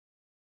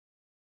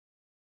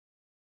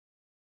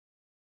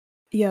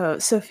Yo,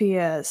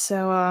 Sophia,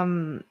 so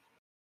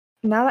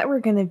now that we're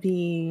gonna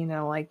be,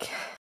 like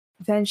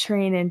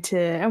venturing into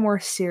a more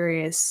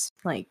serious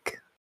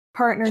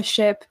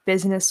partnership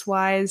business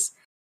wise,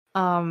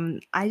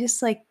 I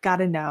just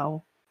gotta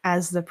know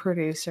as the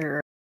producer,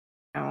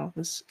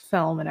 this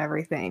film and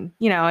everything,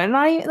 and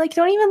I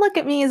don't even look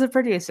at me as a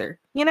producer,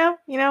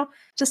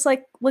 just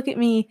look at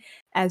me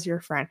as your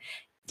friend.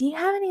 Do you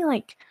have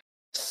any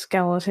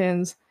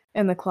skeletons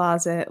in the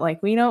closet?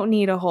 Like we don't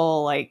need a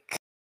whole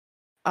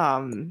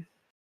um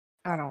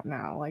I don't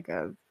know, like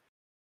a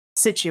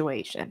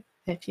situation,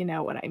 if you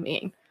know what I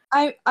mean.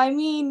 I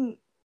mean,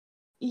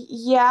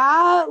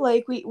 yeah,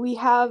 like we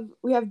have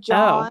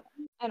John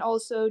and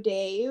also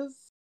Dave.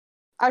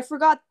 I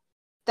forgot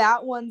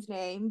that one's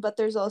name, but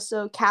there's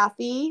also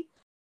Kathy.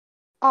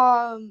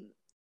 I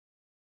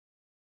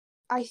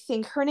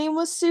think her name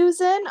was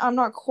Susan. I'm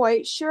not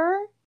quite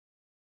sure.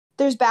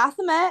 There's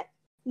Baphomet,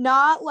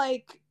 not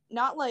like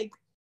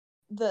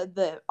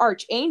the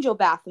Archangel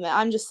Baphomet.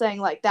 I'm just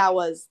saying that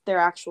was their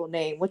actual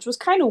name, which was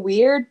kind of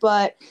weird,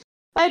 but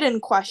I didn't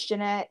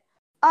question it.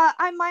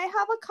 I might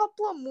have a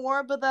couple of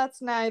more, but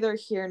that's neither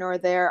here nor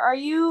there. Are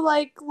you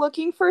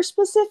looking for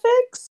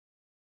specifics?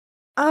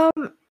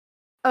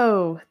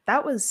 Oh,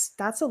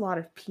 that's a lot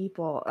of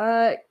people.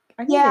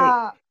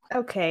 Yeah.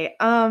 Okay.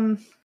 Oh.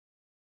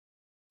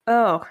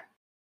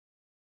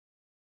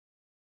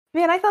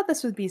 Man, I thought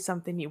this would be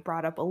something you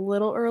brought up a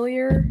little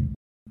earlier,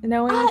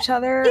 knowing each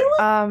other. It's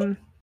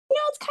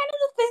kind of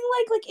the thing,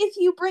 like if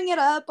you bring it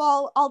up,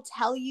 I'll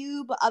tell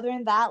you, but other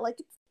than that,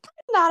 it's kind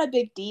of not a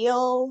big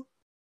deal.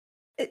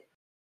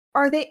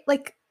 Are they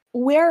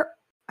where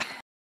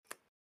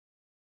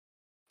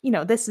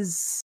this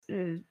is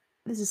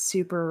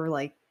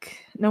super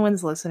no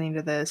one's listening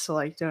to this,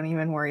 so don't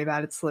even worry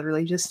about it. It's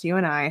literally just you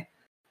and I.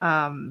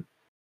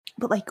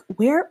 But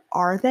where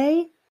are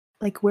they?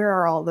 Where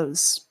are all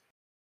those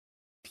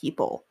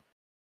people?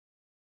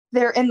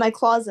 They're in my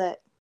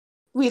closet.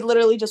 We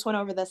literally just went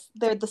over this.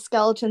 They're the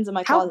skeletons in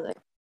my closet.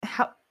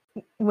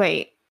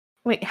 Wait,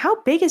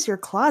 how big is your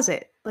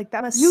closet?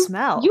 That must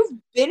smell. You've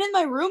been in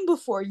my room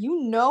before.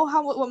 You know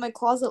what my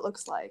closet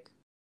looks like.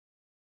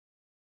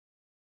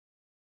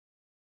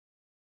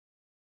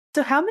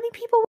 So how many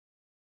people?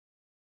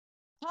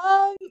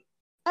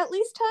 At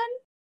least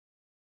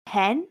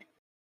 10. 10?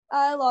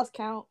 I lost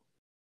count.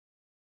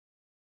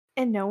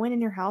 And no one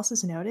in your house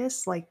has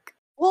noticed?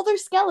 Well, they're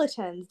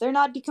skeletons. They're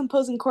not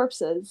decomposing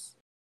corpses.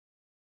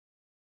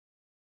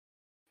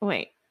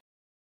 Wait.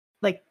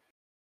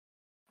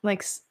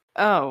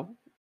 Oh.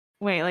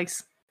 Wait,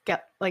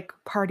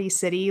 Party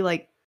City,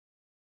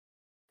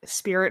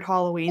 Spirit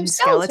Halloween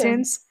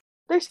skeletons?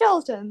 They're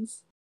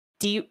skeletons.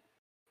 Do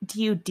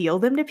you deal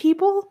them to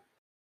people?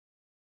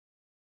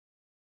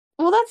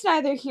 Well, that's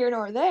neither here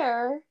nor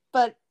there,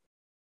 but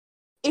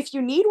if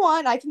you need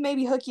one, I can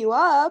maybe hook you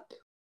up.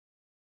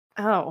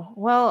 Oh,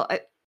 well,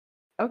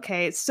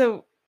 okay,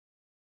 so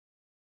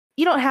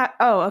you don't have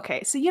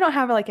so you don't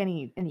have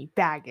any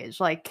baggage,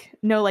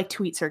 no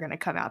tweets are gonna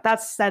come out.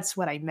 That's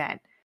what I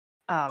meant.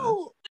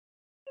 Oh.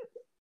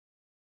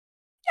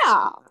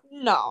 Yeah,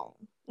 no.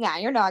 Nah,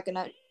 you're not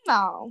gonna.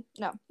 No.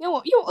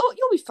 You'll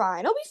be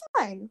fine. It'll be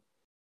fine.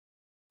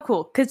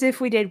 Cool, because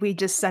if we did, we'd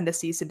just send a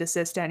cease and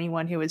desist to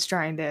anyone who was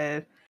trying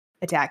to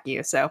attack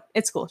you. So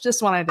it's cool.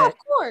 Just wanted to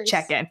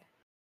check in.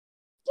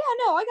 Yeah,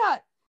 no,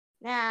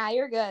 Nah,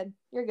 you're good.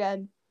 You're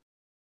good.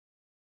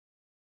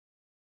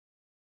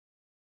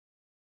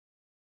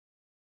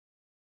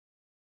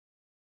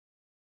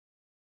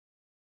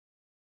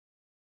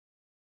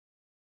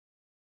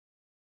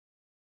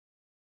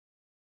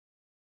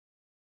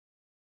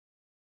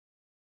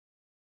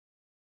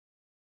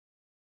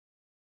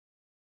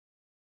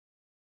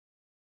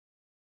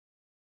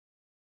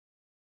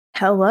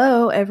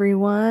 Hello,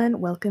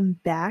 everyone. Welcome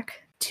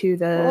back to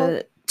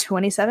the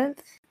 27th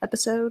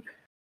episode.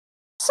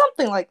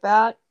 Something like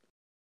that.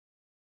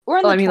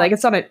 Well, I mean,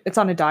 it's on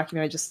a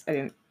document. I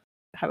didn't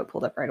have it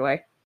pulled up right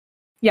away.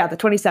 Yeah, the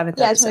 27th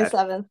episode. Yeah,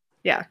 27th.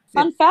 Yeah.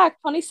 Fun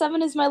fact,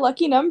 27 is my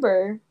lucky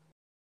number.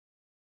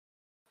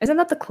 Isn't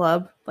that the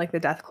club? The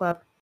death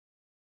club?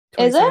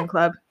 27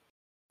 Club?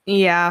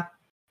 Yeah.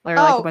 Where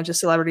a bunch of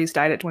celebrities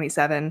died at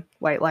 27.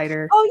 White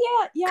Lighter.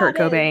 Oh, yeah. Kurt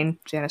Cobain.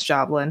 Janis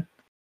Joplin.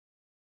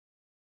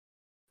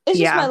 It's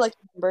just my lucky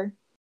number.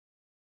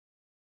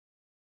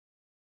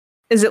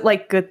 Is it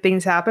good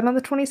things happen on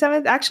the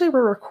 27th? Actually,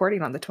 we're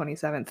recording on the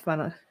 27th.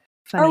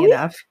 Funny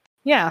enough.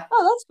 Yeah.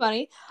 Oh, that's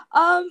funny.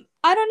 I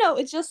don't know.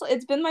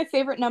 It's been my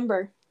favorite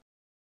number.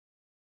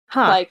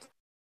 Huh.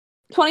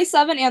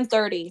 27 and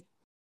 30.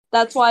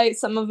 That's why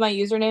some of my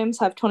usernames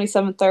have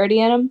 2730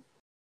 in them.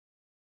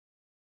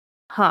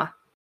 Huh.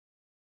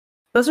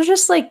 Those are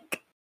just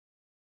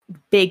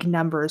big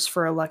numbers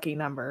for a lucky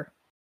number.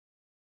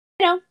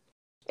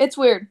 It's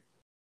weird.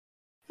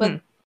 But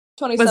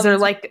 27. Was there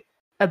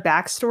a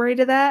backstory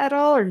to that at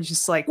all? Or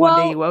just one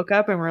day you woke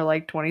up and were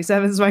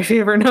 27 is my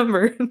favorite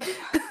number?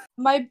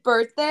 My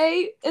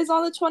birthday is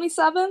on the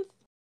 27th.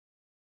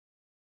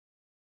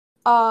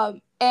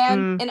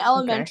 And in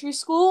elementary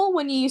school,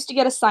 when you used to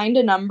get assigned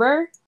a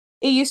number,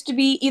 it used to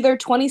be either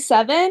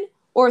 27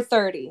 or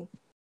 30.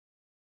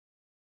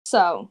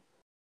 So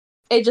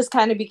it just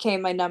kind of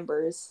became my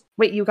numbers.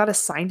 Wait, you got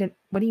assigned it?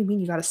 What do you mean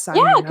you got assigned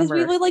Yeah, a because we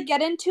number? would like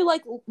get into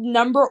like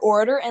number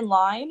order and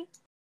line.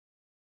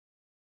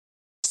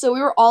 So we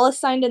were all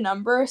assigned a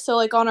number. So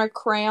like on our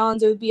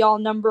crayons, it would be all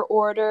number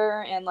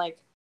order and like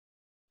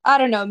I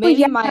don't know, Oh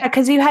maybe yeah, my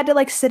because you had to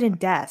like sit in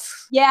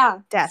desks. yeah.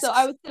 So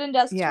I Desks. would sit in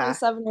desk Yeah.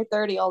 27 or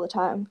 30 all the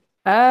time.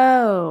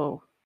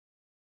 Oh.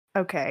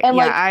 Okay. And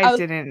Yeah, like I I was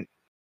didn't.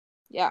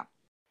 yeah.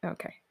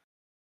 Okay.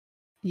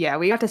 Yeah,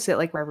 we got to sit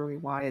like wherever we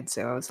wanted,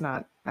 so it's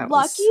not. That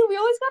Lucky, was. we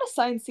always got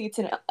assigned seats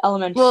in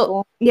elementary Well,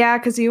 school. yeah,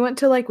 because you went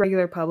to like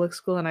regular public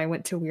school, and I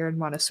went to weird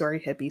Montessori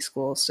hippie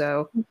school.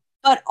 So.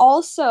 But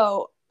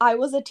also, I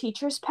was a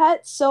teacher's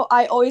pet, so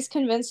I always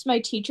convinced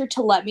my teacher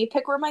to let me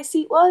pick where my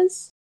seat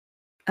was.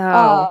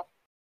 Uh, Oh.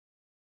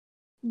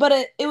 but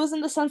it was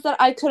in the sense that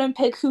I couldn't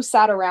pick who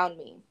sat around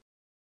me.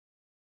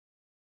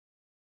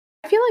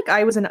 I feel like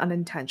I was an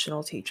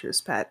unintentional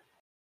teacher's pet.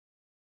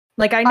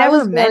 Like I I never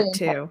was very meant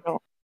to.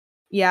 intentional.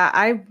 Yeah,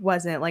 I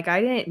wasn't. Like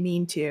I didn't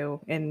mean to,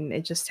 and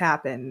it just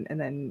happened, and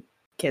then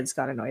kids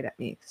got annoyed at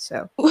me.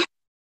 So.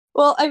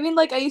 Well, I mean,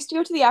 like, I used to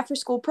go to the after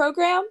school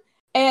program,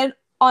 and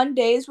on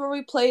days where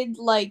we played,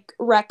 like,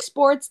 rec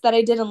sports that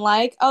I didn't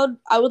like, I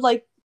would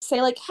like,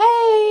 say, like,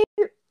 hey,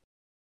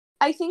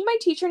 I think my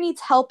teacher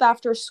needs help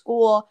after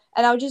school,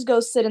 and I would just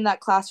go sit in that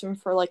classroom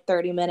for, like,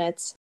 30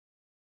 minutes.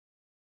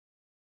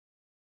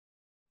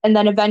 And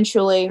then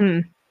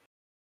eventually,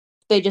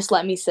 they just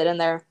let me sit in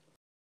there.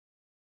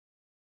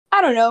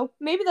 I don't know.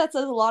 Maybe that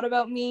says a lot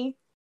about me.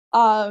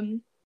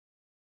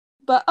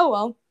 But oh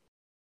well.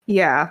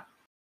 Yeah.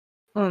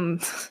 You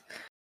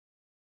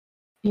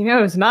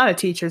know, it's not a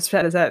teacher's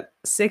pet. Is that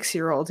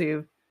 6-year-old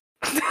who?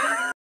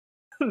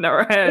 No,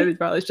 I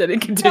probably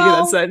shouldn't continue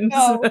that sentence.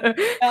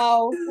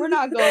 No, we're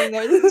not going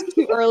there. This is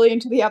too early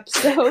into the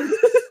episode.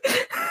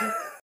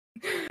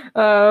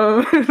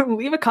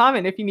 Leave a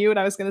comment if you knew what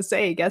I was going to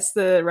say. Guess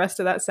the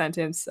rest of that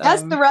sentence.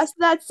 Guess the rest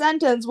of that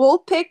sentence. We'll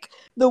pick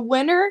the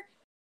winner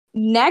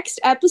next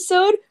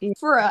episode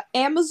for an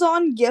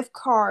Amazon gift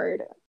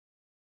card.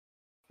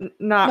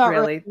 Not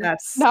really.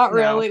 That's not no.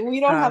 really. We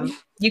don't have.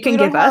 You can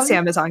give us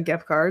Amazon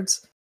gift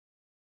cards.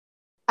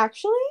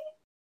 Actually,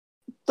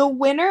 the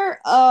winner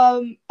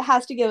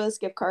has to give us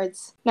gift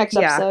cards next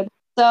episode.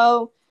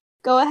 So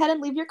go ahead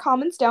and leave your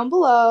comments down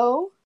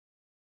below.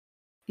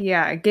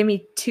 Yeah, give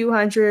me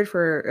 200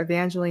 for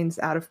Evangeline's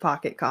out of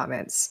pocket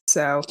comments.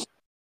 So,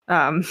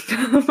 that's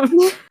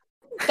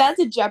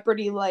a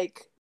Jeopardy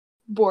like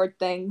board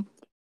thing.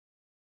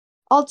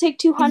 I'll take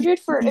 200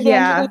 for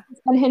Evangeline's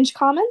unhinged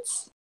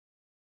comments.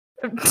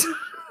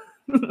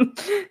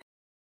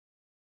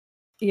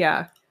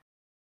 Yeah.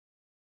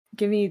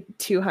 Give me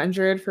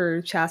 200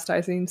 for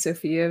chastising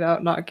Sophia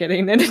about not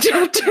getting in a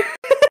chapter.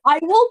 I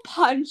will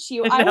punch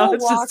you. I will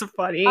walk. Just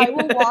funny. I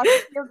will walk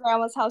to your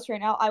grandma's house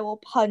right now. I will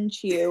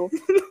punch you.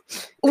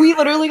 We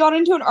literally got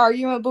into an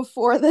argument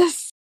before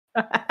this.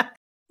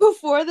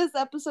 Before this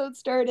episode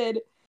started.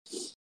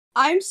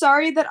 I'm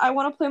sorry that I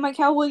want to play my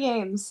cowboy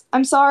games.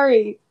 I'm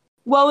sorry.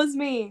 Woe is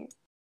me.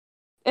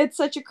 It's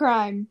such a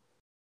crime.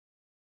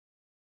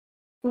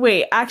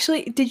 Wait,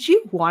 actually, did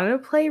you want to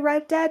play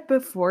Red Dead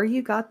before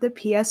you got the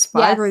PS5?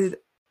 Yes. Or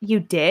you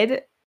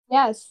did?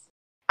 Yes.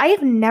 I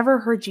have never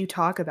heard you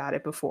talk about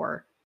it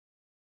before.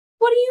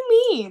 What do you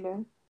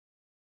mean?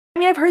 I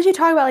mean, I've heard you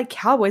talk about like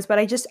cowboys, but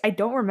I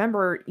don't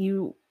remember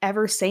you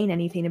ever saying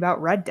anything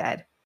about Red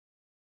Dead.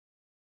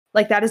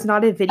 Like that is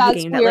not a video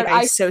game that like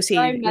I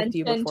associated with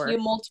you before. I mentioned to you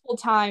multiple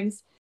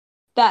times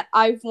that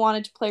I've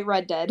wanted to play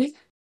Red Dead.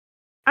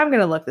 I'm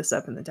gonna look this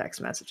up in the text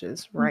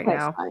messages right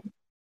now. Fine.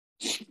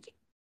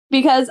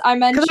 Because I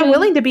mentioned. Because I'm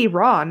willing to be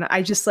wrong.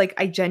 I just like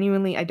I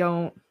genuinely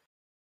don't.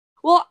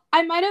 Well,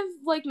 I might have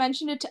like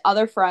mentioned it to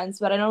other friends,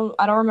 but I don't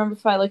remember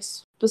if I like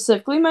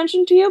specifically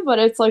mentioned to you, but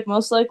it's like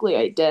most likely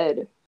I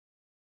did.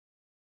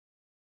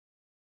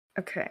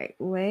 Okay,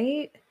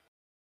 wait.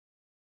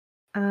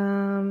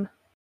 Oh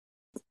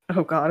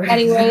god,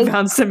 anyways. I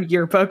found some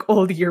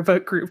old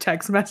yearbook group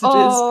text messages.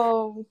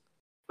 Oh.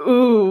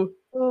 Ooh.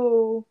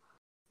 Ooh.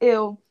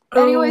 Ew.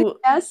 Anyways,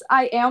 yes,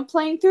 I am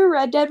playing through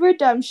Red Dead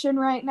Redemption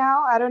right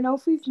now. I don't know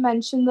if we've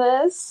mentioned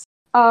this.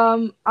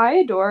 I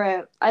adore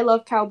it. I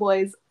love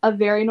cowboys a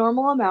very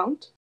normal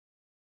amount.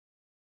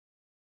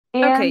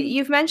 And okay,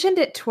 you've mentioned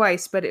it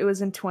twice, but it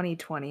was in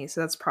 2020,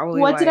 so that's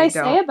probably what did I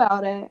say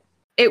about it?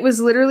 It was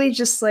literally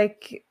just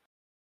like,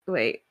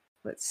 wait,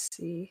 let's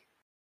see.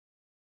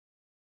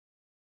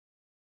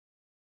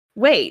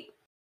 Wait.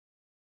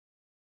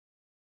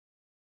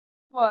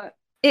 What?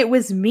 It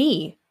was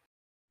me.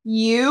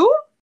 You?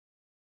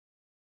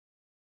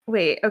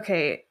 Wait,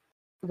 okay.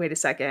 Wait a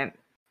second.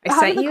 I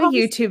sent you a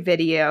YouTube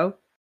video.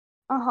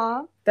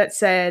 Uh-huh. That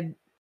said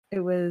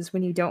it was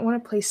when you don't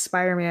want to play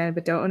Spider-Man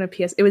but don't want a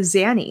PS. It was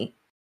Zanny.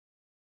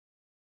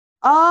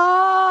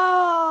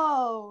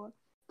 Oh,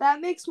 that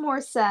makes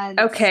more sense.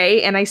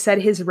 Okay, and I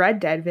said his Red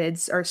Dead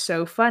vids are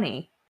so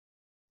funny.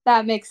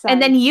 That makes sense.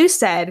 And then you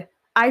said,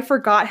 I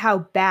forgot how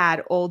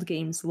bad old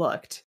games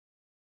looked.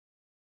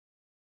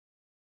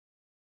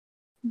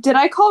 Did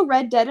I call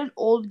Red Dead an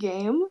old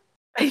game?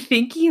 I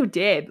think you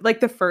did. Like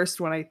the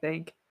first one, I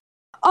think.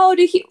 Oh,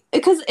 did he?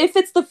 Because if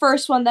it's the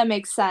first one, that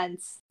makes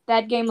sense.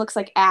 That game looks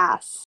like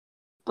ass.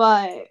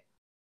 But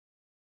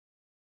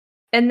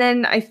And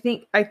then I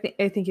think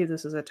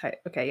this was a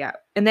type. Okay, yeah.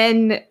 And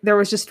then there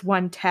was just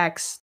one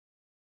text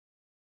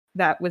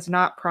that was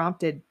not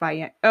prompted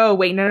by. Oh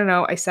wait,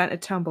 no. I sent a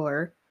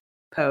Tumblr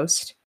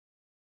post.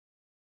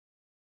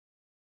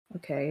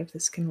 Okay, if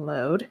this can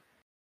load.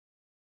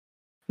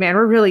 Man,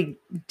 we're really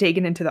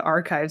digging into the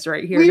archives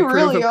right here we to prove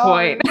really a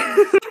point.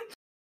 are.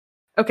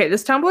 Okay,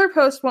 this Tumblr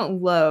post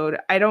won't load.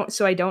 I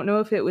don't know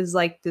if it was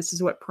like this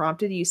is what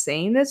prompted you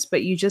saying this,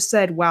 but you just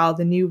said, "Wow,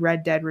 the new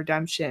Red Dead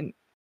Redemption."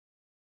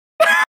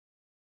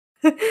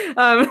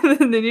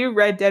 The new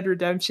Red Dead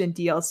Redemption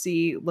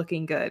DLC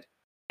looking good.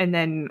 And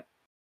then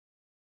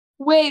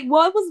Wait,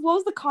 what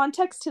was the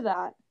context to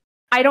that?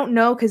 I don't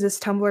know because this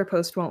Tumblr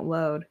post won't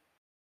load.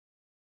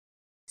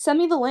 Send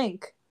me the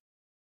link.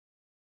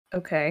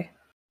 Okay.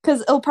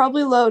 Because it'll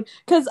probably load.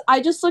 Because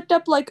I just looked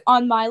up like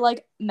on my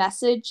like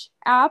message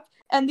app,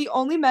 and the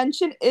only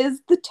mention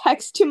is the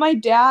text to my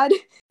dad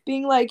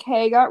being like,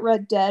 "Hey, I got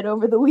Red Dead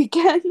over the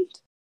weekend."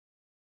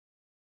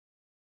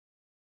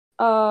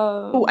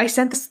 Oh, I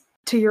sent this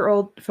to your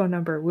old phone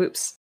number.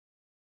 Whoops.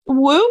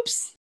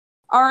 Whoops.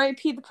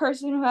 R.I.P. the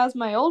person who has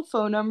my old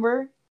phone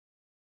number.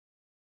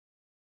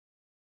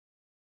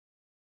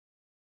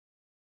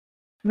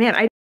 Man,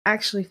 I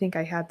actually think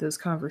I had those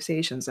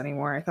conversations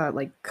anymore. I thought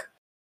like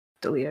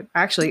deleted.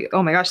 Actually,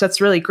 oh my gosh,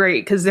 that's really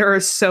great because there are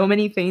so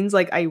many things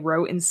like I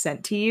wrote and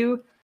sent to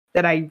you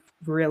that I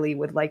really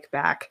would like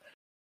back.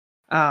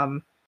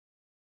 Um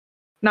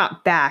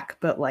Not back,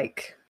 but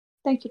like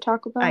Thank you,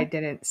 Taco Bell. I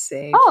didn't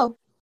save. Oh,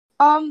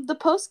 the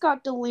post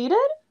got deleted?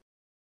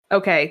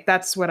 Okay,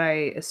 that's what I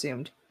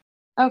assumed.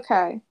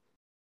 Okay.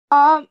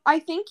 I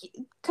think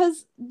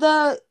because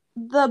the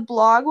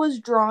blog was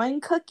drawing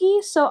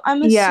cookie, so I'm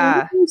assuming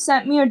Yeah, you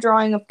sent me a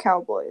drawing of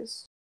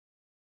cowboys.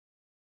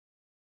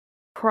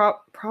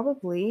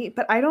 probably,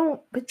 but I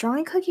don't. But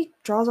Drawing Cookie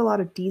draws a lot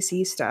of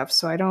DC stuff,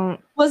 so I don't.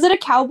 Was it a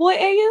cowboy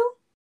AU?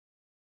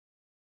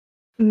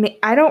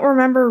 I don't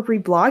remember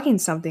reblogging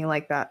something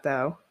like that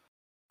though.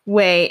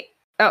 Wait.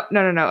 Oh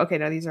no. Okay,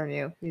 no, these are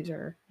new. These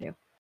are new.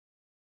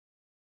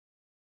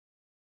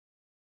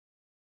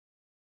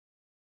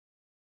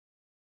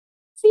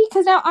 See,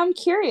 because now I'm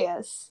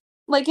curious.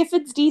 Like, if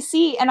it's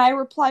DC and I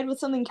replied with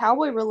something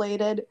cowboy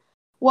related,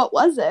 what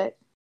was it?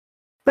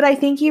 But I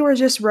think you were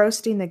just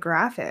roasting the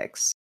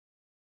graphics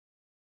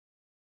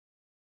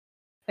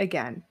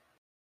again.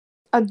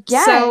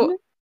 Again? So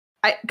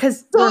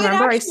because So in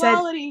remember I said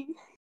actuality,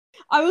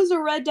 I was a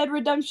Red Dead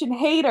Redemption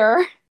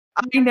hater.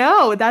 I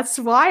know. That's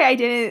why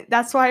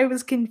I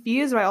was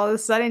confused why all of a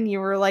sudden you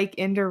were like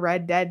into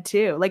Red Dead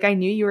too. Like I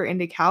knew you were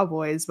into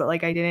Cowboys, but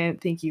like I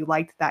didn't think you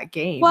liked that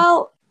game.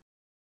 Well,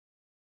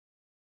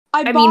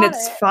 I I mean, bought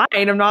it's it.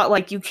 fine. I'm not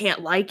like you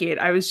can't like it.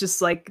 I was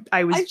just like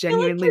I was I feel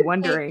like genuinely you're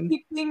wondering.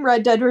 gatekeeping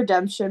Red Dead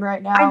Redemption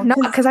right now I'm not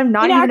because I'm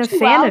not in even a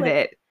fan of actuality,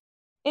 it.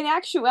 in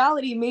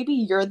actuality, maybe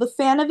you're the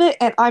fan of it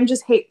and I'm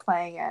just hate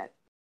playing it.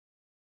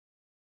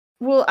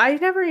 Well, I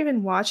never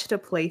even watched a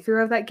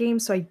playthrough of that game,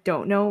 so I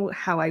don't know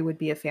how I would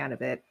be a fan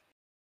of it.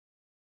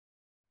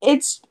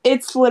 It's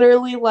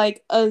literally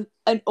like an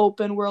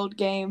open world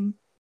game.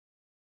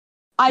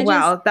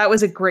 Wow, that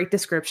was a great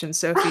description, I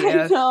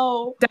Sophia.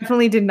 know.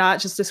 Definitely did not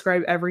just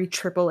describe every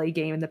AAA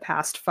game in the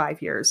past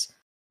 5 years.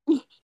 You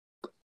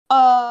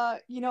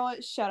know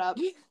what? Shut up.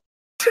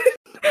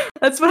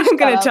 That's what I'm Shut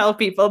gonna up. tell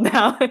people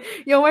now.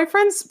 My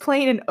friend's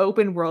playing an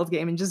open world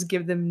game and just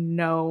give them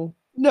No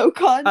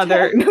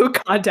context. no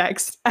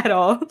context at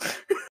all.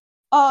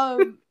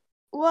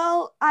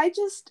 Well, I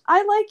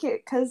like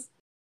it because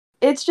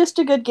it's just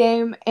a good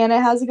game and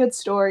it has a good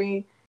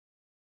story.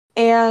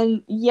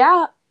 And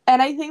yeah,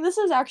 and I think this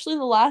is actually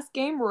the last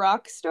game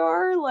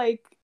Rockstar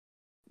like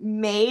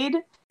made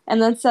in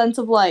the sense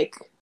of like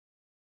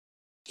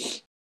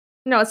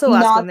No, it's the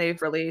last not one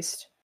they've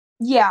released.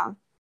 yeah.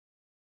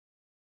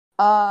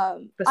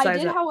 I Besides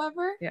did, that,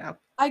 however, yeah.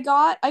 I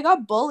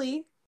got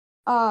Bully.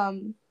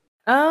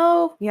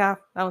 Oh, yeah,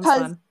 that one's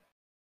Because fun.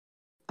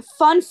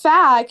 fun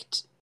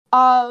fact,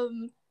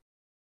 um,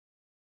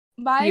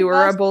 my You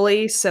were a best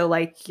bully, so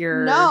like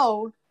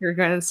no you're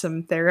going to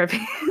some therapy.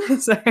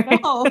 Sorry.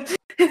 no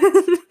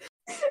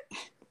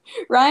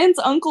Ryan's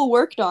uncle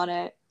worked on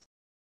it.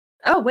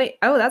 Oh, wait.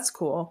 Oh, that's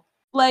cool.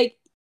 Like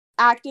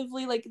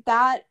actively, like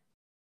that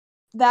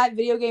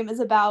video game is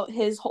about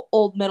his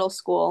old middle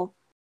school.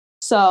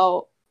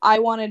 So I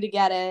wanted to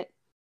get it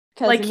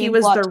because Like it he means a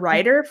was lot the to me.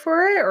 writer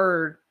for it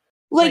or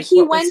Like like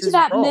he what was went to his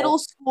that middle role?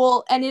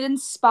 school and it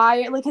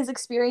inspired like his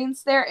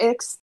experience there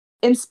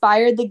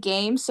inspired the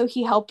game, so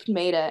he helped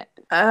made it.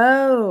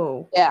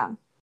 Oh. Yeah.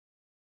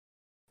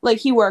 Like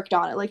he worked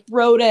on it, like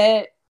wrote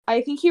it.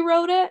 I think he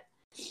wrote it.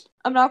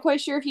 I'm not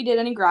quite sure if he did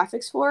any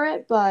graphics for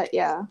it, but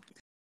yeah.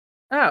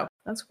 Oh,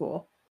 that's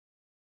cool.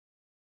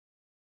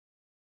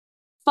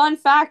 Fun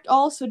fact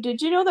also,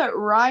 did you know that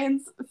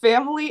Ryan's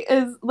family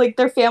is like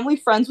their family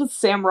friends with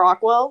Sam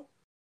Rockwell?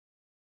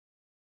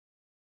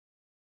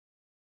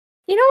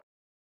 You know,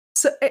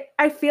 so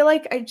I feel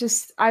like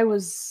I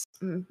was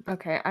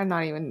okay. I'm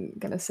not even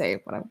gonna say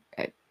what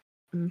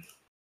mm.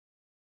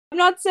 I'm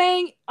not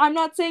saying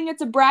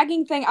it's a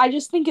bragging thing. I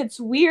just think it's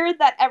weird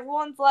that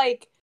everyone's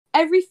like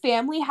every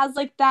family has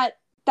like that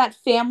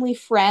family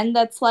friend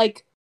that's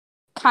like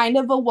kind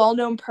of a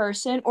well-known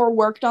person or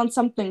worked on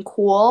something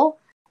cool.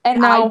 And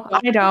No,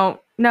 I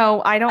don't.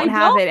 No, I don't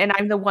have don't. it, and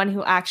I'm the one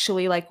who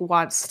actually like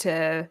wants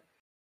to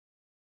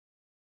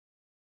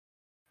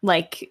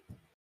like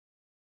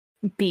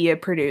be a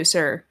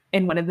producer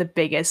in one of the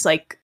biggest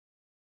like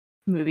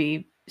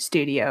movie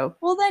studio.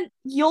 Well, then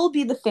you'll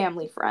be the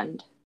family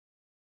friend.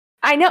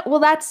 I know. Well,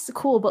 that's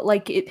cool, but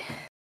like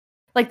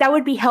that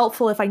would be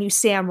helpful if I knew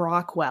Sam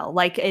Rockwell.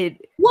 Like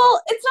it.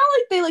 Well, it's not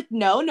like they like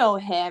know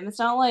him. It's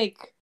not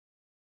like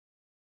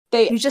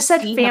they You just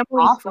said see him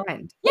family often.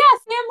 friend. Yeah,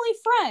 family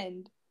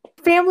friend.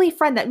 Family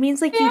friend. That means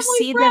like you Family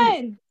see them.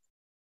 friend.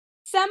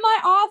 Semi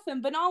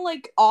often, but not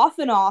like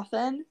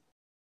often.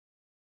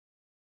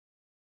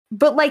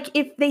 But like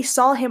if they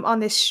saw him on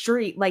the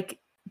street, like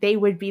they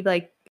would be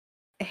like,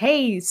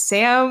 "Hey,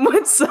 Sam,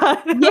 what's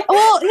up?" Yeah,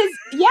 well,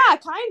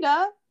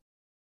 kinda.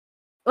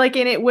 Like,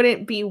 and it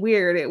wouldn't be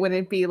weird. It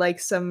wouldn't be like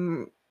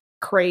some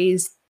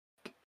crazed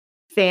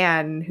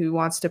fan who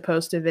wants to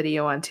post a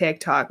video on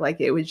TikTok. Like,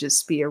 it would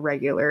just be a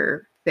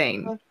regular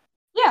thing.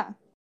 Yeah.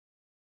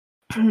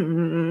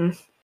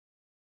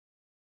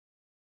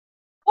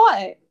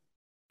 What?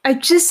 I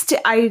just,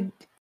 I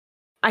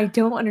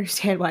don't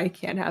understand why I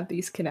can't have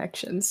these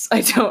connections.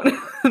 I don't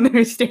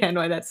understand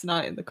why that's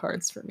not in the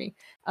cards for me.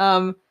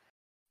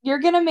 You're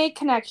gonna make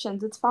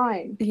connections. It's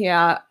fine.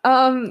 Yeah.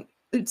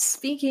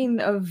 Speaking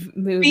of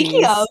Speaking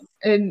movies, of,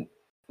 and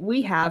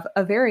we have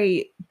a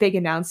very big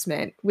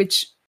announcement,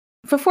 which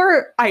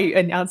before I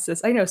announce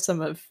this, I know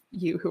some of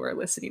you who are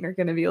listening are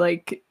going to be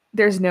like,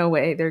 there's no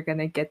way they're going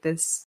to get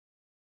this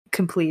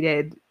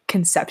completed,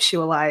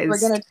 conceptualized, we're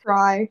gonna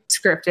try.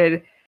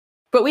 scripted.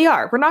 But we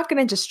are. We're not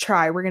going to just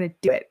try. We're going to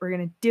do it. We're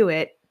going to do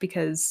it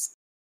because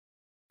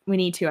we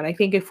need to. And I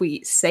think if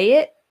we say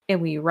it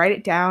and we write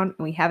it down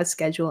and we have a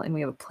schedule and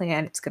we have a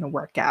plan, it's going to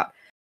work out.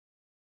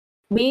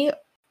 We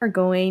are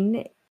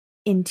going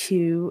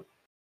into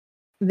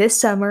this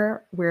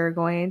summer, we're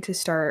going to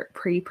start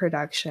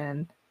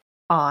pre-production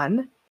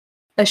on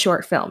a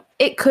short film.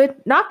 It could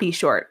not be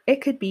short.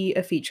 It could be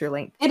a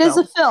feature-length It is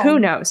a film. Who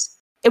knows?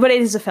 But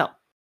it is a film.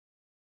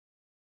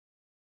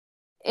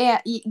 And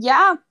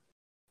yeah,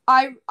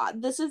 I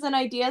this is an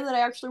idea that I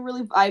actually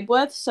really vibe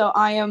with, so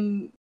I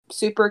am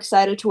super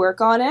excited to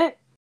work on it.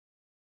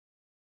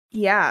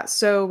 Yeah,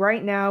 so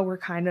right now we're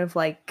kind of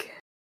like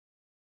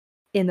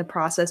in the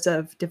process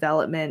of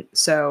development.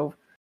 So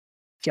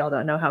if y'all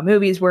don't know how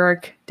movies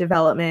work,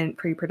 development,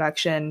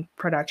 pre-production,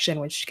 production,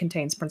 which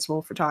contains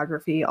principal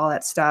photography, all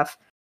that stuff,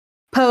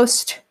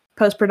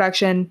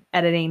 post-production,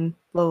 editing,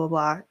 blah blah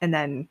blah, and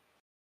then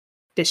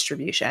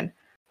distribution.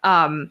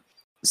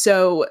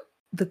 So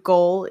the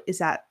goal is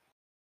that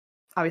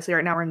obviously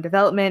right now we're in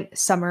development.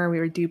 Summer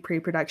we would do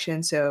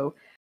pre-production, so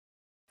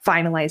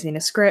finalizing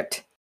a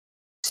script,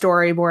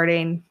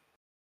 storyboarding,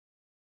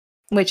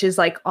 which is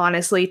like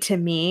honestly to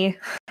me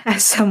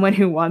as someone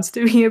who wants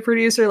to be a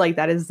producer, like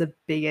that is the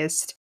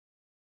biggest,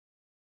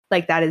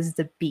 like that is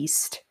the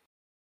beast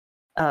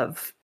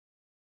of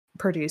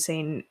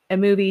producing a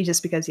movie,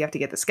 just because you have to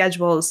get the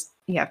schedules,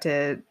 you have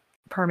to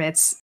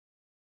permits,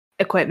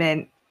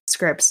 equipment,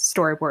 scripts,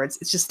 storyboards.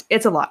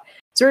 It's a lot.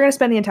 So we're going to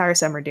spend the entire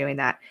summer doing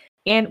that,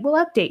 and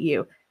we'll update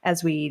you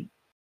as we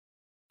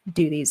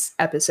do these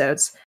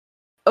episodes.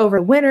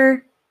 Over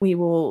winter we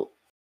will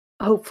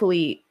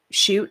hopefully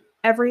shoot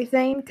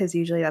everything, because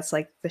usually that's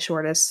like the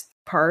shortest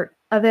part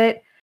of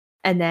it,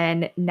 and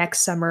then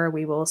next summer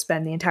we will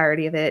spend the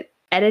entirety of it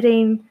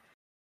editing,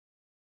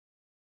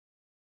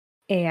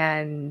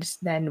 and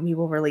then we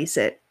will release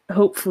it,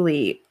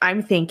 hopefully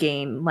I'm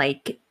thinking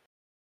like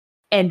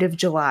end of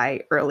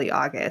July, early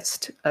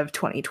August of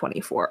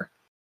 2024.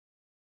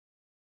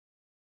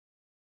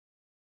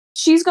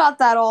 She's got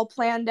that all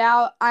planned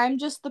out. I'm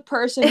just the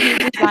person who's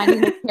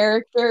designing the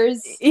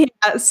characters.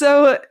 Yeah,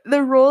 so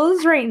the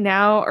roles right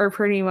now are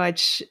pretty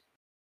much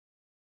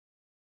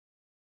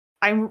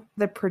I'm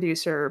the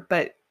producer,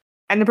 but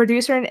I'm the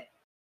producer in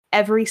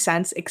every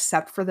sense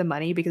except for the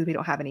money, because we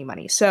don't have any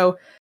money. So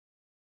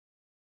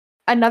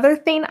another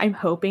thing I'm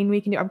hoping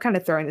we can do, I'm kind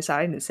of throwing this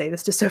out, I didn't say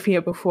this to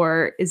Sophia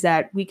before, is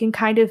that we can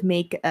kind of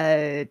make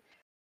I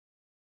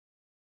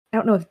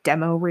don't know if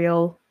demo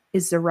reel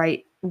is the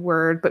right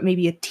word, but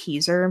maybe a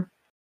teaser.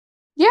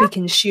 Yeah. We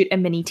can shoot a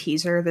mini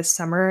teaser this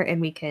summer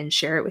and we can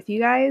share it with you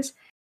guys.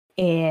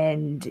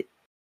 And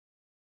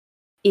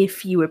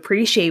if you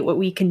appreciate what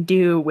we can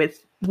do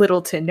with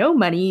little to no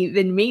money,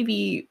 then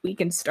maybe we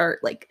can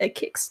start like a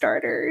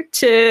Kickstarter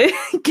to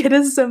get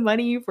us some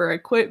money for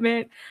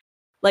equipment.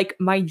 Like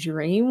my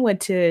dream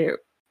would to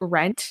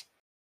rent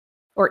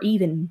or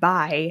even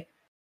buy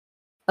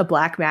a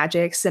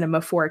Blackmagic Cinema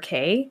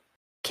 4K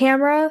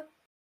camera,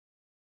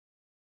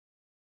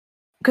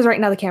 because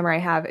right now the camera I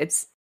have,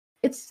 it's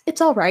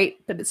all right,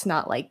 but it's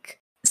not like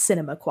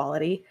cinema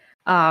quality.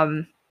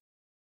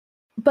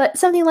 but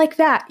something like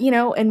that,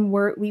 and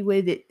we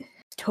would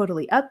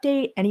totally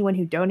update. Anyone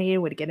who donated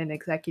would get an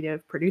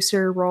executive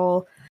producer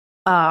role.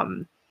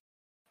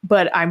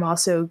 But I'm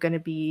also going to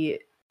be,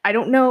 I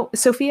don't know,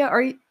 Sophia,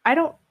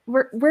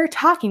 we're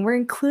talking, we're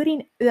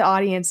including the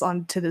audience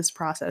onto this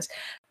process,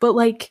 but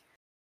like,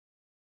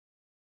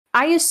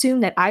 I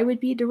assume that I would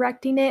be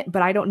directing it,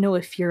 but I don't know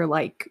if you're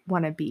like,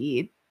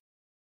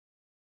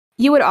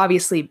 you would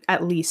obviously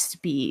at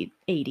least be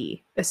AD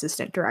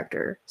assistant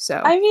director.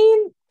 So, I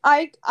mean,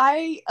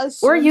 I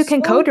assume, or you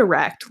can so.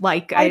 co-direct.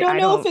 Like, I don't I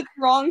know if don't it's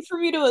wrong for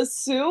me to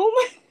assume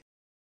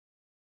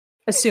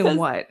assume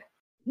what.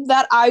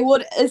 that I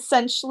would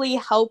essentially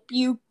help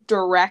you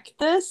direct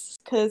this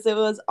because it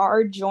was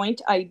our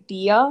joint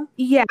idea.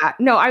 Yeah,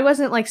 no, I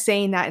wasn't like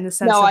saying that in the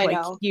sense No, of I like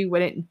know. you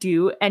wouldn't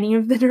do any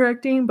of the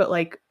directing, but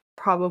like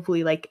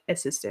probably like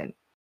assistant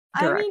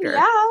I mean, director.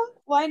 yeah,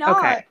 why not?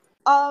 Okay.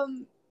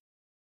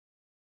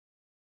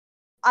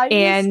 I just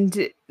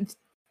And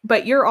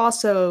but you're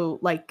also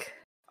like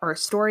our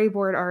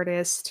storyboard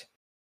artist,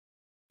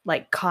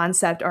 like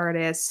concept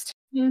artist,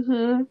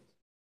 mm-hmm.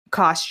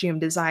 costume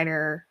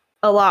designer,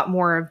 a lot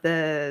more of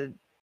the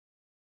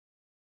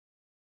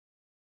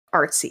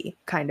artsy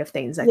kind of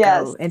things that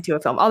Yes. go into a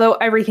film. Although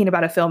everything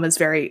about a film is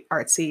very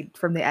artsy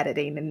from the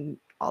editing and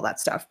all that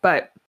stuff.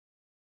 But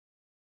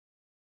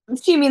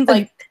She means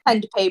like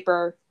pen to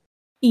paper,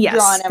 drawing yes,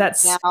 everything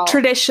that's out.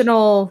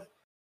 traditional,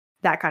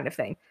 that kind of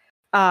thing.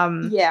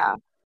 Yeah.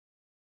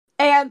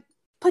 And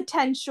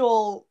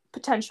potential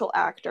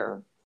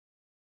actor.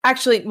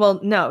 Actually, well,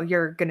 no,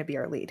 you're going to be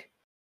our lead.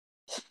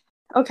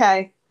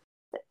 Okay.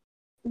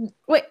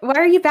 Wait, why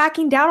are you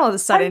backing down all of a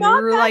sudden? I'm not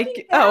We were backing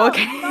like, down. oh,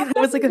 okay. I'm not That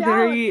was like a backing down.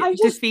 very I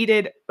just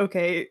defeated,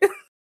 okay.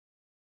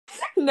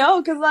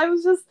 no, because I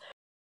was just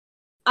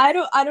I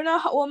don't know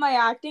what my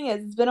acting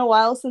is. It's been a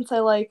while since I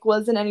like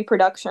was in any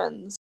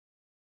productions.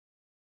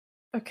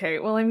 Okay,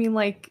 well, I mean,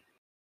 like,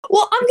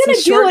 Well, I'm it's a gonna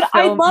do short it.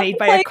 I'd film love made to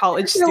by play a a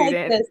college character like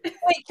student. this.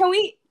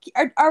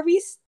 Wait, are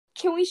we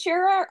can we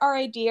share our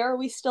idea? Or are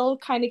we still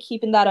kind of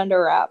keeping that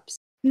under wraps?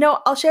 No,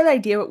 I'll share the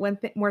idea, but one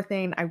more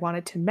thing I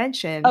wanted to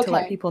mention to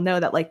let Okay. people know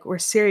that, like, we're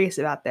serious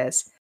about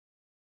this.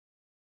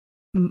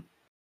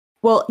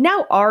 Well,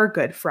 now our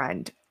good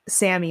friend,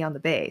 Sammy on the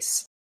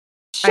bass.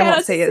 I Shout won't out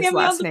to say his Sammy on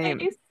last the name.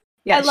 bass. I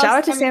Yeah, love shout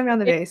out to Sammy Sammy on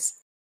the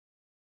bass.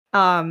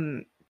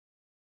 bass.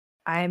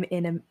 I'm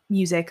in a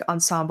music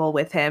ensemble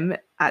with him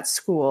at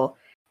school,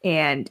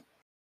 and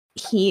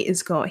he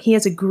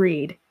has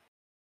agreed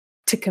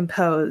to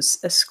compose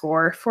a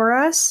score for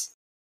us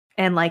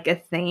and like a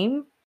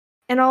theme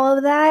and all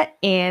of that,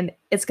 and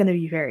it's going to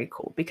be very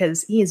cool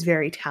because he is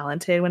very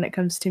talented when it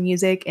comes to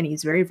music, and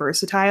he's very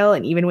versatile,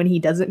 and even when he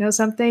doesn't know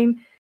something,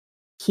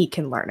 he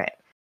can learn it.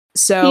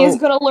 He is So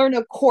gonna learn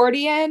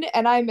accordion,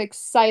 and I'm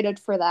excited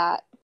for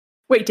that.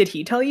 wait, did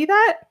he tell you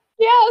that?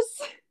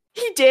 Yes.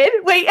 He did?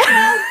 Wait.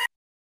 Yes.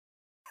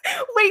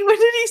 Wait, when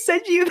did he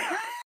send you that?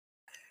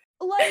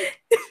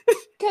 Like,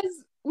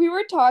 because we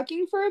were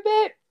talking for a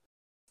bit,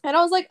 and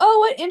I was like, "Oh,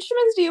 what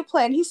instruments do you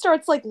play?" And he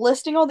starts like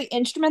listing all the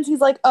instruments. He's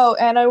like, "Oh,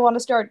 and I want to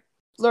start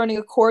learning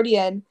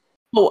accordion."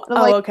 Oh, And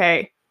I'm like,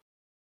 okay.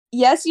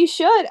 "Yes, you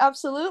should,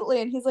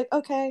 absolutely." And he's like,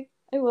 "Okay,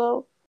 I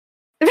will."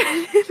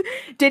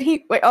 Did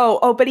he wait,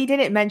 but he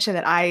didn't mention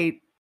that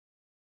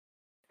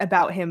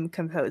about him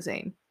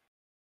composing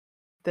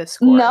the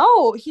score.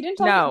 No, he didn't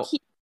talk. No.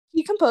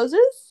 He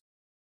composes.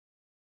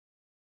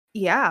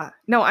 Yeah.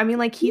 No, I mean,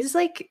 like, he's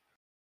like,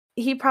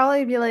 he'd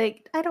probably be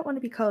like, I don't want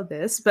to be called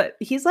this, but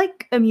he's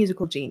like a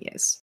musical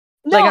genius.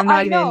 Like, No, I'm I not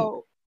even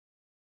know.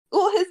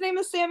 Well, his name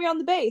is Sammy on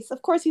the bass.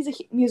 Of course, he's a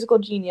musical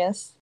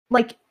genius.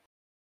 like,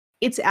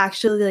 it's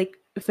actually like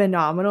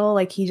phenomenal.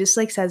 Like, he just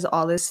like says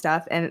all this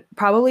stuff, and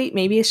probably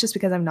maybe it's just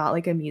because I'm not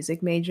like a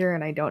music major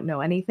and I don't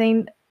know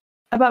anything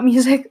about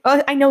music.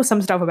 I know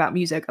some stuff about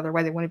music,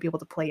 otherwise I wouldn't be able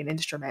to play an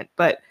instrument,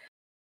 but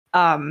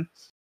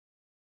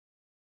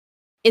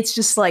it's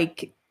just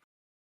like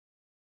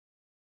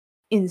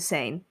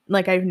insane.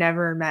 Like, I've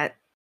never met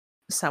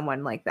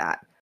someone like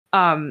that.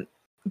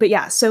 But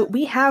yeah, so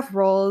we have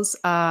roles.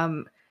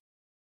 We're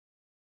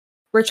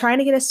trying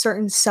to get a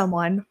certain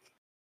someone.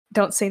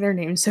 Don't say their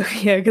name,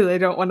 Sophia, because I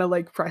don't want to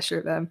like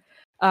pressure them.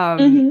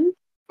 Mm-hmm.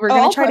 We're Oh,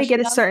 gonna I'll try to pressure get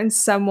a them. certain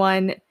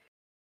someone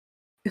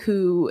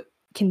who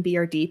can be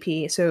our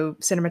DP, so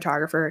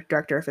cinematographer,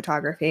 director of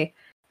photography,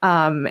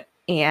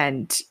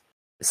 and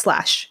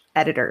slash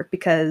editor,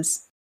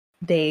 because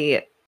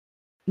they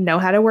know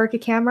how to work a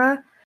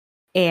camera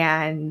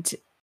and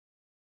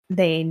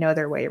they know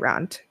their way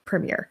around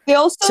Premiere. They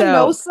also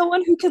know So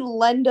someone who can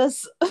lend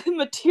us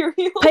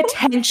material.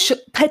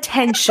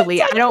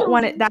 potentially, I don't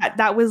want it. Potentially.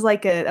 That was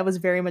like that was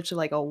very much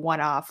like a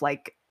one-off.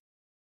 Like,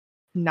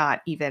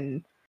 not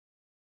even.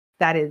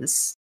 That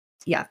is,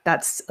 yeah,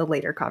 that's a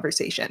later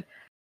conversation.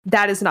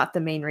 That is not the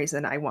main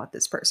reason I want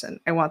this person.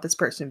 I want this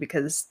person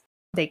because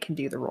they can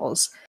do the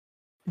roles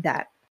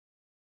that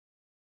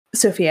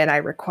Sophia and I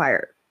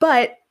require.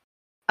 But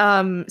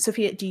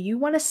Sophia, do you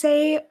want to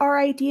say our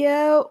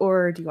idea,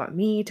 or do you want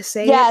me to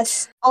say it?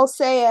 Yes, I'll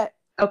say it.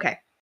 Okay.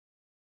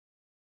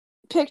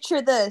 Picture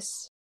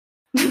this.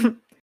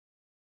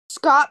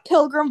 Scott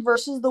Pilgrim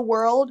versus the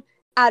World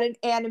at an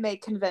anime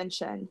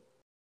convention.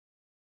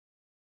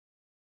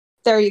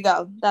 There you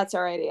go. That's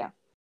our idea.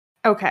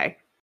 Okay.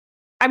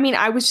 I mean,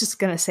 I was just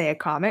gonna say a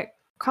Comic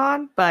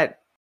Con, but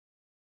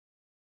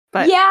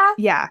yeah.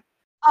 Yeah.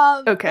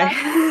 Okay.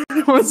 I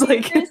was We're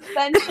like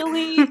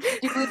essentially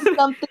doing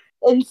something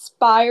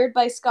inspired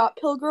by Scott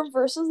Pilgrim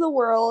versus the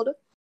World.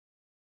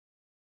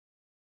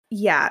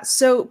 Yeah,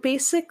 so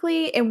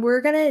basically, and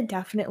we're gonna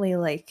definitely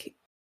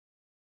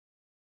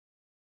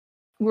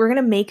we're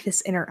gonna make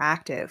this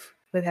interactive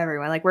with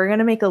everyone. Like, we're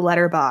gonna make a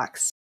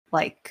letterbox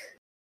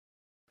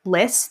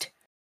list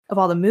of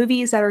all the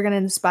movies that are gonna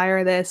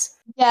inspire this.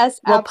 Yes,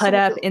 We'll put up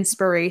absolutely.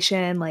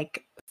 inspiration,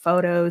 like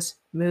photos,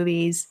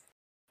 movies,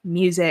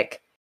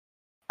 music,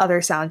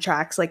 other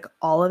soundtracks, like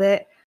all of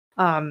it.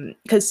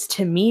 Because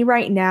to me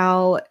right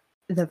now,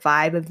 the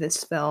vibe of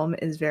this film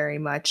is very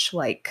much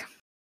like,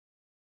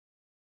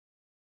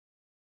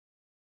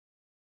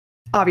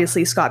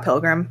 obviously, Scott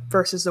Pilgrim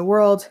versus the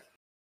World.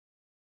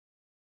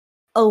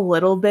 A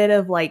little bit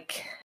of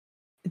like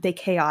the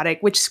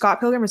chaotic, which Scott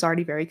Pilgrim is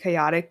already very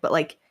chaotic, but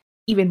like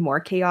even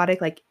more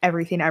chaotic, like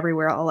everything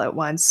everywhere all at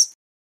once.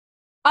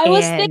 I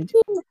was And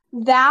thinking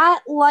that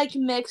like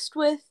mixed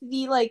with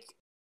the like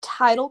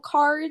title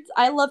cards.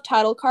 I love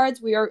title cards.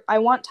 I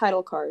want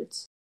title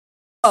cards.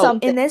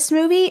 Something. and this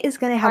movie is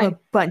going to have a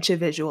bunch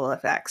of visual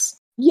effects.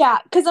 Yeah,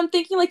 because I'm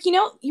thinking like, you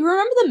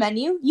remember the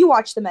menu? You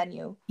watch the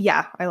menu.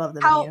 Yeah, I love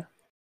the How menu.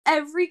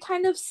 every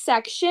kind of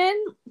section,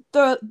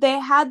 they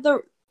had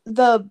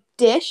the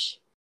dish,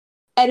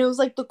 and it was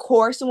like the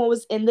course and what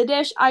was in the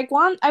dish. I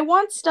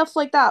want stuff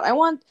like that. I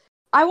want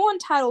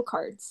title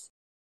cards.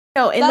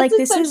 No, and That's like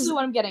this essentially is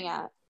what I'm getting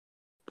at.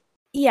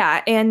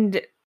 Yeah,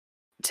 and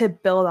to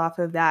build off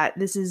of that,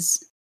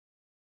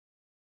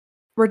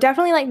 we're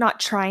definitely like not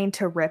trying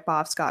to rip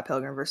off Scott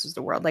Pilgrim versus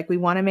the World. Like, we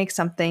want to make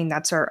something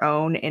that's our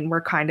own, and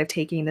we're kind of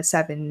taking the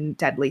seven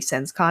deadly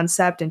sins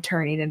concept and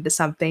turning it into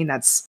something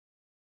that's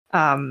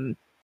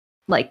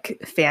like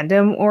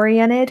fandom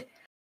oriented.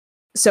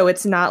 So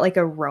it's not like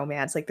a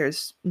romance, like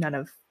there's none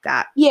of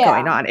that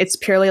going on. It's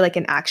purely like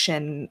an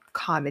action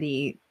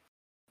comedy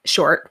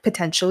short,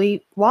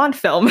 potentially wand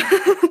film.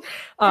 And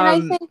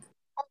I think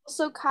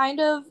also kind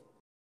of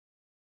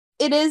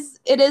it is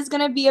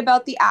going to be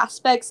about the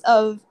aspects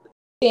of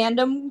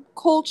fandom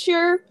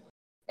culture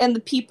and the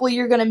people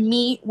you're going to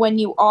meet when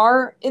you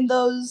are in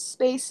those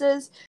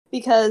spaces,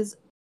 because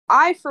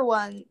I, for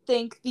one,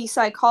 think the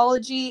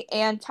psychology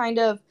and kind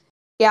of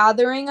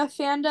gathering of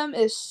fandom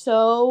is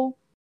so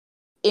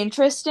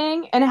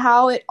interesting, and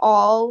how it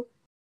all,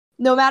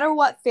 no matter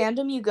what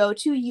fandom you go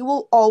to, you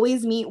will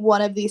always meet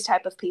one of these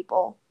type of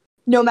people,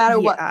 no matter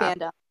what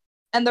fandom.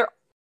 And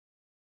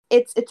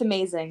it's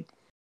amazing.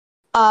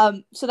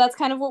 So that's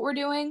kind of what we're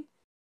doing.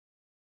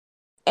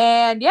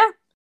 And yeah.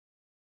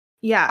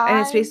 Yeah, and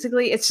it's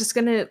basically, it's just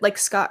gonna, like,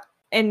 Scott,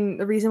 and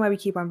the reason why we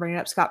keep on bringing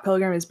up Scott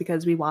Pilgrim is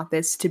because we want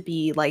this to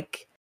be,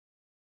 like,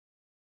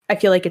 I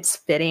feel like it's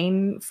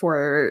fitting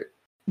for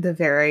the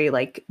very,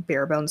 like,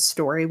 bare bones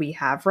story we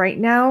have right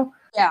now.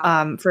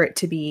 Yeah. For it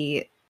to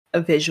be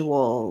a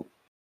visual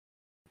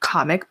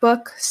comic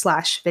book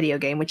 / video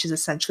game, which is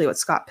essentially what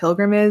Scott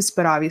Pilgrim is,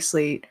 but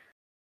obviously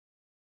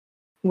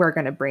we're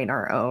gonna bring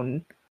our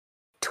own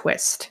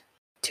twist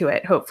to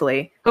it,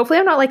 hopefully. Hopefully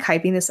I'm not like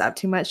hyping this up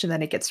too much and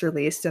then it gets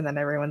released and then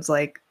everyone's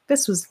like,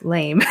 this was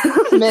lame.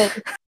 Because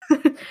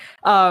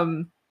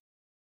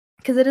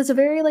it is a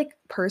very like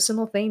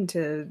personal thing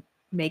to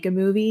make a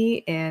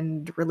movie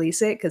and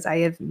release it, because I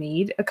have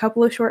made a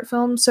couple of short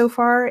films so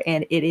far,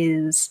 and it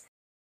is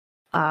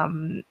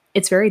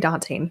it's very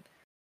daunting.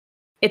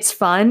 It's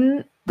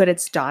fun, but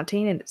it's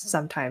daunting, and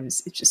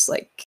sometimes it's just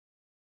like,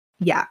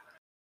 yeah.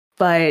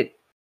 But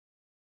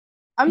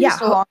I'm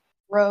just along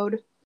the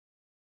road.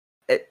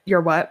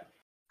 You're what?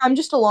 I'm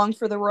just along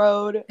for the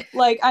road.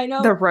 Like, I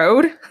know the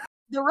road.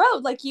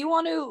 Like, you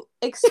want to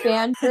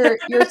expand your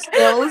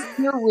skills.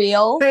 You're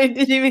real.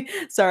 Did you mean?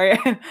 Sorry,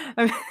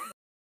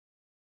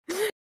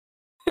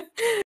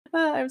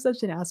 I'm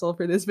such an asshole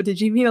for this. But did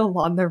you mean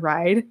along the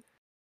ride?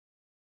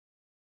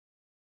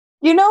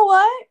 You know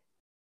what?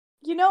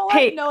 You know what?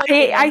 Hey, No,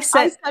 I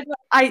said what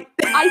I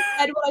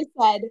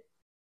said.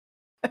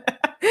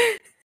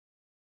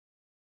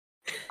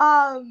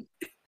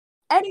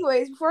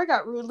 Anyways, before I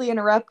got rudely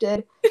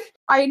interrupted,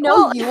 I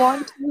know you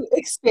want to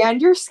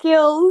expand your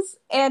skills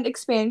and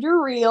expand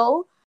your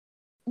reel,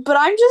 but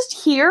I'm just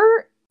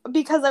here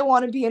because I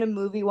want to be in a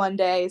movie one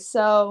day.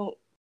 So,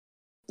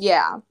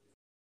 yeah.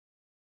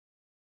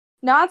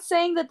 Not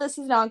saying that this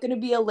is not going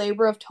to be a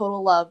labor of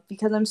total love,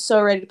 because I'm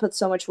so ready to put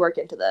so much work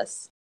into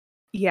this.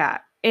 Yeah,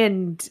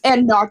 and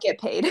not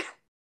get paid.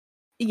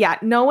 Yeah,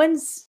 no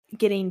one's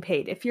getting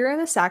paid. If you're in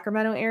the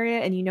Sacramento area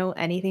and you know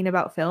anything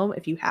about film,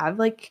 if you have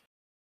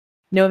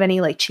know of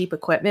any like cheap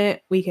equipment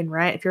we can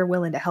rent, if you're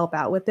willing to help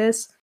out with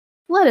this,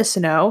 let us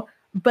know.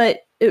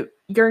 But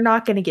you're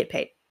not going to get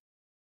paid.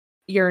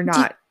 You're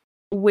not.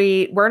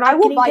 We're not getting paid. I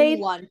will buy you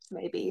lunch,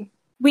 maybe.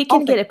 We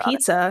can get a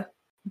pizza.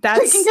 We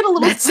can get a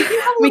little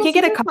we can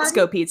get a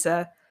Costco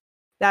pizza.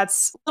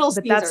 That's Little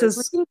but that's Caesars.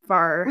 as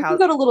far We how can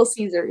go to Little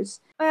Caesars.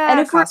 And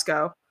if we're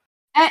Costco.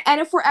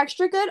 and if we're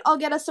extra good, I'll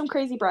get us some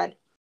crazy bread.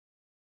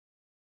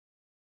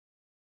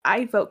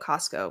 I vote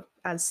Costco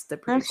as the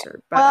Okay.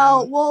 producer, but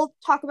Well, we'll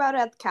talk about it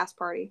at the cast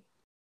party.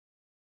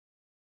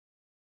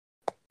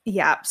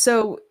 yeah.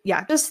 So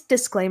yeah, just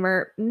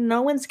disclaimer: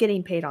 no one's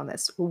getting paid on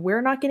this.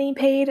 We're not getting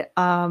paid.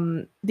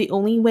 The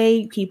only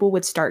way people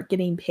would start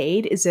getting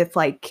paid is if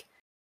like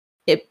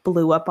it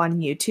blew up on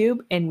YouTube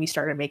and we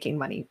started making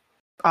money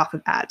off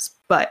of ads.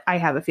 But I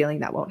have a feeling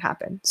that won't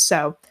happen.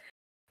 So,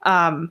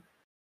 yeah.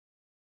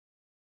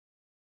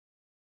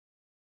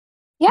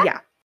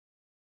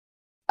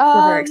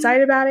 We're very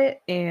excited about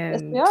it,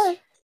 and yes, we are.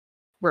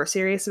 we're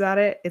serious about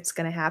it. It's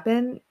going to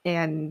happen.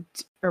 And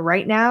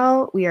right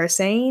now, we are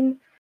saying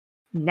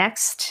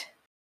next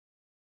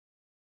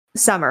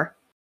summer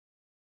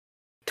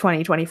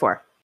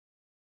 2024,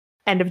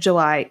 end of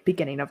July,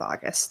 beginning of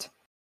August.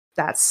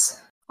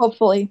 That's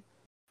hopefully.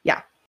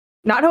 Yeah.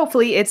 Not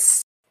hopefully,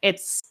 it's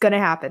going to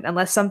happen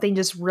unless something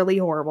just really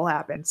horrible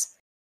happens.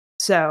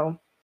 So,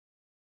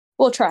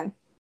 we'll try.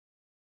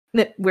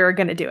 We're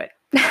going to do it.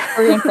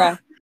 We're going to try.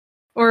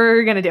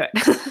 We're going to do it.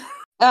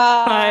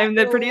 I'm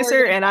the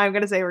producer, and I'm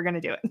going to say we're going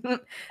to do it.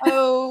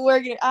 we're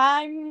going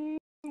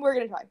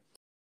to try.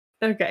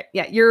 Okay.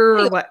 Yeah,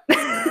 you're what?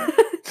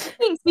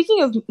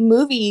 Speaking of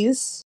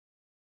movies,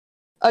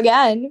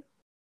 again,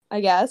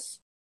 I guess.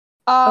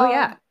 Oh,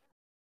 yeah.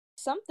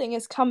 Something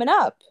is coming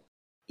up.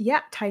 Yeah,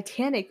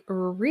 Titanic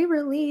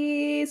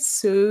re-release.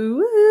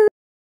 So,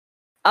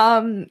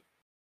 I'm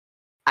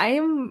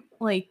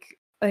like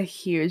a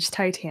huge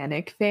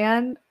Titanic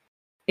fan.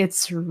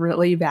 It's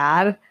really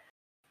bad.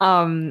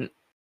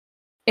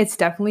 It's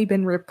definitely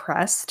been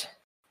repressed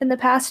in the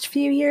past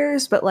few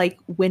years, but like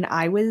when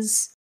I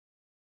was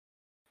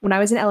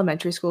in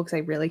elementary school, because I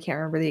really can't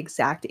remember the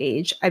exact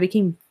age, I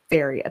became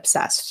very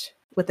obsessed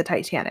with the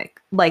Titanic.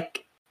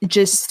 Like,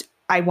 just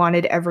I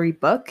wanted every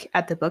book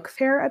at the book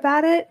fair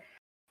about it.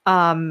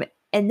 And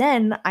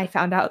then I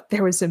found out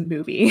there was a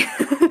movie.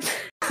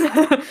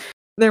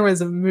 There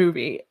was a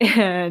movie,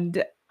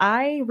 and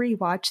I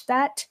rewatched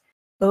that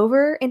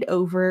over and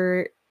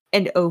over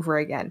and over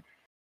again.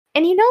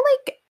 And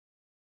like,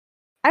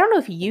 I don't know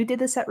if you did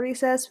this at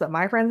recess, but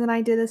my friends and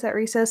I did this at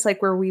recess,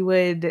 like where we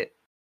would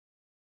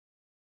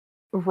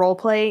role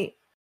play.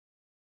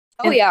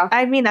 Oh, yeah.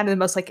 I mean that in the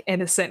most like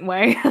innocent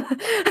way. Because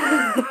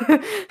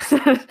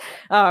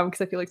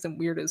I feel like some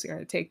weirdos are going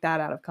to take that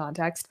out of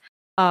context.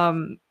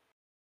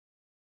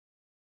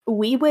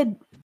 We would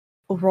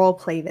role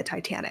play the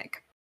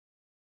Titanic.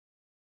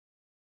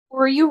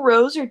 Were you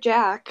Rose or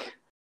Jack?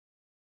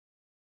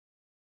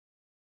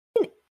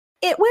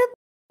 It would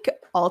like,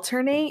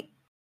 alternate,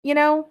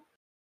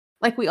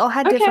 like we all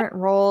had different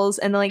roles,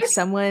 and like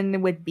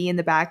someone would be in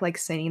the back like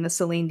singing the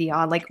Celine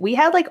Dion. Like we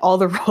had like all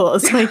the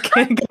roles like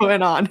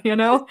going on,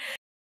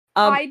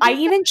 I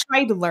even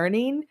tried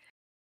learning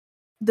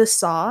the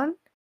song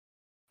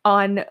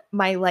on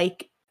my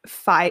like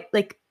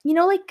like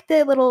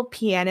the little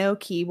piano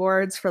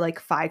keyboards for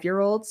like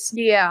 5-year-olds.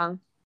 Yeah.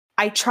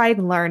 I tried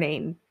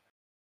learning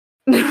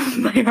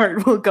My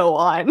Heart Will Go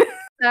On.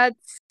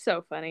 That's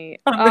so funny.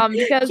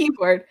 Because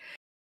keyboard.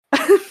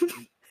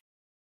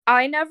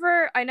 I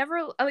never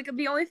like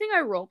the only thing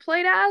I role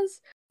played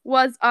as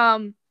was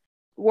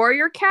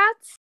Warrior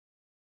Cats,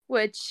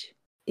 which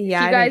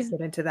yeah, I didn't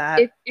get into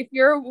that. If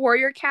you're a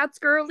Warrior Cats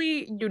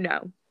girly, you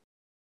know.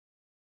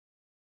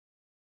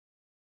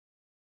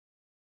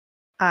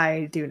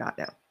 I do not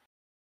know.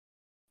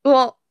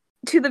 Well,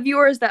 to the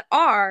viewers that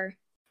are,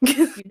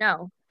 you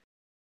know.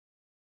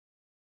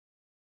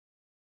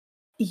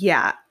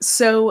 Yeah.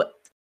 So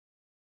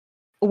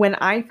when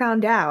I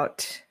found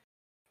out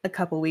a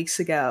couple weeks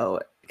ago,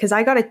 because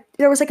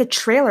there was like a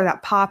trailer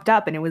that popped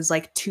up and it was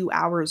like 2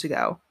 hours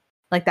ago.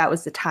 Like that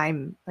was the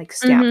time like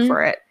stamp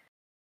for it.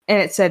 And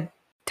it said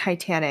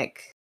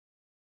Titanic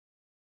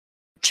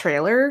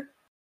trailer.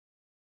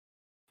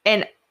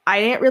 And I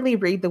didn't really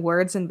read the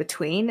words in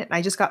between. And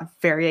I just got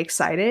very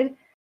excited.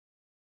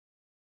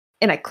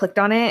 And I clicked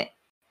on it.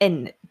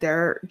 And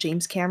there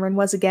James Cameron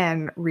was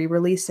again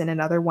re-releasing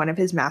another one of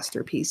his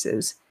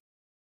masterpieces.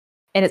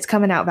 And it's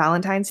coming out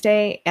Valentine's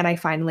Day, and I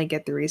finally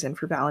get the reason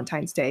for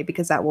Valentine's Day,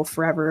 because that will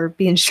forever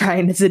be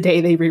enshrined as the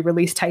day they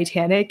re-released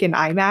Titanic in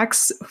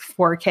IMAX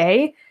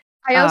 4K.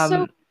 I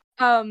also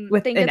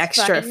with think an it's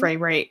extra funny.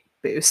 frame rate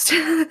boost.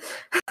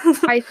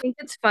 I think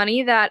it's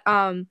funny that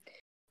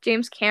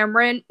James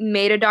Cameron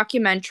made a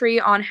documentary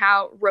on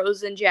how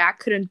Rose and Jack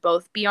couldn't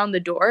both be on the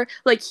door.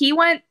 Like, he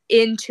went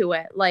into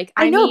it. Like,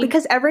 I know, mean,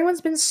 because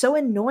everyone's been so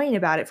annoying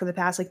about it for the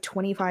past like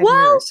 25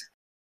 well, years.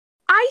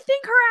 I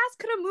think her ass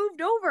could have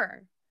moved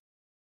over.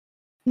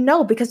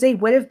 No, because they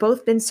would have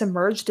both been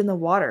submerged in the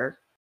water,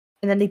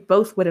 and then they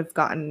both would have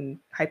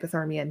gotten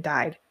hypothermia and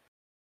died.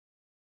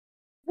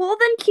 Well,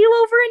 then keel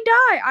over and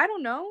die. I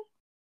don't know.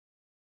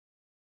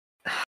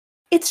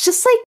 It's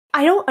just like,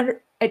 I don't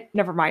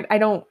never mind. I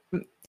don't.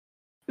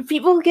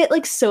 People get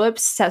like so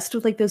obsessed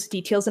with like those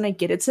details, and I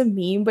get it's a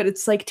meme, but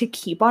it's like to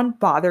keep on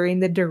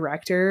bothering the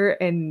director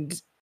and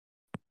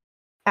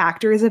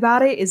actors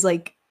about it is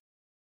like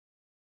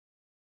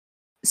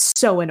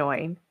so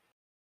annoying.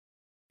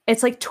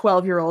 It's like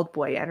 12-year-old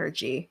boy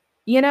energy,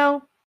 you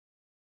know?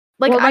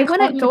 Like, Well, I then call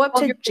wouldn't him a go up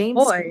to 12-year-old James.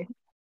 boy.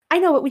 I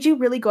know, but would you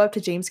really go up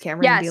to James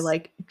Cameron and be Yes.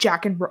 like,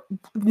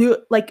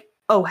 like,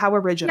 oh, how He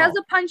has original?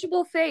 a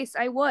punchable face.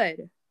 I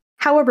would.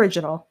 How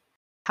original?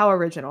 How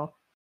original?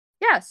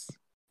 Yes.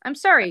 I'm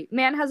sorry.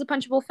 Man has a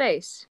punchable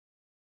face.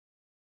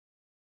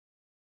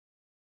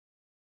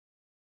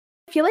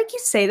 I feel like you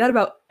say that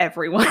about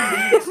everyone.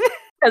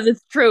 Because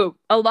it's true.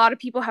 A lot of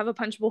people have a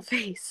punchable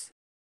face.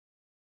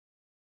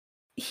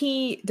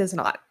 He does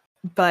not,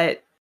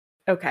 but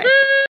okay.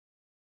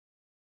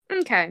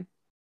 Okay.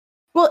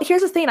 Well,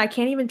 here's the thing, I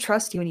can't even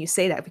trust you when you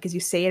say that because you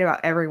say it about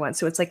everyone,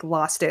 so it's like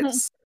lost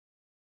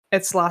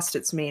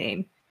its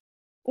meaning.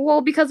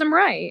 Well, because I'm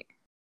right.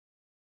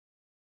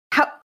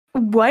 How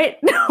what?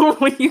 No,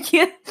 you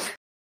can't.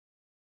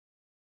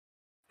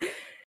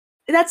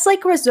 That's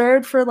like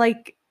reserved for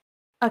like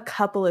a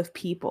couple of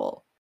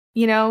people,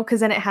 you know, because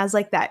then it has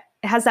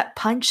that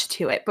punch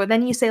to it. But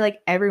then you say like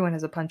everyone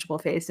has a punchable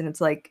face, and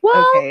it's like,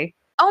 Well, okay.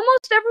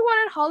 almost everyone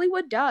in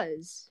Hollywood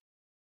does.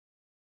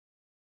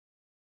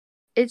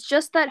 It's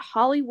just that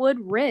Hollywood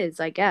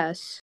Riz, I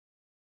guess.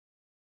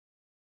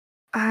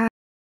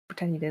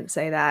 Pretend you didn't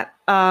say that.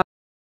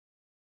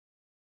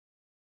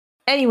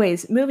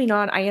 Anyways, moving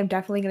on. I am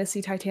definitely going to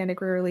see Titanic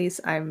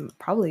re-release. I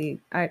probably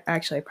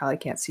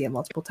can't see it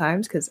multiple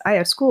times because I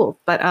have school.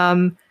 But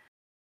I'm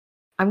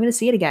going to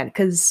see it again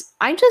because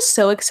I'm just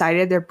so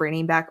excited they're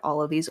bringing back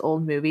all of these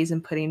old movies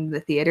and putting them in the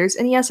theaters.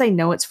 And yes, I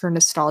know it's for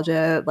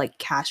nostalgia, like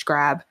cash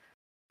grab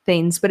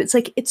things, but it's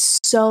like it's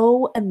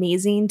so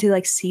amazing to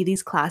like see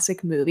these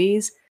classic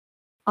movies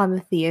on the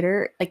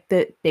theater, like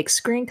the big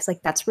screen, because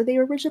like that's where they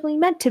were originally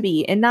meant to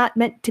be and not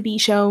meant to be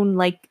shown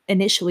like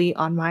initially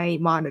on my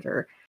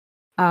monitor.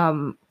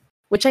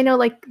 Which I know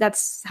like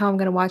that's how I'm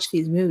gonna watch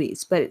these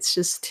movies, but it's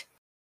just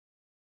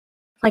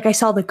like I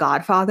saw The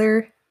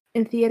Godfather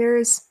in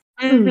theaters.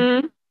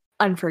 Mm-hmm.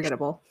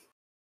 Unforgettable.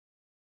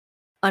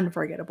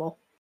 Unforgettable.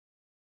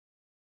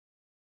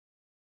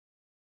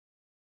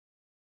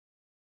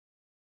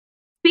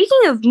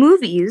 Speaking of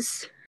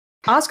movies,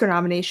 Oscar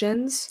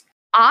nominations.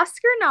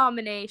 Oscar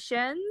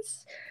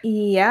nominations.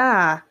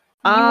 Yeah.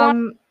 You want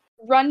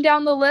to run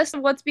down the list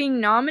of what's being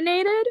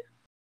nominated?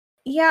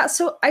 Yeah,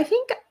 so I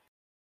think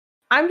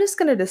I'm just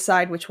gonna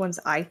decide which ones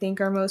I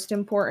think are most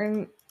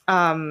important.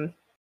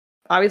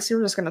 Obviously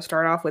we're just gonna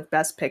start off with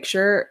Best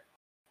Picture.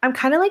 I'm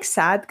kind of like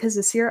sad because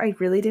this year I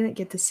really didn't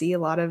get to see a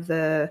lot of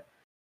the.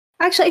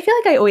 Actually, I feel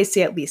like I always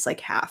see at least like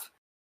half.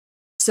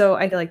 So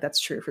I feel like that's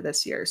true for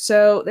this year.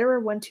 So there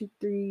were 1, 2,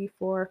 3,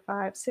 4,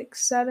 5,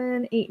 6,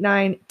 7, 8,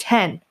 9,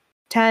 10.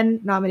 10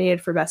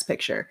 nominated for Best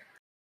Picture.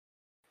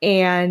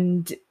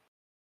 And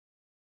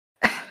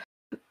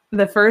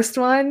the first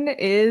one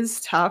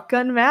is Top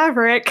Gun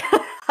Maverick.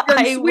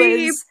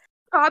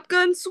 Top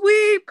Gun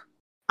sweep.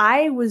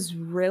 I was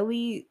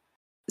really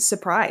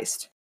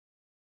surprised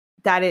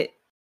that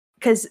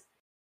because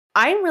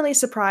I'm really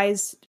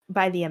surprised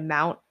by the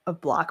amount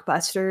of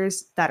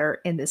blockbusters that are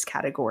in this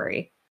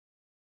category.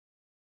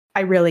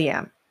 I really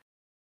am.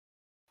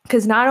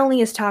 Because not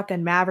only is Top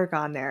Gun Maverick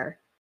on there,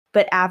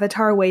 but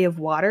Avatar Way of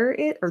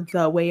Water or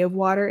The Way of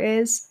Water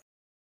is,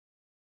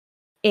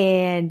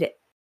 and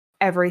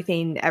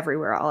Everything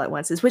Everywhere All at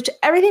Once is, which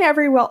Everything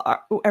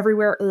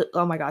Everywhere,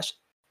 oh my gosh,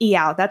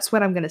 EOW, that's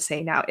what I'm going to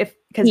say now,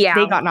 because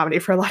they got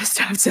nominated for a lot of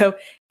stuff, so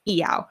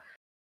EOW.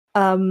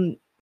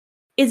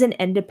 Is an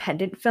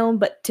independent film,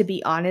 but to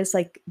be honest,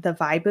 like the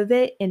vibe of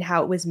it and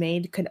how it was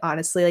made could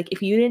honestly, like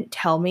if you didn't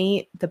tell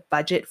me the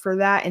budget for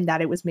that and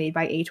that it was made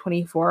by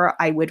A24,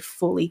 I would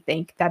fully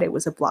think that it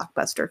was a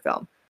blockbuster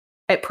film.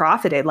 It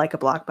profited like a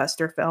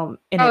blockbuster film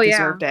and it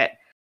deserved it.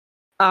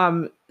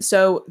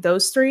 So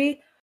those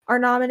three are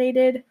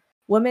nominated.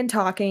 Women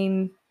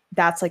Talking,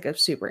 that's like a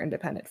super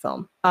independent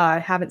film. I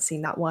haven't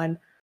seen that one.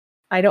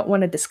 I don't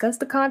want to discuss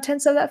the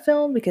contents of that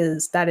film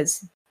because that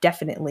is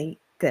definitely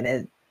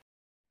gonna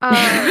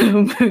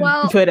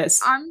Well, put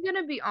us. I'm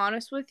gonna be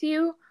honest with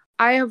you.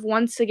 I have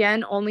once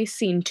again only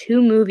seen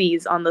 2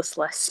 movies on this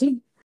list.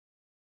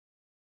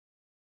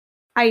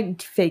 I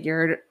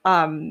figured.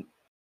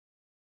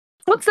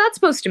 What's that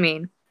supposed to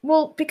mean?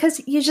 Well,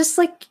 because you just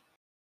like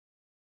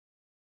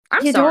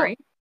I'm sorry.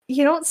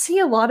 You don't see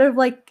a lot of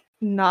like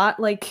not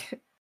like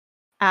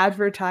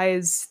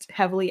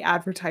heavily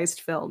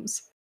advertised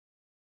films.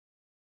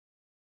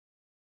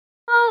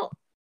 Well,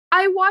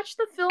 I watched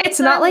the film. It's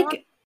not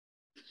like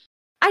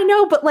I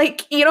know, but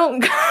like you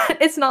don't.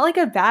 It's not like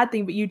a bad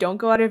thing, but you don't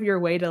go out of your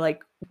way to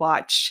like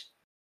watch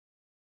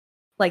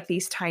like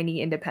these tiny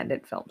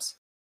independent films.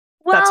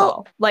 Well, that's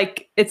all.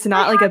 Like it's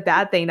not like a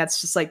bad thing. That's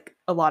just like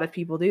a lot of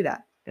people do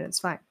that, and it's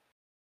fine.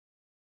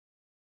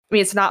 I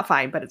mean, it's not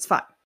fine, but it's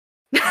fine.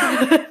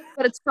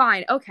 But it's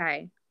fine.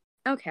 Okay.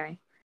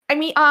 I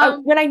mean,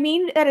 when I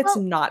mean that it's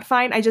not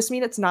fine, I just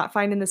mean it's not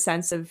fine in the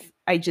sense of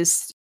I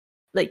just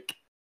like.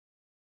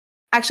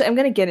 Actually, I'm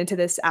gonna get into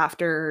this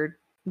after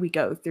we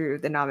go through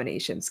the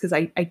nominations because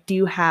I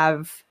do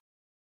have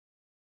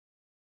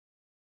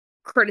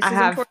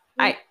criticism towards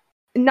me?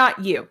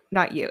 Not you.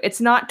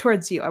 It's not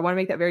towards you. I want to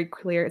make that very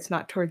clear. It's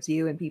not towards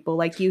you and people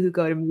like you who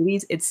go to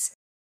movies. It's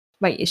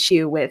my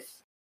issue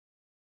with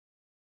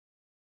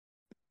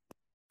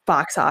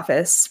box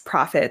office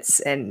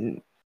profits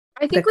and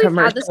I the think we've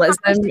had this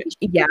commercialism. conversation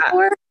Yeah.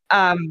 before.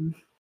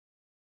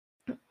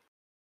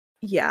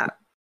 Yeah.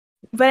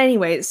 But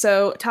anyway,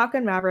 so Top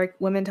Gun Maverick,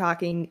 Women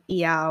Talking,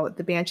 EOW,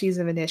 The Banshees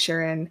of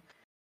Inisherin,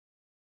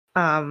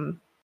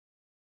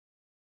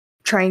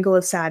 Triangle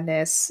of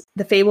Sadness,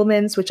 The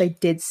Fablemans, which I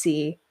did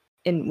see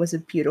and was a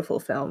beautiful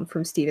film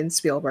from Steven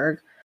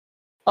Spielberg,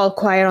 All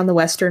Quiet on the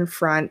Western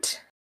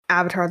Front,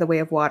 Avatar: The Way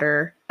of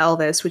Water,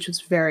 Elvis, which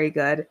was very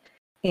good,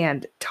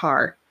 and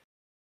Tar.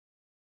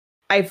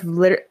 I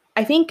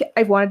think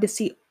I've wanted to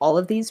see all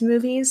of these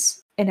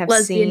movies and have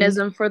Lesbianism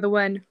seen for the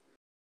win.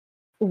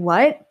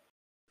 What?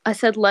 I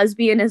said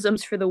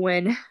lesbianisms for the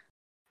win.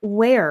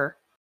 Where?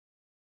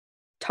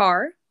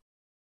 Tar?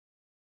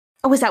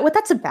 Oh, is that what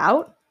that's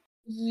about?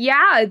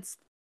 Yeah, it's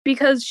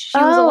because she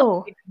was a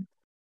lesbian.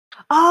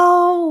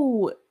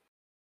 Oh!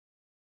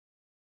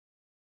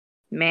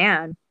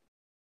 Man.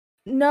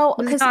 No,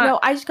 because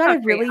I just got a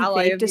really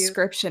vague of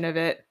description of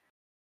it.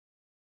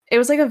 It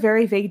was like a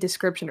very vague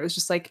description. It was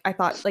just like, I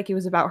thought like it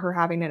was about her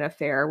having an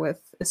affair with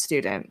a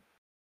student.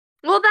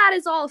 Well, that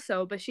is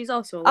also, but she's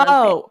also a lesbian.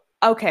 Oh,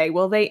 okay.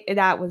 Well,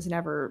 that was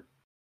never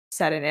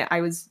said in it.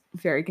 I was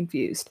very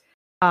confused.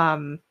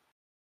 Because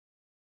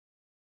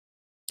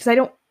I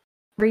don't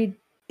read.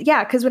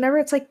 Yeah, because whenever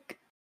it's like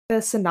the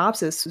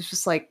synopsis was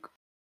just like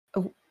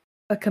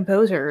a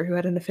composer who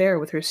had an affair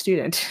with her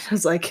student. I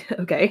was like,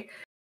 okay.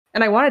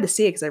 And I wanted to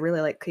see it because I really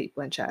like Kate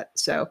Blanchett.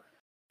 So,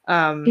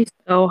 she's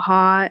so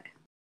hot.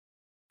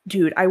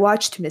 Dude, I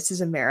watched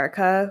Mrs.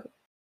 America,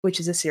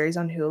 which is a series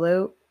on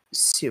Hulu.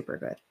 Super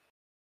good.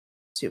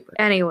 Super good.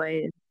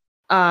 Anyways.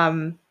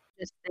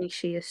 Just think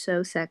she is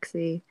so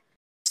sexy.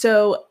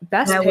 So,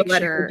 Best Picture. Picture. Would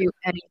let her do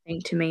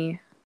anything to me.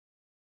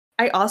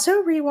 I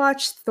also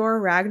rewatched Thor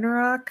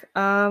Ragnarok.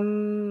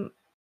 I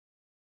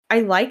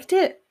liked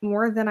it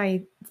more than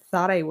I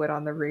thought I would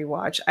on the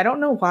rewatch. I don't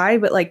know why,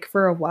 but like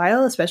for a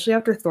while, especially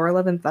after Thor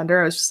Love and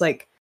Thunder, I was just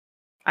like,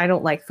 I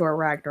don't like Thor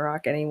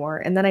Ragnarok anymore.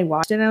 And then I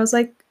watched it and I was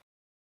like,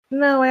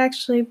 no, I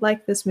actually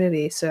like this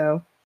movie.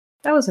 So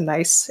that was a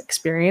nice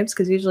experience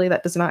because usually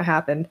that does not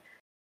happen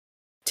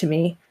to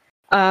me.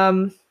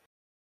 Oh,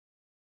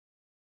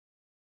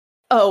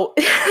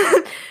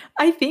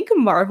 I think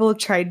Marvel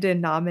tried to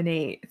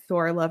nominate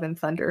Thor Love and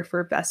Thunder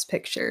for Best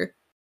Picture.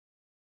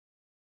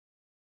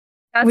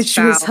 That's which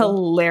foul. was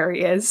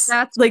hilarious.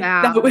 That's like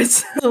foul. That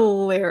was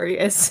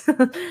hilarious.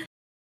 I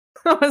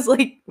was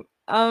like,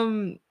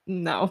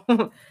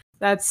 no.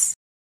 that's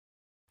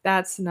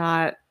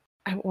not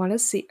I want to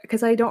see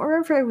because I don't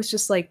remember if it was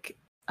just like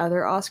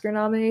other Oscar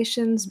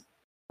nominations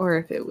or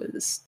if it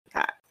was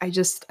I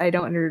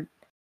don't under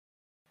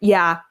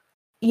Yeah,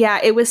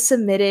 it was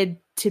submitted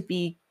to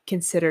be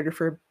considered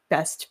for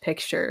Best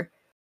Picture,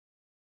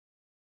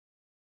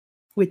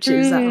 which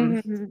is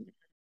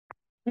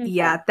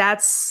yeah,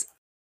 that's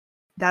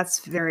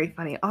very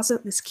funny. Also,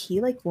 this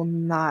key like will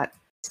not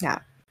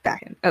snap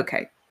back in.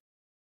 Okay.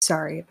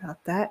 Sorry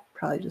about that.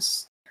 Probably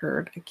just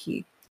heard a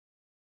key.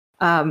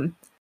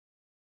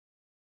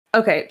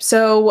 Okay,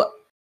 so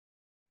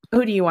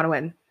who do you want to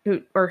win?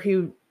 Who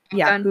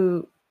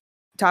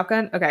Top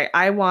Gun? Okay,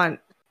 I want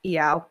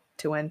EOW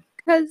to win.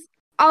 Because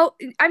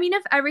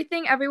if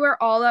Everything Everywhere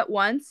All at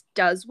Once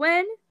does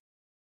win,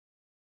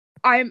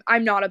 I'm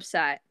not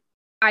upset.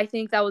 I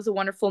think that was a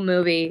wonderful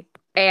movie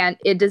and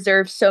it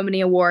deserves so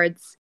many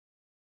awards.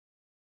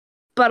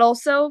 But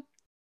also,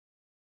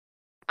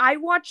 I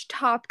watched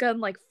Top Gun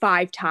like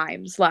 5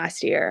 times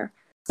last year.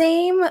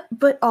 Same,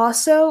 but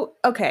also,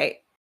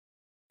 okay,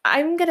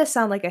 I'm gonna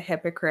sound like a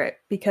hypocrite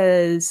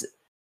because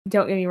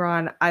don't get me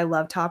wrong, I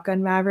love Top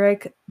Gun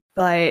Maverick,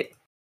 and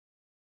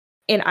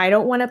I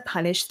don't want to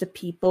punish the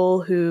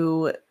people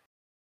who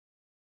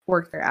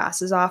worked their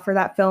asses off for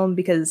that film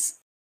because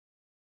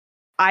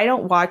I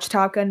don't watch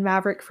Top Gun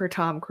Maverick for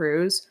Tom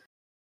Cruise.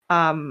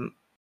 I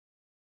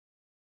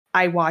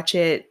watch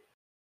it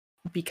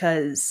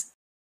because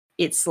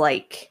it's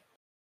like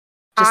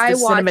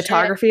just the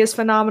cinematography is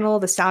phenomenal,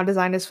 the sound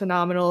design is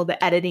phenomenal,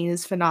 the editing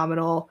is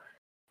phenomenal.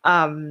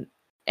 And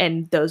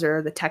those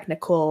are the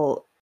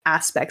technical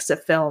aspects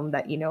of film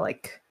that,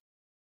 like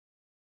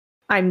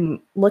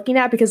I'm looking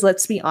at because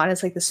let's be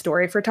honest, like the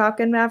story for Top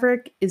Gun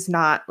Maverick is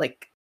not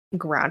like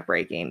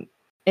groundbreaking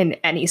in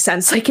any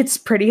sense. Like it's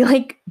pretty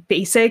like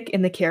basic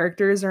and the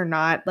characters are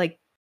not like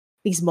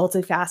these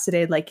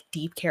multifaceted, like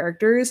deep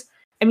characters.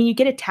 I mean, you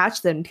get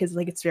attached to them because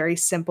like it's very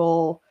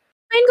simple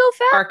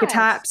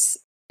archetypes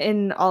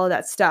and all of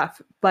that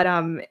stuff. But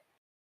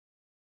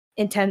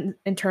in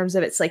terms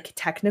of its like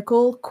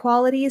technical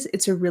qualities,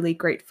 it's a really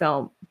great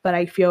film. But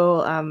I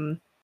feel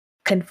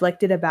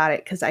conflicted about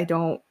it because I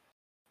don't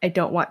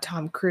want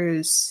Tom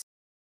Cruise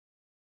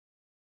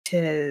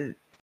to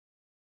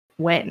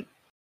win.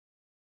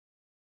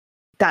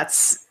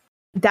 That's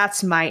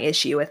my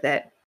issue with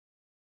it.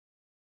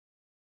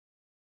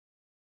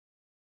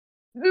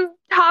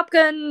 Top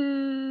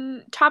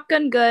Gun. Top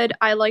Gun, good.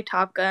 I like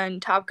Top Gun.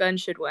 Top Gun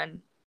should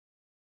win.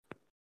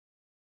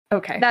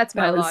 Okay, That's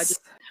my logic.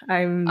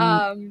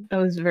 That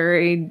was a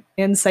very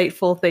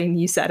insightful thing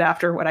you said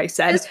after what I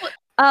said. This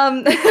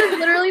is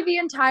literally the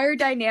entire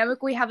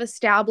dynamic we have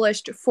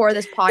established for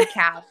this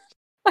podcast.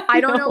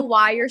 I don't know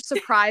why you're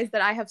surprised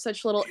that I have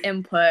such little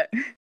input.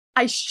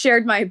 I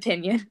shared my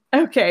opinion.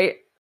 Okay.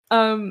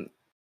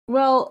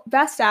 Well,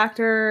 Best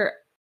Actor,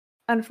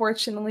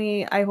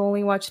 unfortunately, I've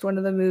only watched one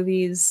of the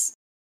movies.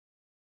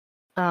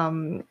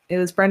 It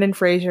was Brendan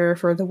Fraser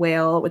for The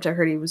Whale, which I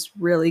heard he was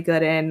really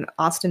good in.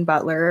 Austin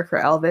Butler for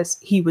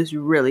Elvis, he was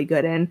really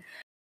good in.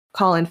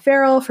 Colin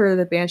Farrell for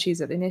The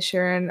Banshees of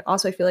Inisherin.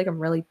 Also, I feel like I'm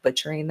really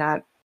butchering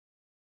that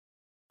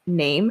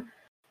name.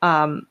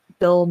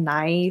 Bill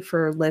Nighy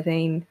for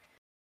Living,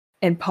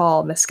 and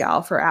Paul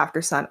Mescal for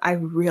After Sun. I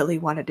really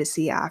wanted to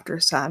see After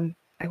Sun.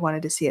 I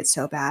wanted to see it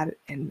so bad,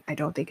 and I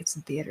don't think it's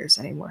in theaters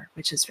anymore,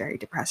 which is very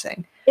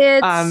depressing.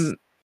 I'll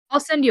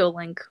send you a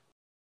link.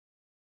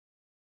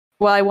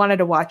 Well, I wanted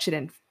to watch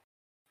it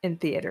in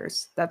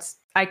theaters.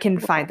 I can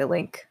find the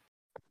link.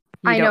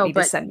 You don't need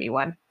to send me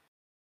one.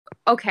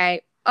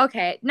 Okay,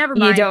 never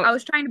mind. I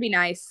was trying to be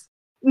nice.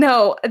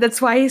 No,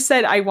 that's why I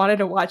said I wanted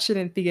to watch it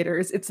in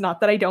theaters. It's not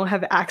that I don't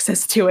have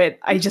access to it.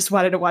 I just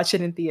wanted to watch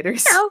it in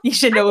theaters. No, you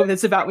should know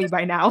this about me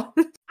by now.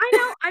 I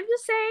know. I'm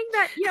just saying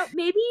that,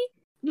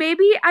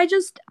 maybe I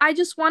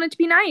just wanted to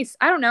be nice.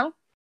 I don't know.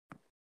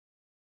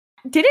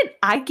 Didn't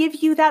I give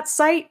you that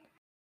site?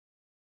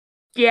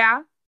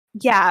 Yeah.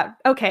 Yeah,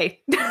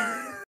 okay.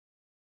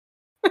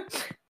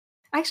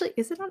 Actually,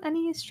 is it on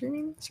any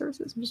streaming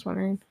services? I'm just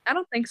wondering. I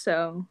don't think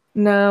so.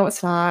 No,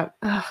 it's not.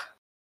 Ugh.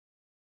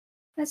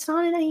 It's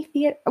not in any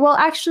theater. Well,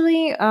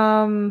 actually,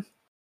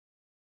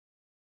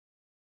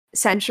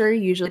 Century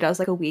usually does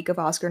like a week of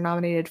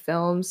Oscar-nominated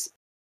films,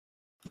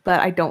 but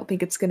I don't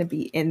think it's going to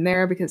be in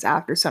there because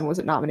After Sun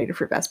wasn't nominated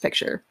for Best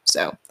Picture.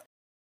 So,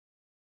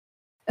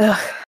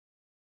 oh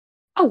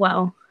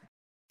well.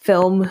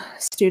 Film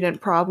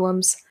student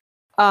problems.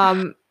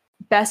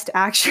 Best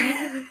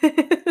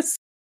Actress.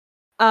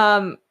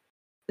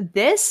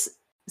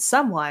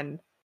 Someone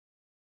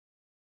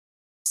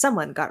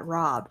got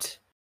robbed.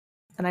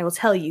 And I will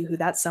tell you who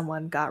that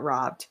someone got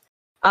robbed.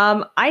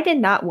 I did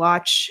not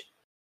watch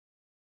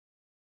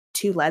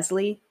To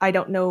Leslie. I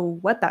don't know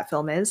what that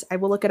film is. I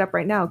will look it up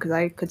right now because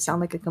I could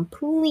sound like a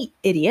complete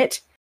idiot.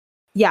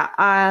 Yeah.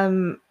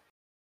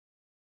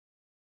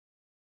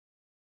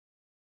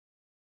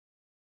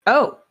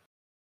 Oh,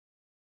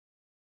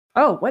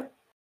 what?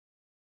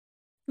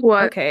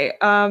 What? Okay.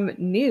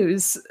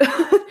 News.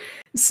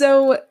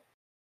 So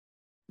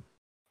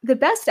the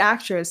Best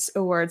Actress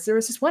Awards, there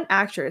was this one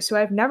actress who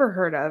I've never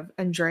heard of,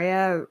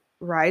 Andrea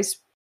Riseborough?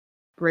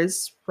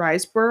 Riz.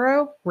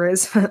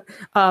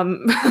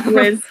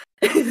 Riz.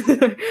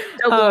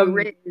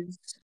 Riz.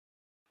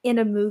 In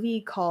a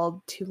movie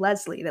called To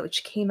Leslie,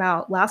 which came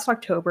out last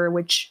October,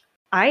 which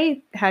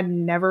I had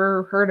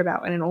never heard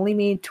about, and it only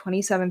made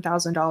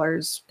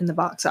 $27,000 in the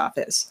box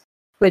office,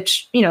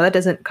 which, that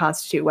doesn't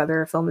constitute whether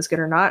a film is good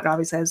or not. It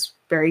obviously has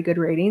very good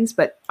ratings,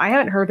 but I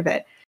haven't heard of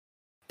it.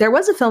 There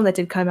was a film that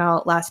did come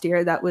out last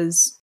year that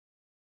was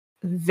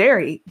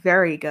very,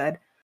 very good,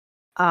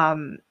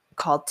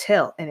 called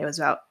Till, and it was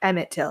about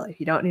Emmett Till. If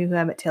you don't know who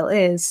Emmett Till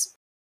is,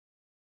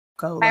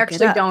 go look it up. I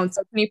actually don't,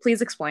 so can you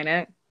please explain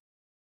it?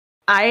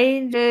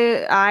 I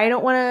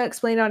don't want to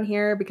explain it on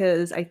here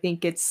because I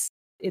think it's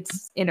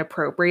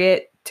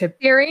inappropriate to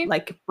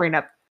like bring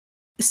up.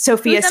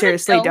 Sophia,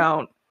 seriously,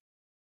 don't.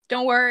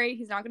 Don't worry,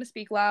 he's not going to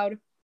speak loud.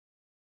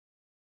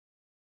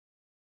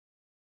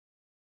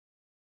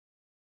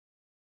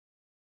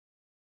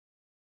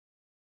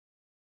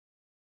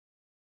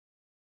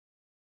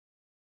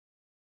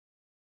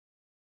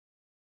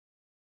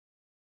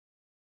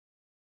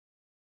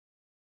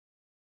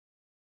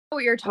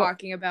 What you're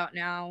talking about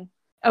now.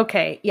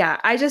 Okay, yeah.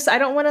 I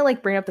don't want to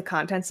like bring up the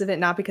contents of it,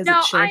 not because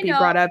it shouldn't be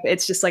brought up.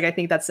 It's just like I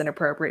think that's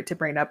inappropriate to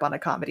bring up on a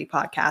comedy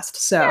podcast.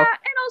 So yeah, and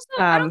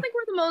also I don't think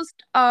we're the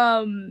most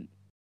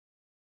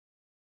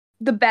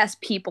the best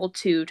people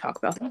to talk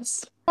about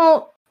this.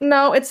 Well,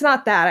 no, it's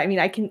not that. I mean,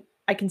 I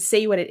can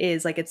say what it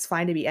is. Like, it's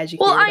fine to be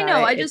educated. Well, I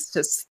know. It's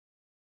just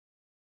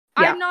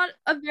I'm not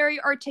a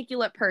very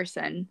articulate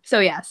person,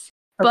 so yes.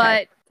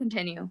 Okay. But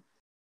continue.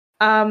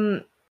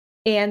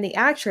 And the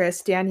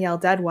actress Danielle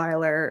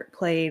Deadwyler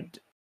played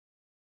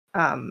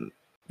the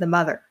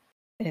mother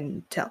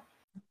in Till.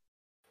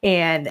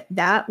 And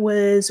that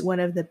was one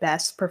of the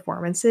best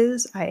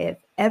performances I have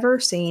ever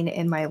seen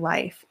in my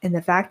life. And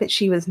the fact that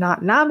she was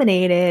not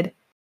nominated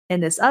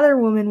and this other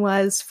woman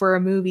was for a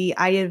movie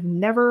I have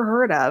never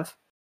heard of,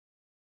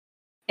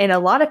 and a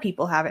lot of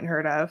people haven't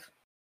heard of,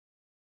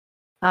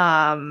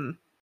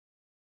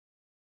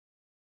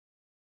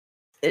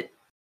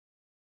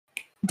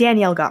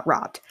 Danielle got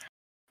robbed.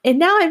 And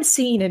now I'm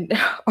seeing an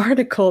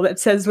article that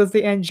says, was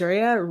the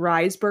Andrea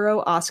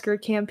Riseborough Oscar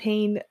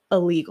campaign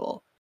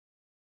illegal?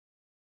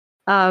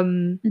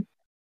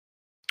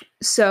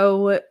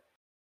 So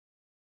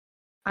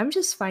I'm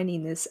just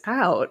finding this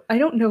out. I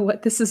don't know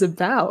what this is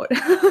about.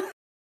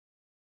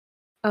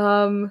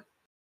 Um,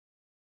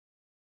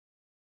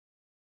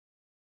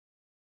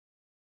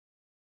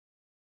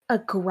 a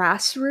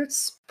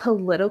grassroots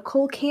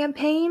political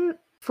campaign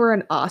for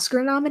an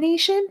Oscar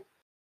nomination?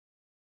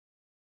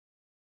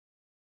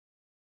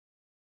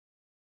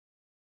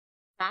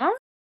 Huh?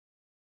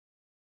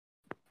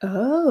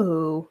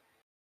 Oh.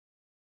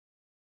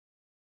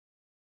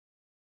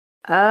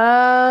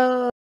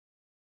 Oh.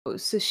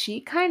 So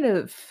she kind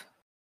of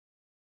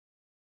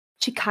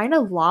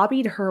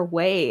lobbied her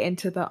way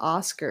into the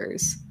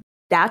Oscars.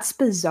 That's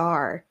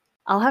bizarre.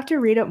 I'll have to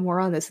read up more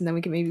on this and then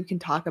we can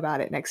talk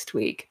about it next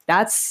week.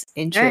 That's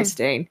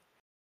interesting.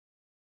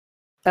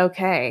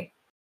 Okay.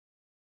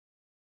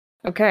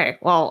 Okay.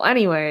 Well,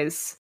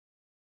 anyways,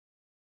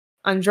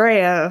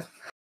 Andrea.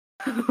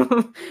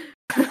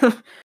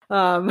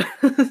 um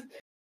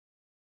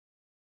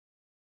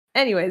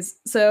anyways,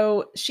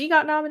 so she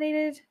got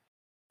nominated.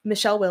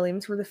 Michelle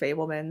Williams for The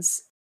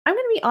Fabelmans. I'm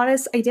gonna be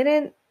honest,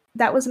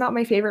 that was not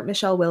my favorite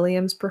Michelle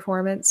Williams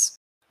performance.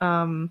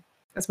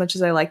 As much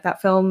as I like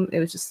that film, it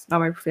was just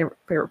not my favorite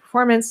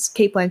performance.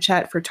 Kate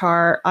Blanchett for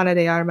Tar, Ana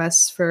de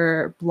Armas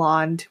for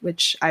Blonde,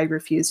 which I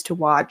refused to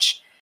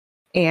watch,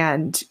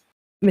 and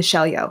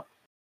Michelle Yeoh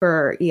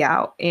for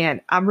Yao.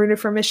 And I'm rooting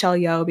for Michelle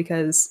Yeoh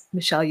because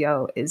Michelle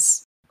Yeoh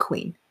is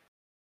queen.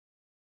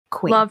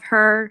 Love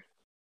her.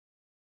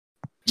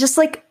 She's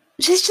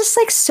just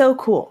like so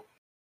cool.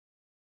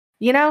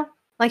 You know?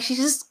 Like she's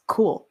just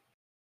cool.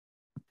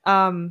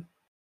 Like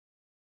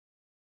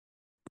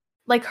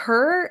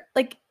her,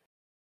 like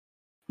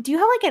do you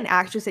have like an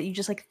actress that you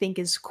just like think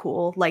is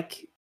cool?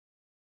 Like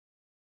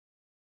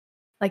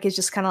it's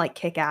just kind of like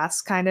kick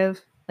ass kind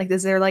of? Like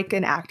is there like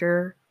an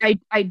actor?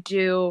 I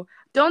do.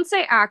 Don't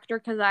say actor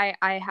because I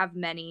have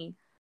many.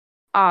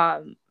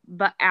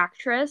 But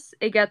actress,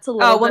 it gets a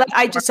little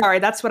bit sorry,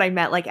 that's what I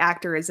meant. Like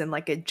actor is in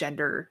like a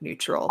gender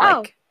neutral, Oh.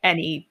 like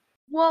any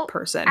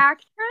person.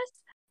 Actress,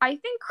 I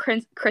think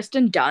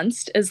Kristen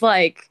Dunst is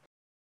like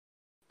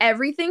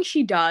everything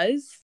she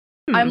does.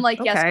 I'm like,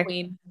 okay. yes,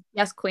 queen.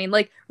 Yes, queen.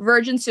 Like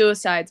Virgin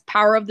Suicides,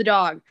 Power of the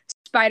Dog,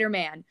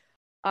 Spider-Man,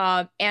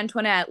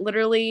 Antoinette,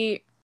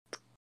 literally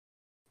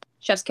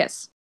chef's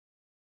kiss.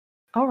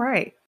 All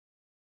right.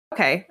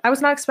 Okay. I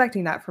was not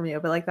expecting that from you,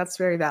 but like that's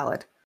very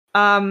valid.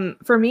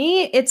 For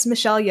me, it's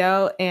Michelle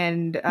Yeoh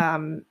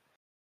and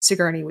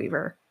Sigourney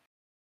Weaver.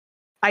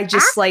 I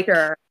just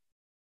Actor.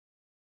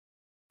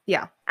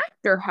 Yeah.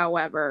 Actor,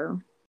 however.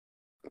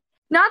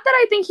 Not that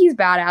I think he's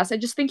badass. I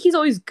just think he's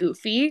always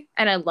goofy,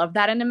 and I love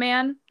that in a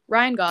man.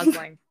 Ryan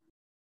Gosling.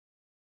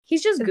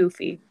 He's just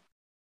goofy.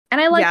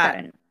 And I like that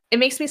in him. It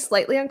makes me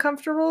slightly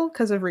uncomfortable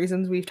because of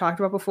reasons we've talked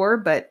about before,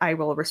 but I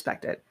will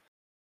respect it.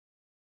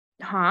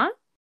 Huh?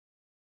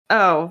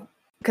 Oh,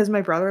 because my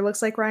brother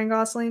looks like Ryan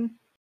Gosling?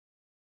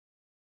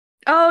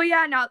 Oh,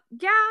 yeah,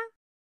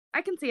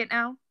 I can see it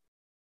now.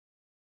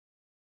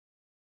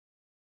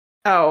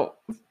 Oh,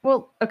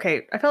 well,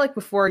 okay. I felt like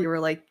before you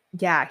were like,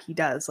 yeah, he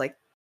does, like,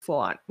 full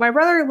on. My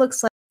brother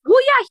looks like Well,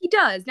 yeah, he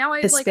does. Now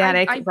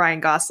Hispanic Ryan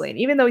Gosling,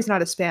 even though he's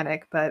not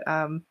Hispanic, but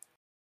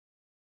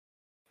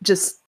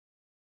just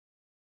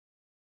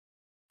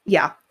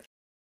yeah.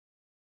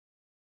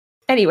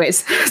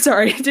 Anyways,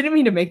 sorry, I didn't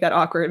mean to make that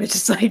awkward. It's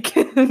just like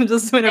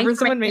just whenever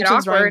someone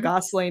mentions Ryan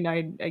Gosling,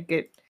 I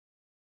get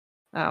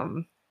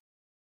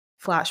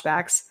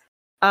flashbacks.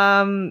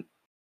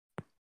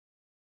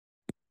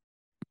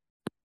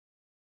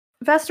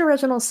 Best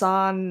original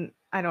song,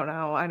 I don't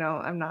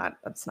know.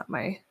 That's not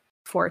my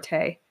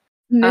forte.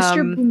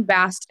 Mr.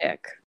 Boombastic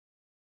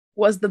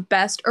was the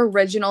best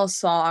original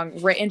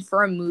song written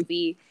for a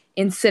movie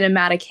in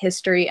cinematic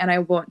history, and I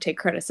won't take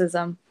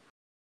criticism.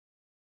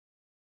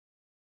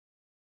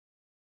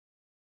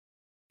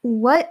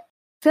 What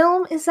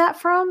film is that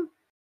from?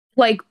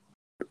 Like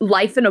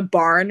Life in a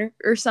Barn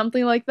or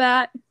something like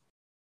that.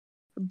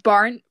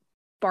 Barnyard?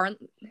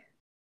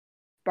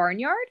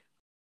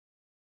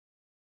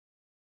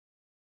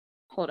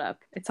 Hold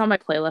up. It's on my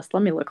playlist.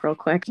 Let me look real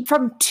quick.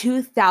 From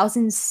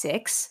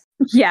 2006?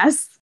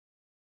 Yes.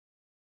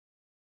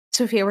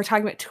 Sophia, we're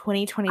talking about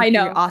 2023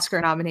 Oscar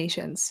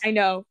nominations. I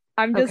know.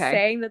 I'm just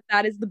saying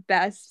that is the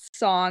best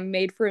song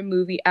made for a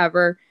movie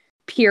ever,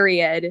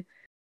 period.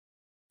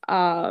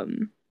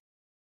 And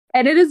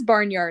it is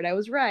Barnyard. I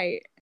was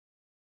right.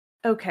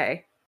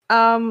 Okay.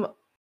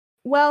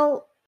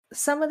 Well,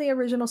 some of the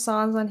original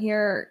songs on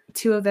here,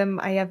 two of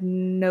them, I have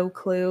no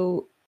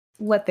clue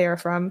what they're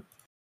from.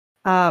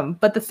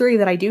 But the three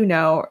that I do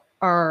know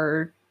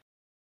are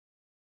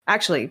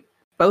actually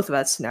both of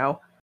us know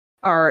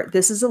are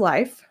This Is a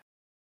Life,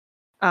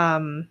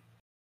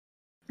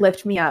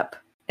 Lift Me Up,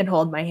 and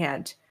Hold My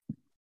Hand.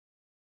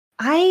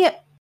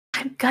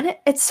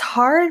 It's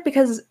hard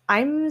because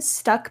I'm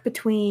stuck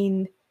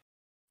between,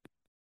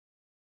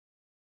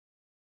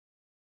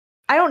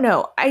 I don't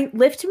know.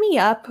 Lift Me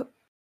Up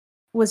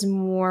was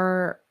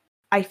more,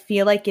 I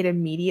feel like it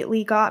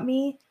immediately got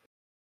me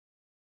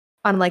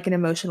on like an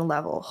emotional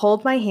level.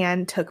 Hold My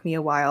Hand took me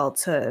a while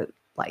to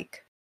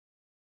like.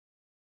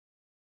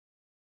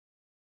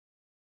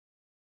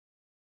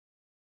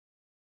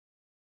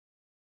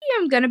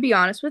 I'm gonna be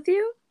honest with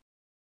you.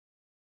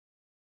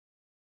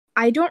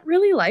 I don't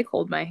really like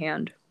Hold My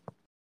Hand.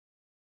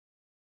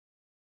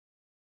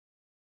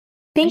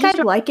 think just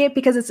I'd like it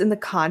because it's in the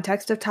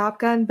context of Top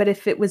Gun, but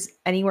if it was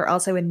anywhere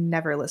else, I would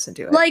never listen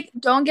to it. Like,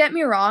 don't get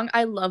me wrong,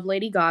 I love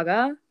Lady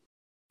Gaga.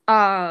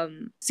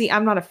 See,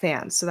 I'm not a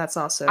fan, so that's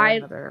also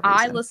another reason.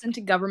 I listen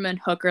to Government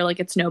Hooker like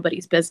it's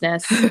nobody's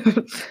business.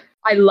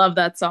 I love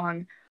that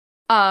song.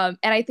 And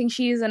I think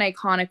she's an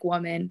iconic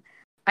woman.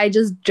 I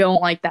just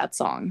don't like that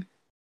song.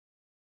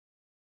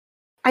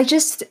 I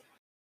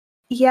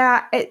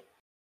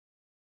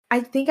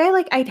think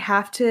I'd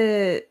have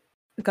to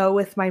go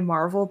with my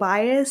Marvel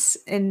bias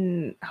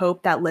and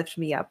hope that Lift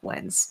Me Up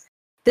wins.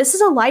 This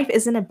Is a Life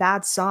isn't a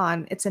bad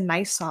song. It's a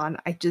nice song.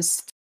 I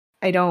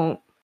don't.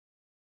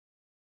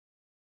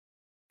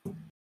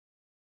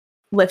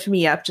 Lift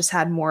Me Up just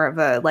had more of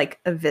a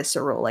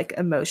visceral, like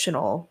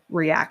emotional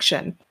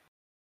reaction.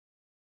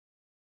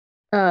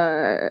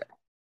 Give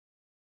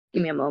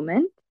me a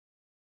moment.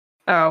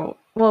 Oh,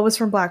 well, it was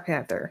from Black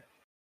Panther.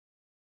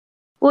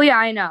 Well, yeah,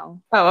 I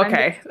know. Oh,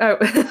 okay.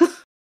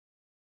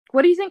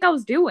 What do you think I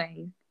was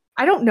doing?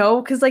 I don't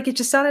know, because it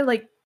just sounded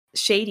like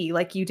shady,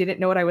 like you didn't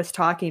know what I was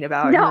talking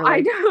about. No, I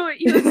know what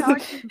you were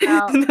talking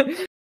about.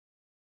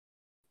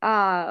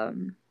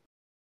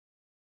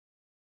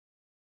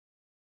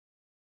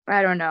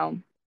 I don't know.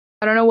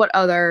 I don't know what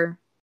other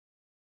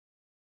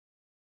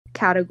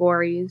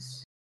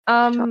categories.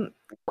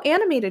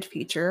 Animated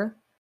feature.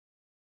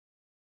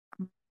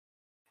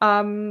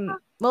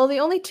 Well, the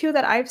only two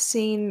that I've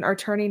seen are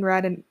Turning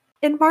Red and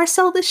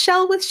Marcel the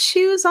Shell with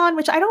Shoes On,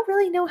 which I don't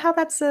really know how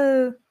that's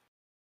a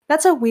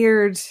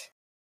weird.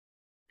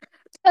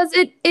 Because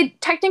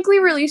it technically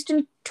released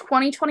in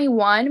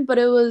 2021, but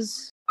it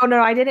was. Oh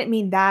no, I didn't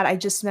mean that. I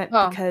just meant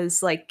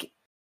because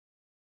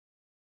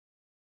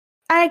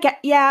I get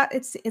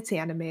it's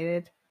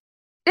animated.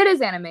 It is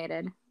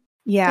animated.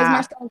 Yeah, because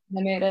Marcel's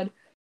animated.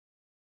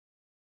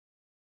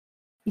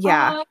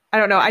 Yeah, I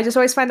don't know. I just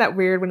always find that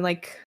weird when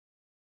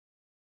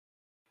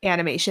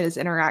animation is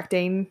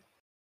interacting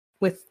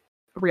with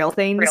real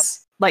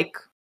things. It's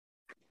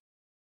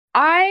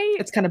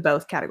kind of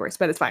both categories,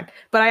 but it's fine.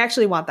 But I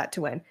actually want that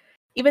to win,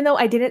 even though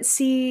I didn't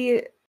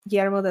see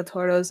Guillermo del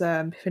Toro's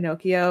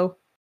Pinocchio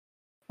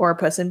or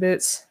Puss in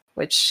Boots,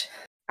 which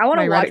I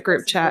want to watch Reddit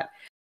group chat.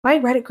 My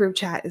Reddit group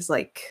chat is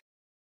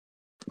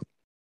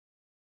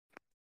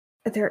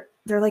they're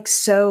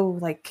so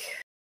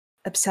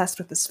obsessed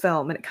with this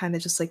film, and it kind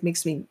of just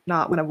makes me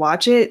not want to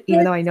watch it,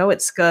 even though I know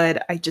it's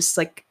good. I just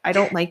I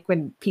don't like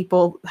when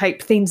people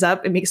hype things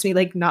up. It makes me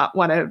not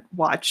want to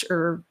watch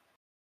or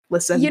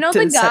listen. You know,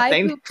 to the guy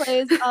something. who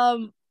plays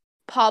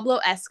Pablo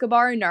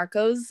Escobar in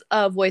Narcos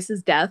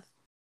voices Death.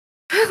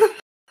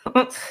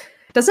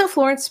 Doesn't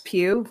Florence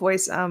Pugh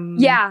voice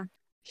yeah,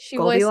 she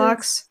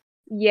Goldilocks?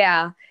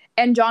 Yeah,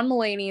 and John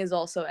Mulaney is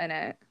also in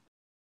it.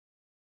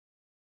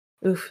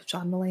 Oof,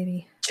 John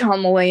Mulaney.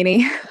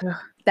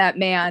 That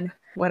man.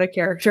 What a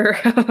character.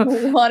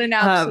 What an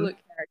absolute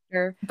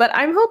character. But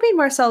I'm hoping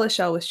Marcel the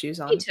Shell with Shoes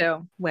On Me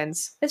too.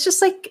 wins. It's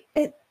just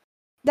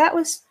that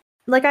was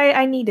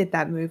I needed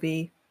that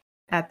movie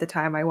at the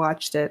time I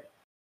watched it.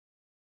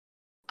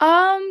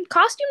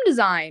 Costume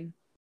design.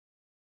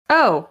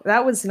 Oh,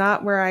 that was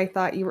not where I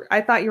thought you were. I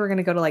thought you were going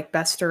to go to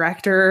best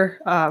director.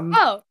 Oh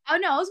no,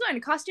 I was going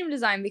to costume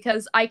design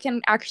because I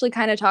can actually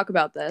kind of talk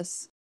about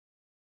this.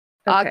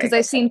 Because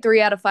I've seen 3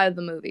 out of 5 of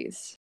the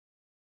movies.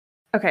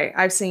 Okay,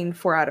 I've seen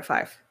 4 out of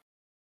 5.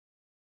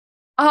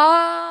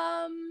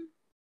 I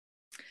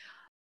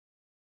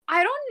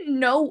don't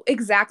know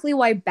exactly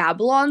why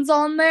Babylon's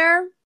on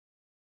there.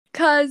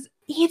 Cause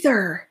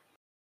either.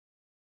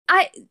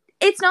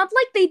 It's not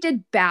like they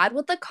did bad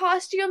with the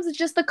costumes, it's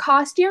just the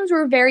costumes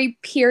were very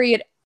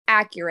period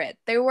accurate.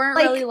 They weren't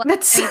really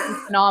anything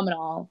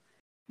phenomenal.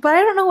 But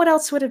I don't know what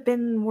else would have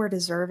been more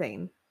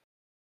deserving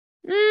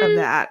of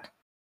that.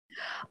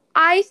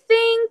 I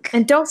think.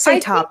 And don't say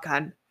Top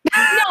Gun.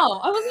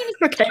 No, I wasn't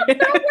gonna say. They're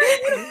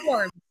wearing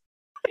uniforms.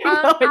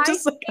 I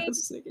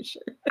was making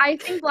sure. I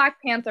think Black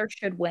Panther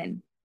should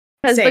win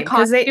because the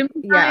costume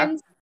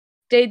designs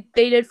they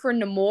did for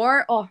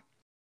Namor. Oh,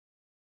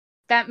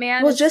 that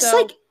man. Well, just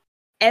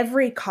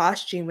every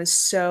costume was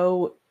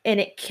so,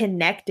 and it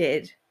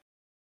connected.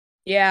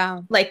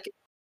 Yeah,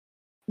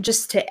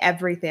 just to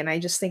everything. I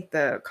just think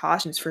the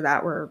costumes for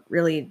that were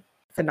really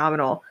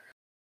phenomenal.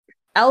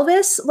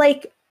 Elvis,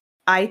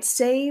 I'd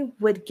say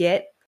would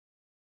get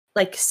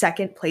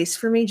second place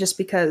for me, just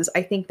because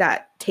I think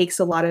that takes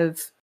a lot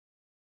of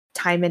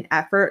time and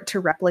effort to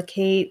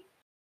replicate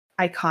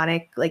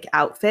iconic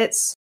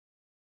outfits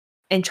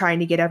and trying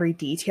to get every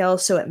detail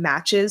so it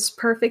matches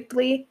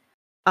perfectly.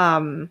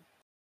 So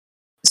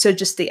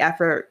just the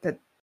effort that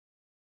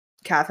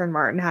Catherine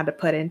Martin had to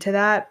put into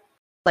that,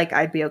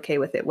 I'd be okay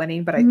with it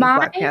winning, but I think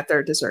Black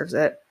Panther deserves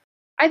it.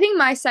 I think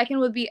my second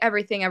would be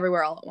Everything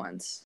Everywhere All at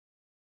Once.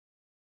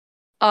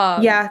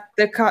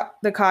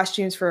 The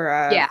costumes for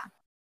I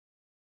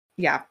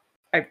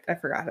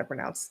forgot how to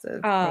pronounce the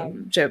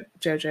name.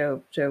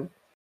 Jojo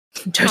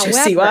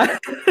Siwa.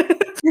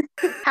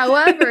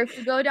 However, if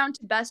we go down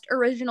to best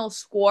original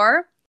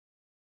score,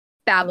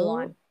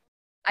 Babylon.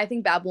 I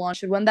think Babylon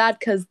should win that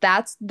because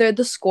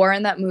the score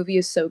in that movie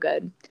is so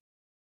good.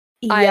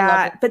 I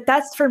love it. But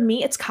that's, for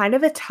me, it's kind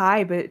of a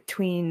tie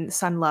between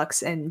Sun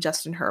Lux and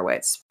Justin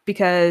Hurwitz,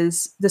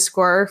 because the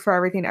score for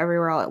Everything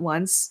Everywhere All at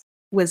Once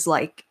was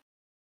like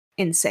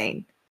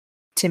insane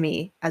to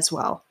me as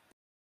well.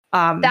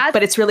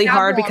 But it's really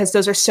hard because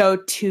those are so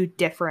two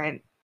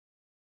different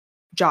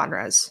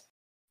genres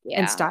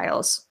and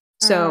styles.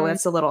 So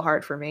that's a little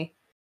hard for me.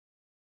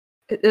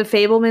 The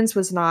Fablemans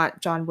was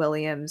not John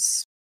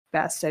Williams'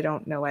 best. I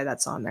don't know why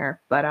that's on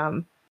there, but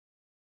I'm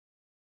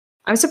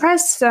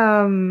surprised.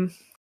 Let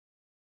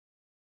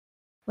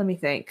me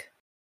think.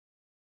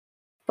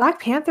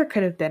 Black Panther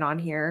could have been on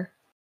here.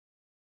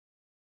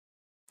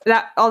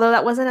 Although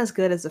that wasn't as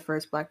good as the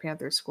first Black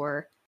Panther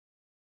score.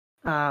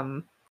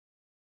 But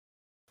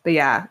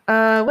yeah.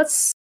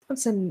 What's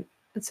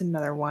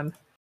another one?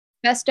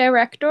 Best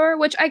Director,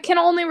 which I can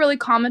only really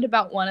comment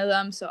about one of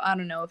them, so I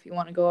don't know if you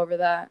want to go over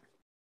that.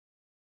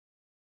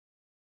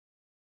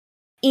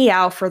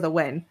 Eow for the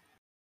win.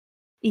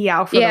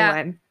 Eow for the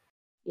win.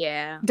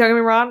 Yeah. Don't get me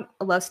wrong,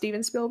 I love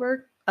Steven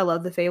Spielberg. I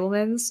love the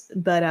Fablemans,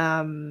 but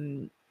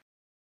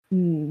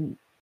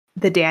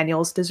the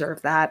Daniels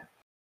deserve that.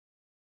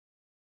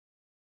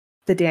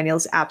 The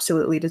Daniels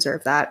absolutely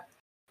deserve that.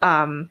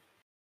 I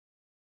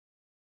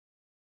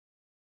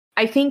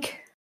think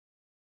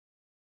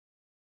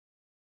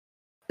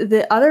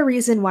the other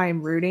reason why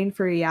I'm rooting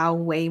for Yao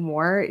way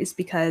more is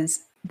because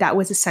that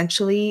was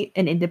essentially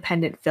an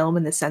independent film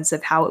in the sense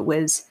of how it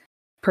was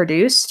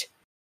produced.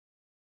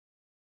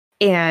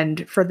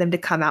 And for them to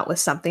come out with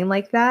something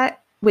like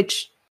that,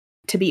 which,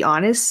 to be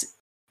honest,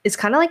 is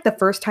kind of like the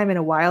first time in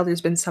a while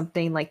there's been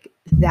something like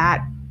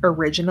that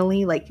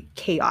originally like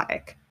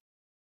chaotic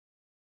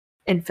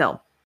in film,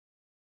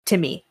 to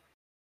me.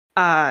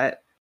 And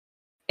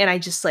I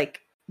just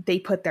like, they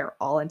put their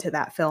all into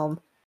that film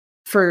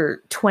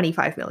for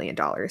 $25 million,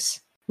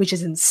 which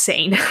is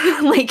insane.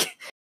 Like,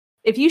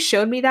 if you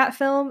showed me that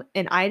film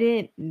and I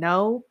didn't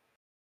know,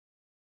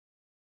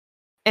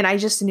 and I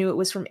just knew it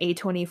was from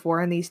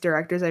A24 and these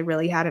directors I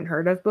really hadn't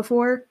heard of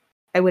before,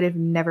 I would have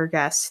never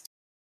guessed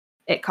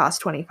it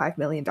cost $25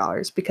 million,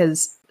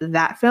 because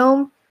that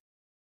film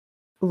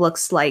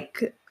looks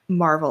like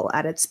Marvel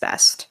at its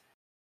best.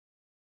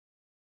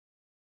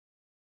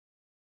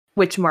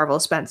 Which Marvel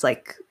spends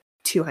like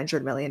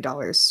 $200 million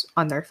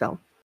on their film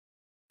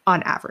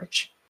on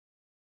average.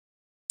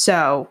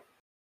 So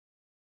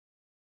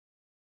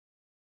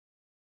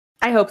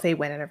I hope they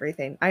win and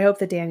everything. I hope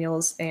the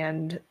Daniels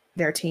and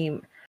their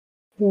team.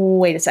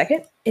 Wait a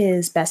second.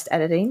 Is best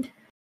editing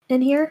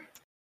in here?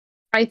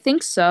 I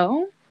think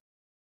so.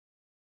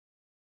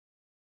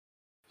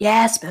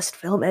 Yes, best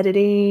film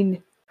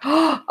editing.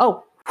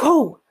 Oh,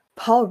 whoa!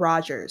 Paul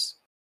Rogers.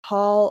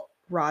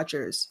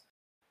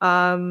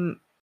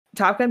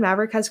 Top Gun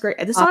Maverick has great.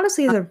 This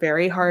honestly is a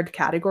very hard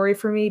category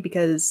for me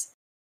because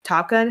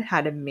Top Gun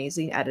had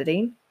amazing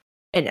editing,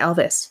 and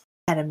Elvis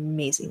had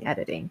amazing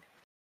editing.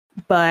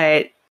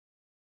 But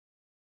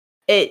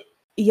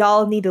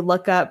y'all need to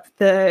look up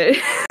the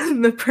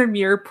the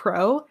Premiere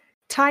Pro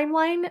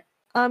timeline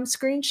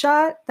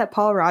screenshot that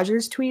Paul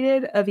Rogers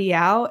tweeted of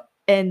Yao,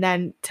 and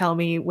then tell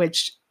me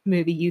which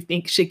movie you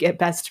think should get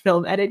best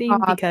film editing,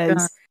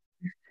 because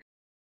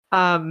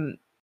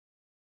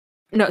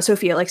no,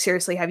 Sophia, like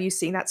seriously, have you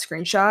seen that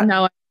screenshot?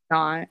 No, I'm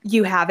not.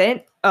 You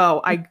haven't?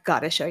 Oh, I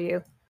gotta show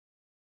you.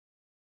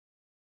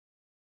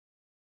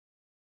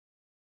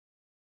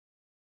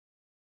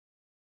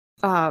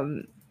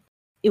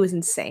 It was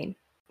insane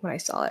when I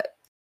saw it.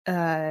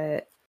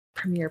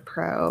 Premiere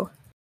Pro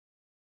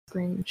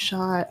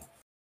screenshot.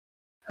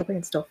 Hope I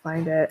can still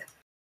find it.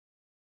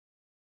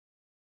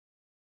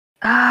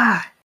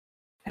 I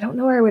don't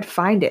know where I would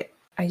find it.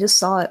 I just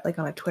saw it like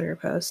on a Twitter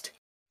post.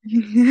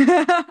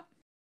 I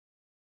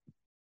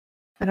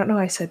don't know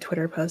why I said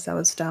Twitter post. That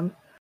was dumb.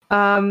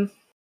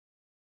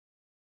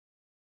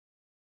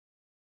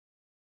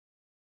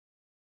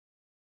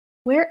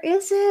 Where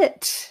is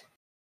it?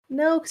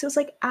 No, because it was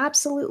like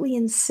absolutely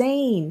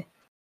insane.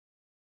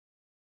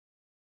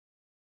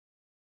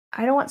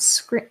 I don't want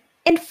screen.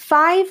 And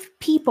 5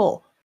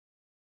 people.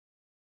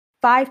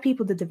 5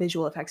 people did the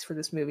visual effects for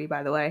this movie,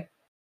 by the way.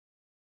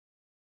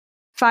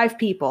 5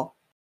 people.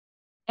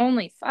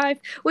 Only 5?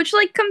 Which,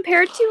 like,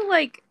 compared to,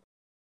 like,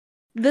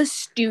 the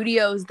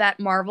studios that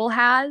Marvel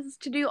has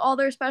to do all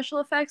their special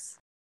effects,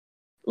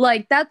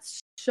 like,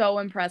 that's so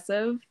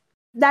impressive.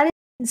 That is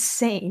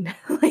insane.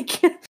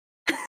 Like,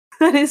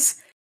 that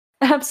is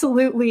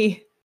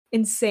absolutely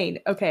insane.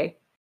 Okay.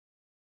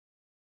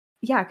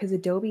 Yeah, because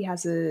Adobe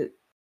has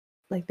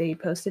they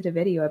posted a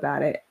video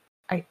about it,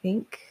 I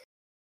think.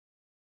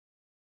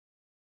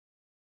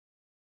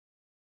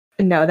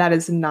 No, that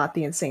is not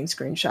the insane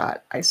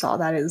screenshot I saw.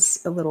 That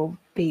is a little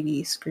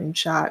baby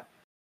screenshot.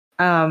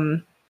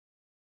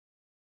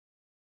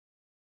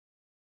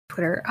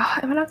 Twitter. Oh,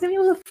 am I not gonna be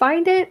able to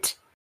find it?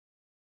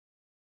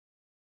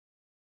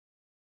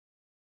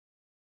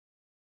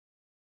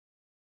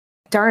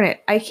 Darn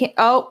it. I can't.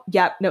 Oh,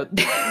 yep. No.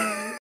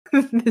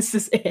 This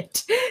is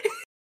it.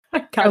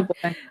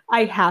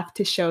 I have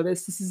to show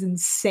this. This is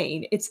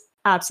insane. It's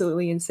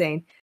absolutely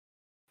insane.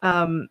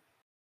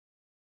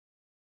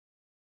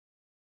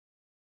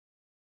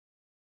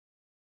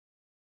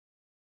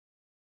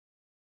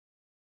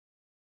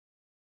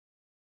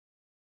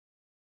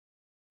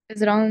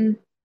 Is it on?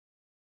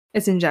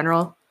 It's in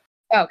general.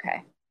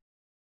 Okay.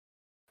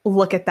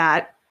 Look at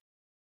that.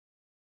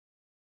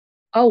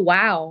 Oh,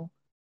 wow.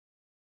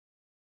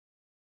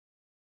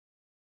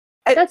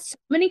 That's so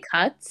many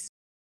cuts.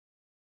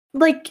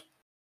 Like,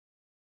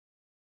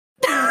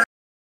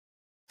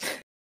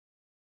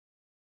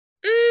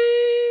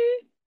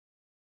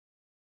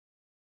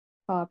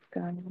 Top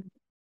Gun.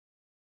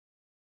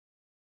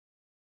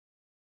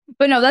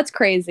 But no, that's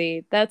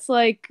crazy. That's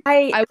like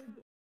I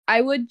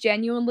would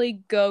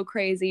genuinely go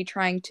crazy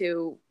trying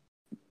to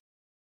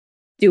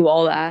do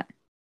all that.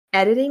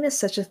 editing is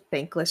such a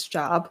thankless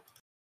job.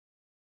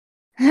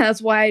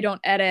 That's why I don't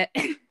edit.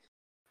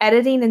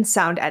 Editing and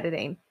sound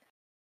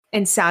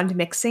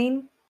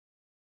mixing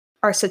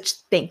are such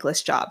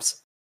thankless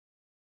jobs.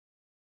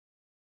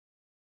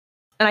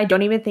 And I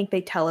don't even think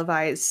they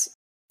televise.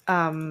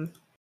 Now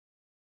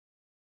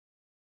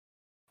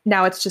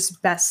it's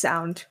just best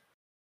sound.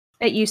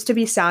 It used to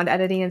be sound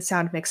editing and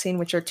sound mixing,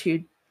 which are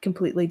two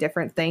completely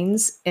different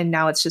things. And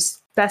now it's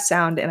just best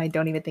sound, and I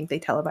don't even think they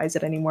televise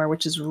it anymore,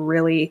 which is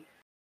really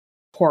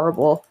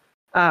horrible.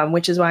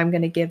 Which is why I'm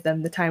going to give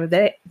them the time of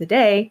the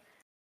day.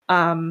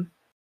 Top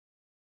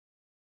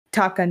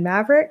Gun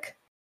Maverick,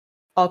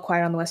 All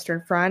Quiet on the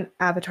Western Front,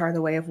 Avatar: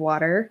 The Way of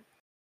Water,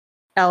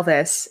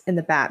 Elvis, and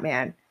The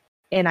Batman.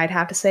 And I'd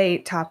have to say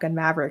Top Gun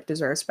Maverick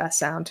deserves best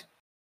sound.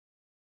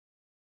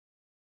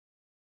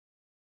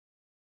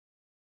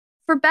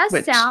 For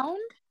best sound,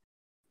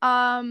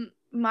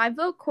 my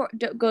vote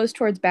goes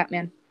towards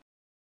Batman.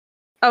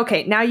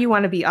 Okay, now you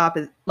want to be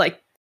opposite.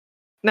 Like,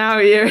 now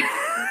you.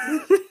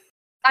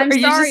 I'm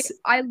sorry,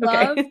 I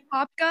love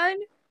Top Gun,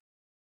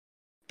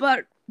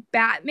 but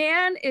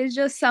Batman is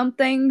just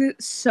something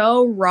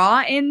so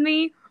raw in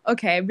me.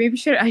 Okay,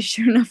 maybe I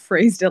shouldn't have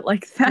phrased it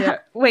like that. Yeah.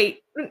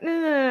 Wait,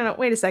 no.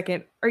 Wait a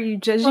second. Are you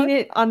judging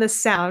it on the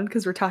sound?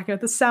 Because we're talking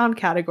about the sound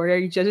category. Are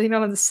you judging it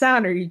on the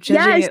sound, or are you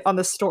judging it on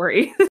the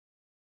story?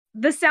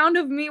 The sound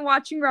of me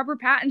watching Robert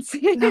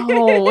Pattinson.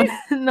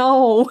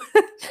 No.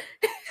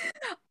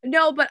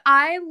 No, but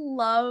I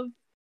love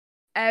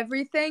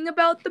everything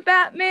about the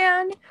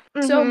Batman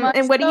so much.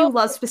 And what do you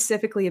love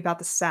specifically about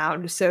the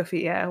sound,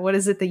 Sophia? What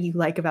is it that you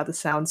like about the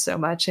sound so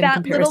much in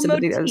comparison to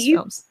the other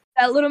films?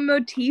 That little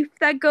motif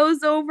that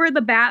goes over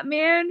the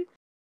Batman,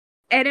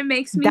 and it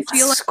makes me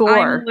feel like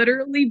I'm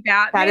literally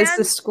Batman. That is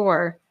the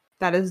score.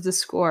 That is the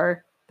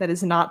score. That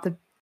is not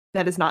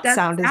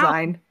sound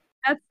design.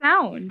 That's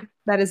sound.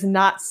 That is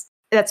not.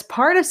 That's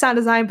part of sound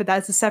design, but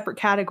that's a separate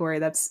category.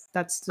 That's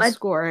the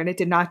score, and it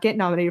did not get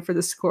nominated for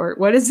the score.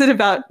 What is it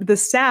about the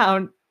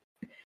sound?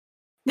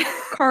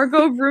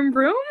 Cargo vroom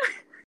vroom.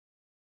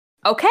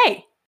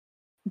 Okay,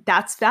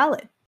 that's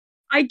valid.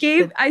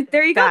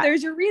 There you go.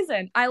 There's your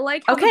reason. I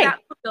like how the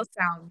Batmobile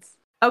sounds.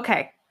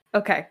 Okay.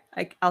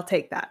 I'll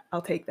take that.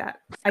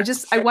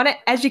 I want to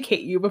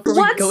educate you before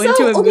we go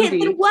into a movie.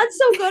 Then what's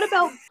so good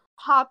about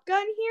Top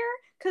Gun here?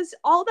 Because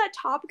all that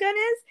Top Gun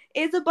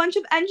is a bunch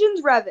of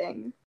engines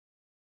revving.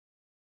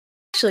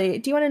 Actually,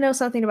 do you want to know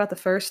something about the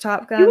first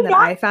Top Gun that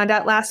I found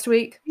out last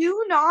week?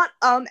 You not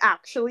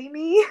actually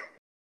me.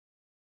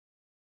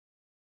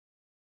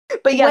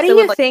 But yes, what do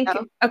you think?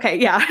 Okay,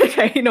 yeah,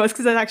 okay. No, it's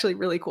because that's actually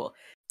really cool.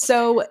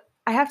 So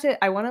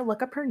I want to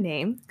look up her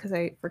name because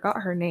I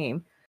forgot her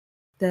name.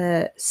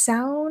 The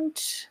sound.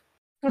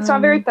 It's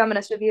not very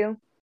feminist of you.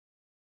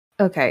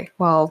 Okay,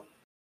 well,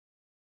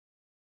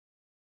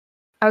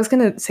 I was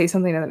gonna say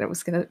something and then it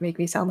was gonna make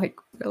me sound like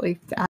really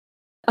bad.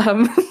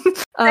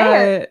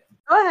 Say it.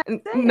 Go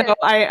ahead. No,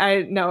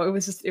 I no. It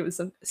was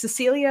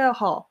Cecilia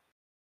Hall.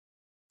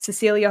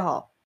 Cecilia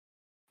Hall.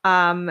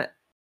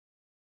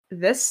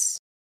 This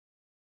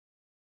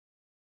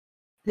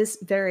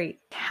very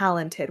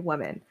talented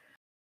woman.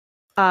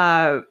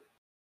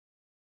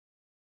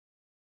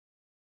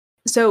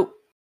 So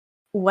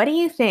what do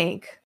you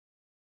think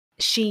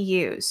she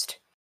used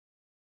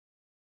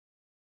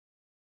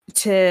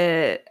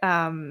to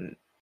and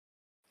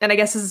I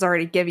guess this is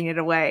already giving it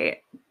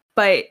away,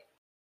 but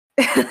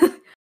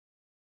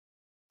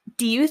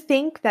do you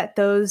think that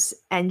those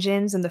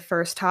engines in the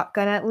first Top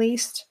Gun at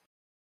least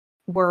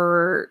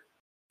were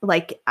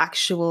like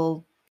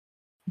actual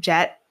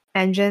jet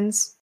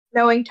engines?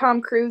 Knowing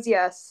Tom Cruise,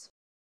 yes.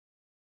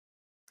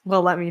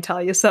 Well, let me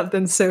tell you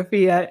something,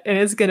 Sophia, and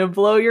it's gonna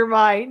blow your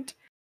mind.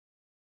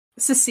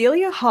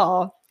 Cecilia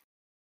Hall,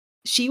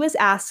 she was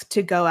asked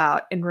to go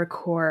out and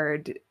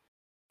record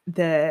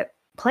the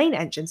plane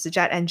engines, the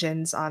jet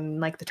engines on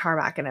like the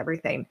tarmac and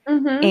everything.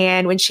 Mm-hmm.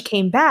 And when she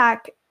came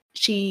back,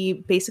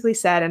 she basically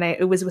said, and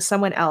it was with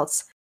someone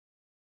else,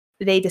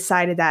 they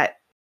decided that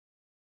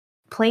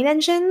plane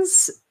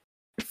engines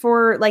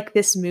for like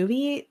this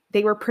movie,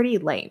 they were pretty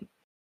lame,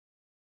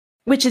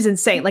 which is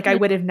insane. Like I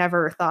would have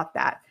never thought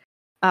that.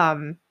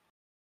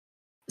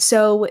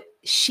 So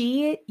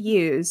she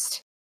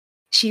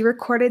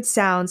recorded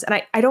sounds,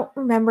 and I don't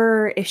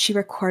remember if she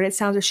recorded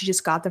sounds or she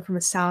just got them from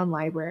a sound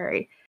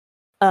library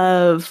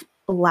of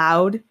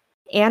loud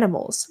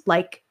animals,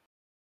 like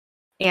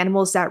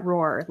animals that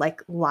roar,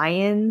 like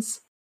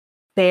lions,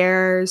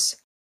 bears,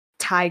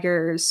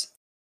 tigers,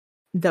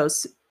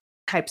 those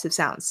types of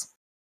sounds.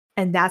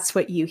 And that's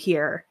what you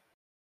hear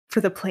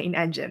for the plane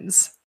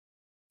engines.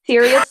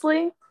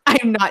 Seriously?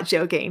 I'm not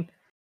joking.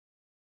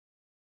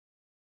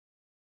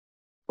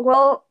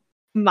 Well,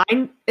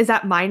 Is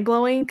that mind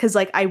blowing? Because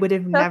like I would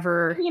have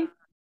never. I mean,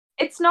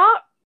 it's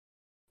not.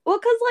 Well,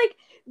 because like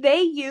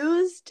they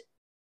used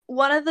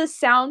one of the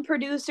sound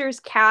producer's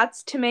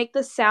cats to make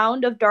the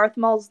sound of Darth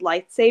Maul's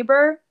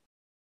lightsaber.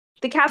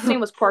 The cat's name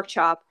was Pork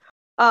Chop.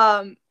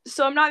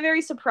 So I'm not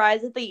very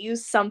surprised that they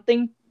used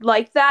something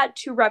like that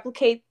to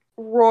replicate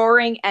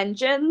roaring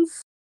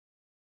engines.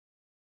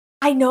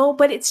 I know,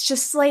 but it's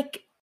just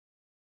like,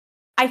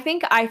 I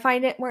think I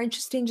find it more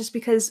interesting just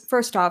because,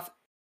 first off,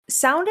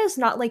 sound is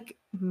not like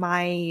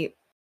my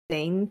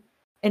thing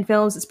in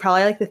films. It's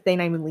probably like the thing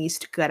I'm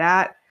least good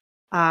at,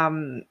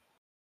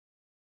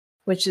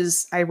 which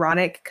is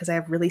ironic because I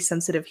have really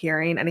sensitive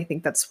hearing, and I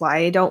think that's why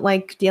I don't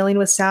like dealing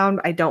with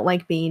sound. I don't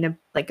like being a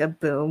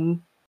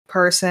boom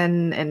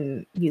person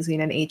and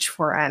using an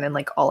H4n and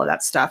like all of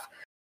that stuff.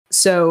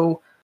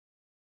 So,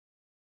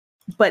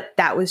 but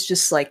that was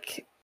just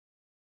like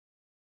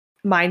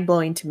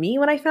mind-blowing to me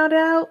when I found it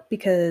out,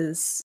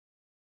 because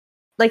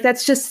like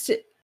that's just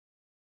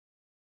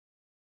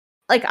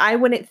like I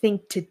wouldn't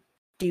think to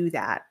do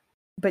that,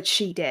 but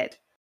she did.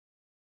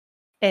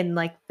 And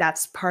like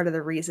that's part of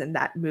the reason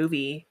that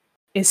movie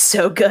is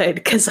so good,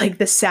 because like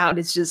the sound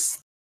is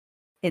just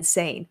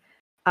insane.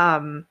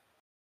 I'm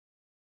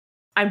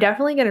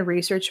definitely going to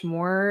research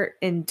more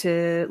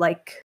into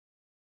like,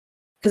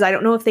 because I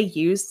don't know if they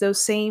use those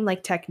same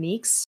like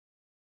techniques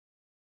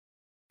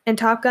in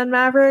Top Gun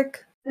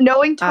Maverick.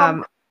 Knowing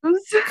Tom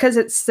Cruise, because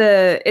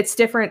it's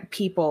different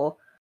people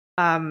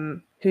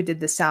who did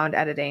the sound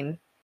editing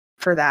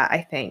for that, I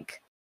think.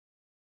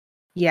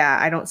 Yeah,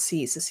 I don't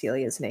see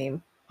Cecilia's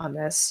name on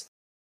this.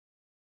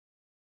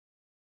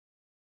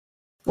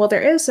 Well,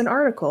 there is an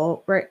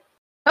article, right?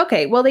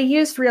 Okay, well, they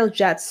used real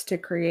jets to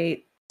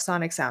create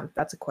sonic sound.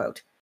 That's a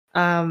quote.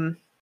 But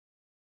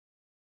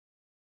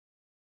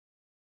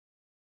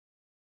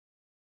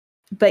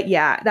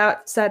yeah,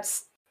 that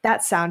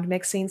sound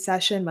mixing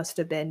session must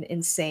have been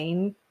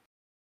insane,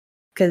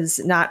 because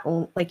not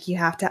only like you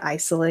have to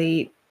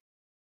isolate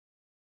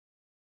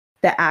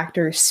the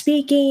actors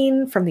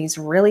speaking from these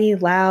really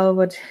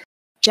loud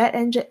jet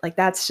engine, like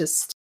that's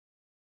just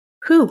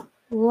a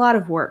lot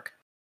of work.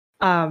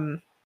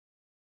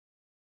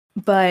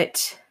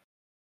 But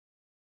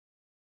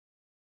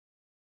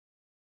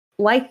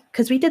like,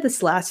 because we did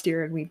this last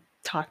year and we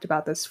talked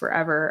about this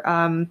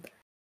forever.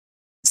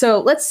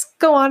 So let's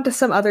go on to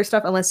some other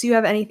stuff, unless you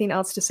have anything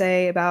else to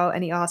say about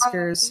any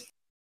Oscars.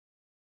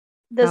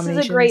 This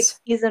is a great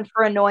season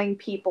for annoying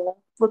people.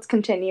 Let's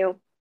continue.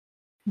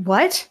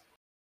 What?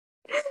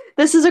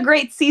 This is a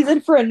great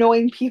season for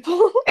annoying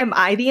people. Am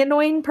I the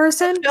annoying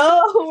person?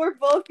 No, we're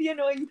both the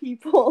annoying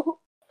people.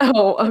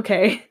 Oh,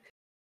 okay.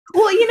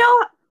 Well,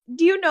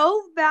 do you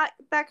know that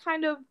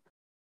kind of,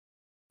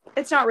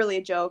 it's not really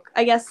a joke,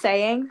 I guess,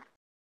 saying?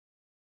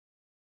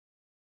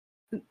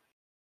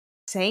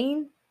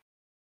 Saying?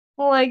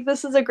 Well, like,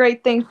 this is a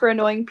great thing for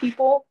annoying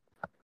people.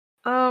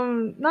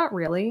 Not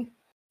really.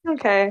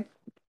 Okay.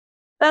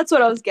 That's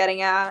what I was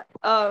getting at.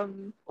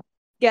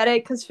 Get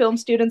it? Because film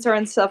students are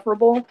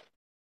insufferable.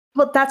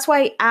 Well, that's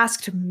why he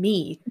asked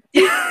me.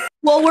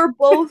 Well, we're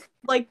both,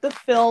 like, the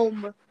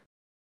film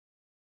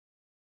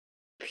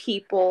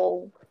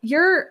people.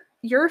 You're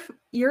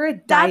a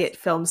diet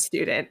film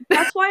student.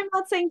 That's why I'm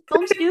not saying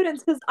film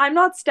students, because I'm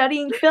not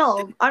studying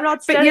film. I'm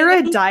not studying. But you're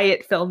a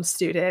diet film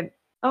student,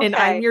 okay. And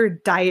I'm your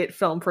diet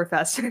film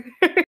professor.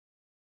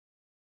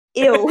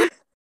 Ew.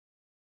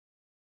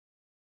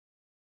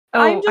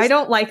 Oh, I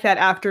don't like that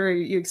after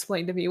you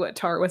explained to me what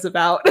Tar was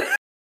about.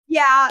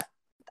 Yeah,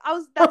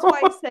 that's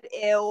why I said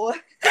ew.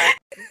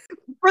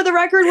 For the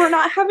record, we're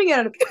not having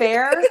an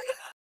affair.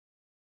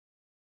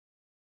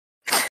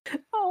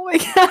 Oh my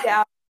god.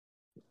 Yeah.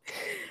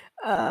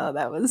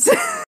 That was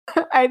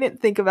I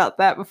didn't think about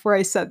that before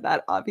I said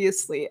that,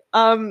 obviously.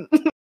 To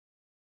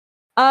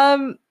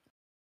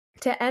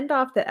end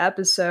off the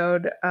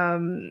episode,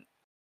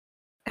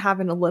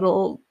 having a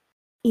little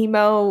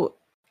emo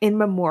in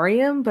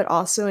memoriam, but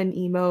also an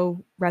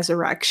emo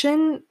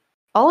resurrection,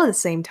 all at the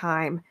same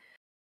time.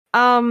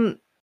 I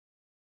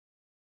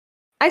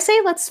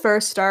say let's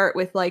first start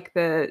with like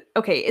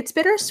it's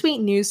bittersweet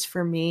news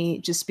for me,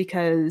 just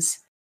because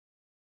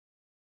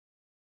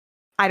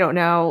I don't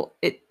know,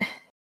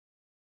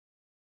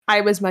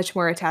 I was much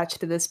more attached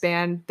to this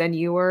band than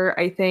you were,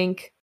 I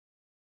think.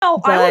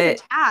 No, I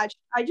was attached.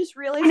 I just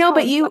realized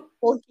but you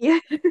he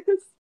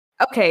is.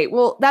 Okay,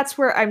 well, that's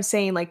where I'm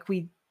saying like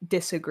we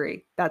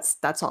disagree. That's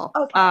all.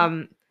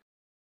 Okay.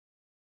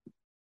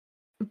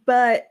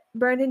 But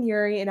Brendan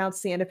Urie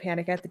announced the end of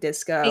Panic at the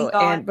Disco. Thank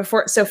God. And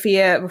before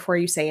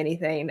you say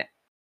anything,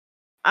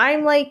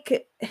 I'm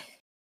like,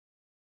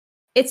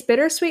 it's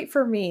bittersweet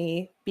for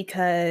me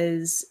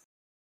because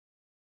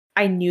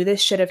I knew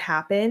this should have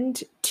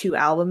happened 2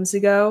 albums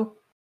ago.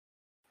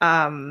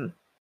 Because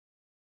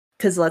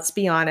let's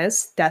be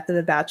honest, Death of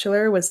the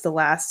Bachelor was the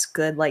last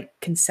good, like,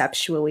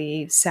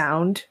 conceptually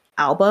sound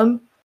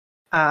album.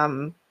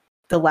 The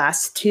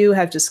last 2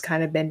 have just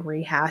kind of been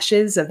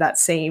rehashes of that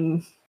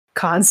same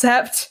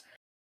concept.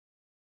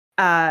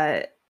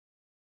 And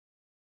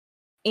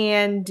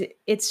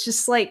it's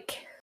just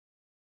like,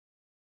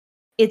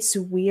 it's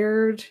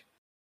weird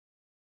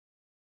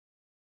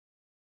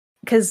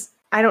because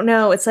I don't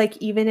know, it's like,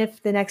 even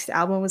if the next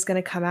album was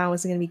going to come out, it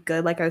wasn't going to be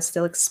good, like, I was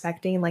still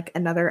expecting like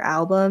another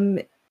album.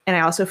 And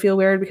I also feel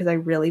weird because I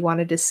really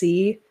wanted to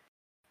see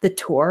the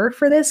tour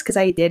for this, because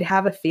I did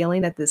have a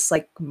feeling that this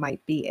like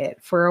might be it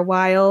for a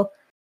while.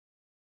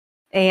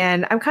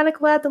 And I'm kind of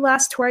glad the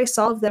last tour I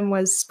saw of them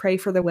was Pray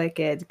for the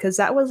Wicked, because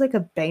that was like a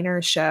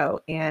banger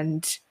show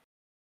and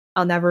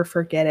I'll never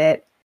forget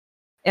it.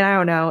 And I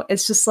don't know,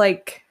 it's just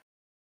like,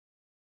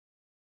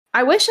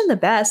 I wish him the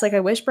best. Like,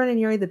 I wish Brendan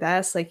Urie the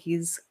best. Like,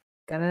 he's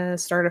gonna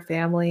start a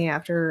family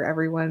after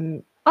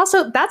everyone.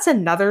 Also, that's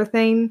another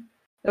thing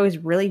that always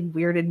really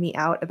weirded me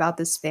out about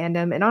this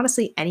fandom, and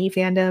honestly, any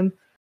fandom,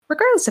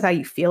 regardless of how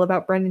you feel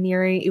about Brendan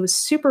Urie. It was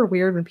super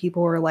weird when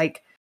people were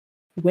like,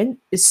 when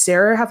does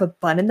Sarah have a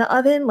bun in the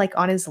oven, like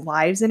on his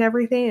lives and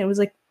everything? It was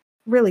like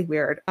really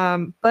weird.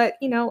 But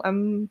you know,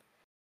 I'm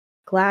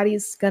glad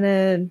he's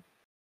gonna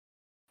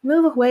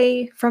move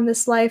away from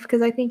this life,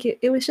 because I think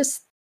it was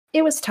just,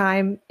 it was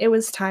time. It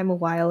was time a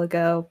while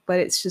ago, but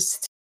it's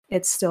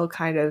still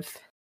kind of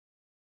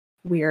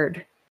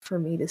weird for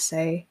me to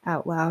say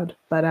out loud.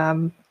 But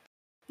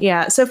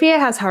yeah, Sophia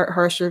has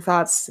harsher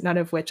thoughts, none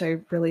of which I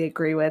really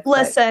agree with.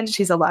 Listen,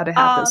 she's allowed to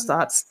have those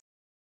thoughts.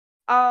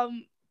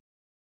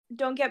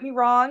 Don't get me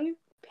wrong.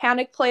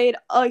 Panic played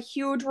a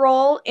huge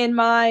role in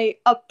my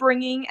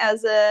upbringing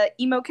as a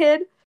emo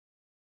kid.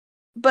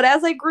 But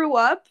as I grew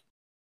up,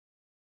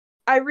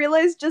 I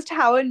realized just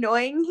how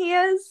annoying he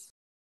is.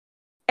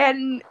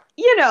 And,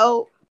 you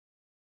know,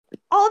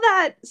 all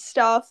that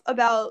stuff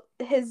about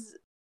his,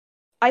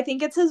 I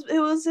think it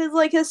was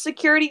his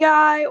security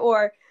guy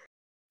or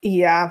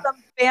Yeah,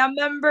 some band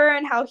member,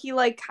 and how he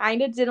like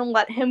kind of didn't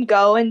let him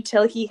go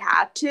until he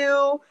had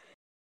to.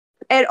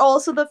 And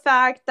also the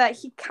fact that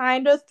he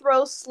kind of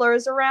throws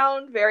slurs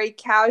around very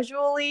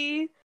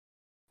casually.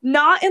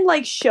 Not in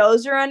like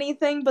shows or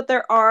anything, but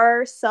there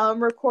are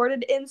some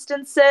recorded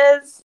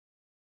instances.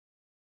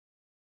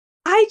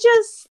 I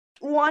just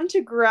want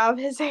to grab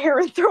his hair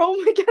and throw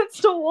him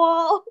against a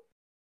wall.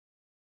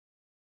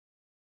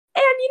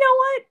 And you know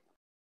what?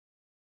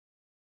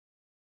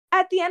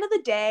 At the end of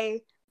the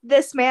day,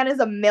 this man is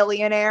a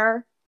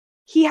millionaire.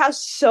 He has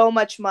so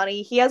much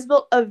money. He has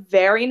built a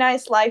very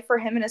nice life for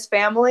him and his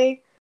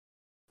family.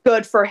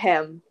 Good for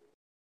him.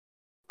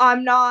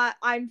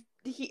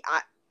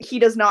 He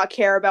does not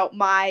care about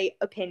my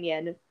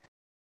opinion.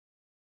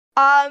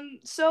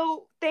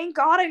 So thank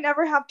God I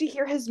never have to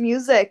hear his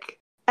music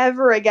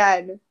ever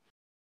again.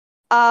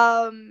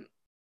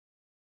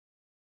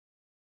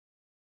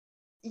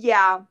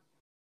 Yeah.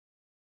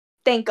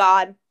 Thank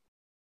God.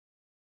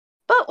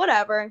 But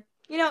whatever.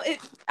 You know,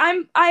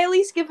 I at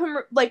least give him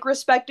like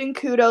respect and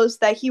kudos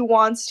that he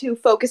wants to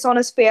focus on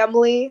his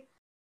family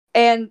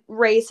and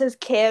raise his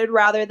kid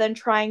rather than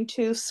trying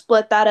to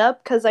split that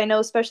up, because I know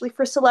especially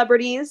for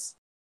celebrities,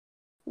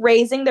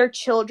 raising their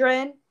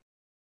children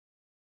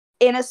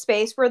in a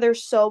space where they're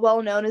so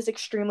well known is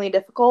extremely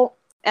difficult.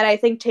 And I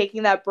think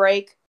taking that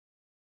break,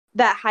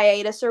 that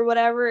hiatus or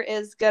whatever,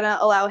 is gonna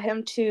allow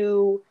him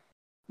to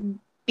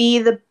be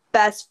the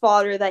best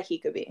father that he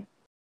could be.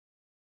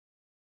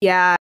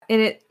 Yeah,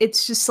 and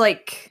it's just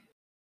like,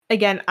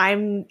 again,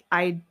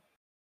 I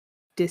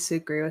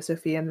disagree with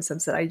Sophia in the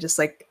sense that I just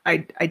like,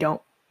 I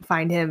don't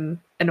find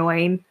him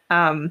annoying.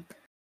 I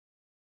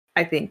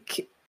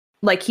think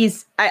like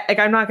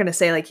I'm not gonna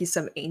say like he's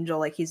some angel.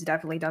 Like, he's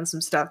definitely done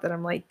some stuff that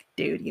I'm like,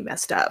 dude, you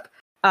messed up.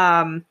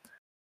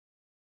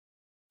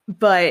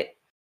 But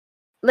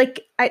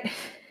like, it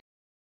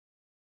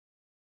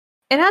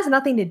has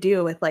nothing to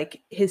do with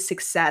like his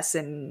success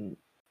and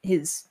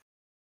his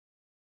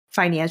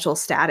financial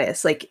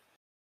status. Like,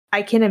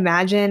 I can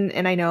imagine,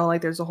 and I know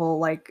like there's a whole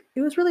like,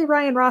 it was really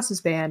Ryan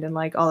Ross's band and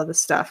like all of this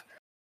stuff.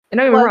 And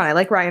don't get me wrong, I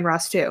like Ryan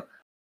Ross too.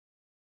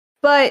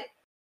 But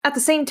at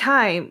the same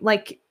time,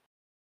 like,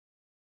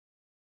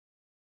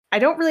 I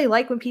don't really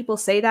like when people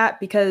say that,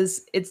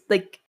 because it's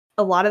like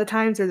a lot of the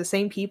times they're the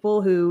same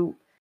people who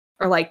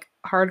are like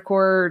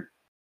hardcore,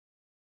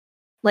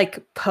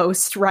 like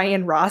post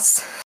Ryan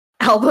Ross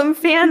album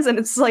fans. And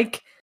it's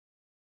like,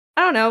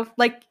 I don't know,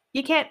 like,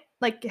 you can't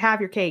like have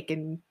your cake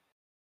and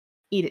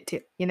eat it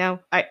too, you know?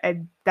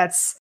 I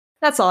that's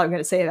all I'm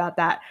gonna say about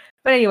that.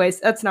 But anyways,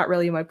 that's not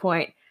really my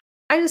point.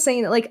 I'm just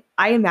saying that like,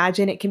 I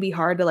imagine it can be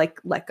hard to like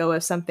let go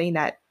of something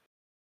that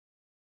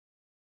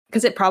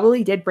because it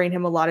probably did bring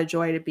him a lot of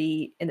joy to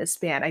be in this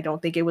band. I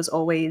don't think it was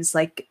always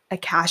like a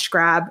cash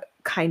grab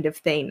kind of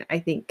thing. I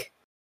think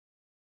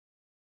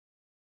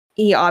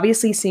he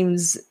obviously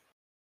seems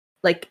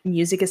like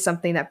music is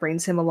something that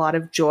brings him a lot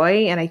of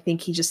joy, and I think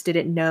he just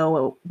didn't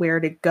know where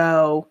to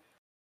go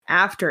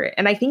after it.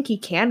 And I think he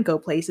can go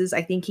places.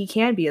 I think he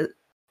can be a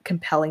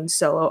compelling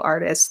solo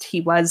artist.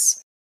 He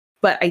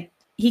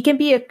can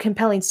be a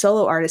compelling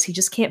solo artist. He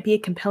just can't be a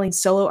compelling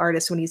solo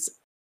artist when he's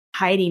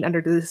hiding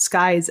under the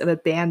disguise of a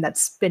band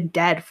that's been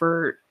dead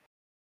for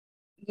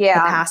the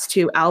past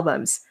 2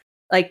 albums.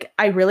 Like,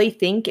 I really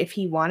think if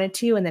he wanted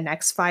to in the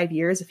next 5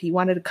 years, if he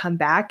wanted to come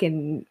back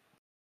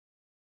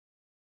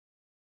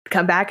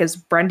as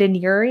Brendan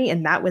Urie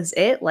and that was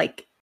it,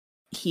 like,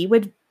 he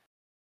would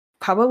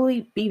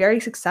probably be very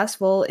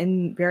successful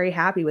and very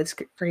happy with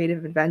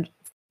creative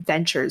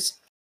ventures.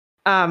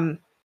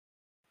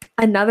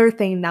 Another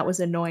thing that was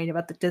annoying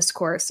about the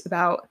discourse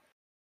about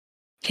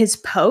his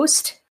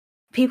post,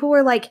 people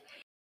were like,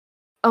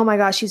 oh my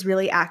gosh, he's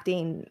really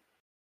acting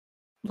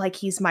like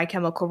he's My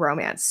Chemical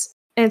Romance.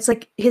 And it's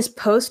like, his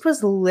post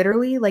was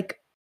literally like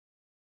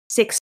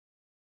 6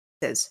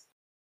 sentences.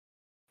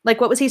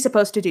 Like, what was he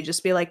supposed to do?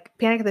 Just be like,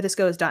 Panic at the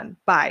Disco is done.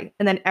 Bye.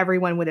 And then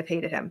everyone would have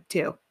hated him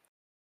too.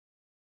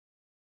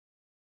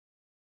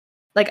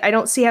 Like, I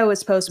don't see how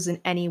his post was in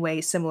any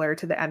way similar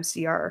to the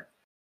MCR,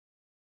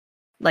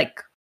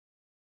 like,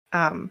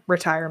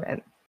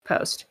 retirement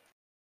post.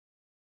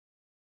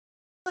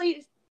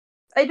 I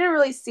didn't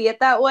really see it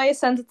that way,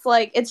 since it's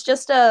like it's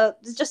just an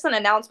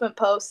announcement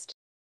post.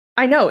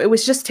 I know, it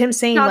was just him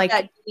saying, Not like,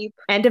 that deep.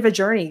 end of a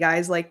journey,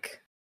 guys.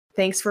 Like,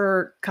 thanks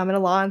for coming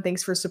along.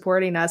 Thanks for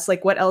supporting us.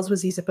 Like, what else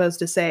was he supposed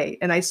to say?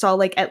 And I saw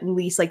like at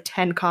least like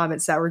 10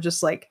 comments that were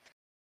just like,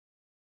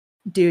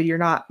 dude, you're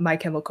not My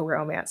Chemical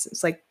Romance.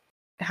 It's like,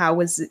 how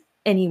was it,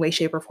 any way,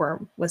 shape, or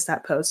form was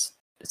that post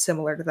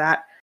similar to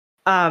that?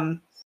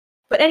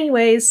 But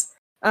anyways,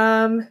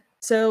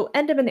 so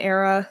end of an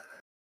era.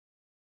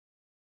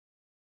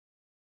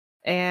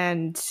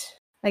 And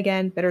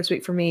again,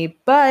 bittersweet for me,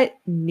 but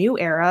new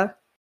era.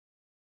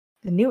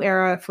 A new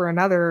era for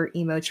another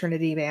emo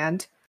Trinity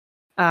band.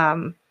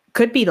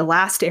 Could be the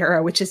last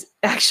era, which is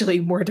actually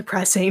more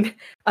depressing.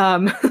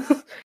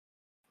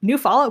 New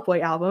Fall Out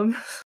Boy album.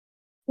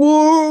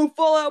 Woo,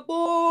 Fall Out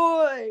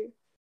Boy!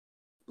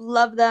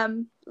 Love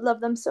them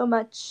so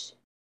much.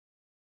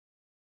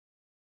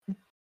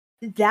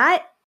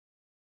 That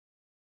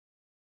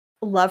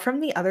Love from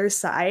the Other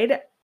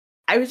Side,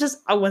 I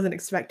wasn't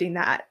expecting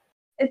that.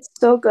 It's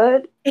so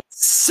good.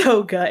 It's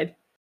so good.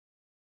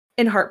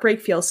 And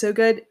Heartbreak feels so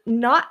good.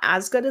 Not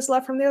as good as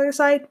Love from the Other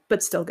Side,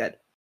 but still good.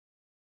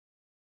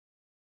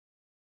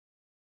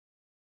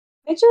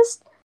 I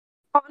just,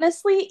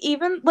 honestly,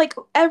 even, like,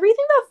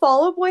 everything that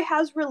Fall Out Boy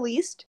has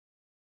released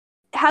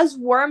has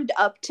warmed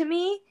up to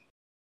me.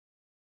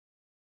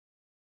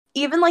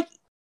 Even, like,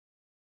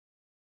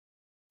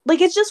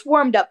 it's just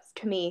warmed up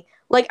to me.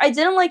 Like, I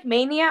didn't like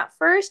Mania at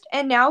first,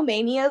 and now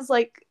Mania is,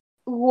 like,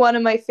 one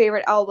of my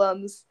favorite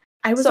albums.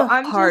 I was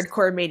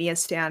hardcore Mania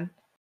stan.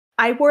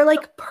 I wore,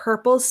 like,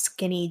 purple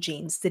skinny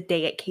jeans the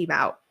day it came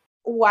out.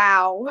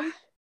 Wow.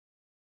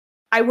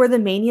 I wore the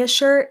Mania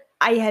shirt.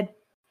 I had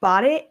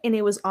bought it, and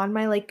it was on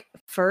my, like,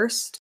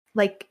 first,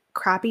 like,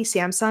 crappy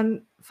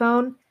Samsung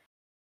phone.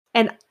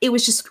 And it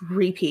was just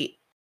repeat.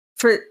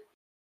 For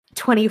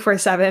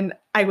 24/7,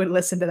 I would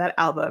listen to that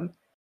album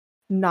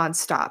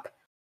nonstop.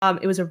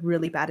 It was a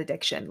really bad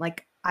addiction.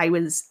 Like, I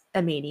was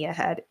a Mania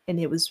head, and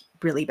it was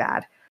really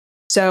bad.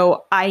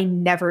 So I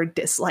never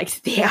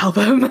disliked the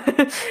album.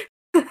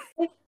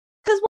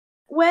 Because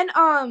when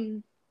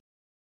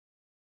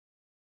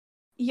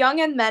Young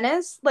and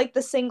Menace, like,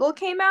 the single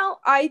came out,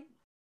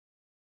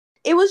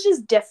 it was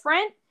just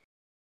different,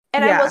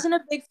 and I wasn't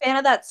a big fan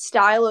of that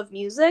style of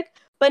music.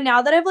 But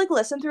now that I've, like,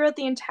 listened throughout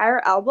the entire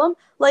album,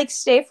 like,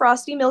 Stay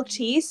Frosty Milk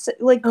Tea,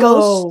 like,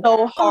 goes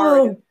so hard.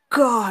 Oh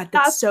god,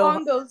 that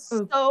song goes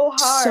so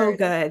hard. So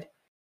good.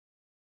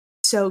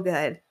 So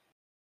good.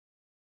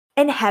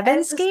 And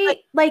Heaven's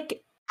Gate,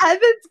 like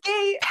Heaven's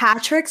Gate,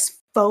 Patrick's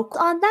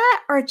vocals on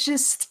that are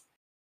just,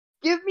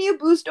 give me a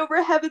boost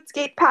over Heaven's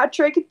Gate,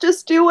 Patrick.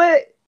 Just do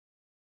it.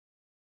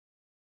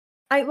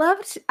 I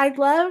loved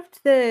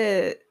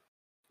the,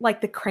 like,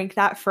 the Crank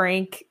That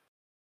Frank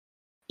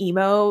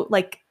emo,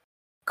 like,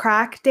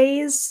 crack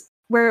days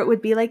where it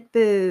would be like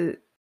the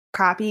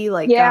crappy,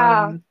 like,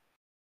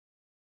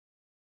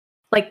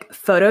 like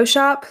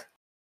Photoshop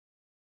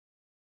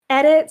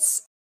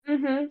edits,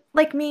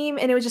 like meme,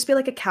 and it would just be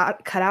like a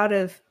cutout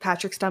of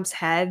Patrick Stump's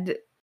head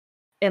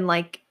in,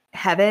 like,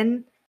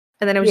 heaven,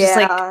 and then it was just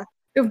like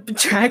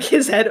drag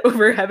his head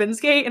over Heaven's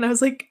Gate, and I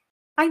was like,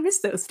 I miss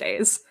those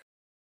days.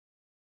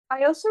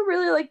 I also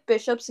really like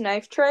Bishop's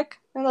Knife Trick.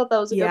 I thought that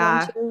was a good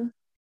one too.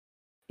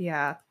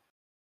 Yeah.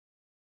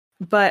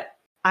 But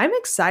I'm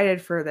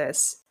excited for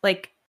this.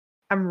 Like,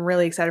 I'm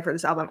really excited for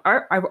this album.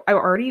 I've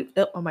already,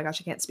 oh my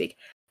gosh, I can't speak.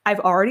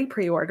 I've already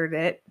pre-ordered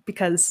it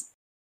because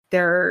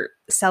they're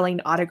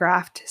selling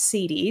autographed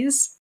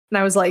CDs. And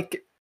I was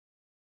like,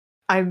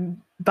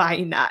 I'm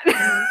buying that.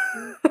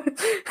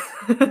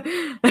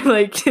 I'm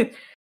like,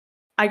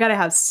 I gotta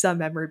have some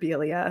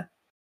memorabilia.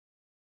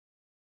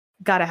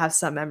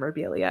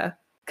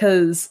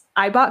 Because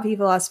I bought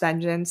Viva Las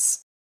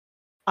Vengeance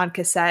on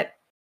cassette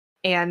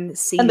and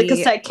CD. And the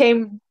cassette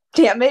came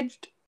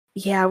damaged.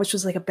 Yeah, which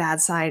was like a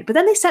bad sign. But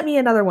then they sent me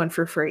another one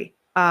for free,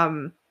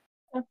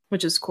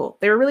 which is cool.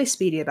 They were really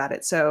speedy about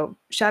it. So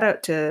shout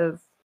out to,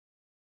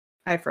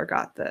 I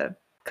forgot the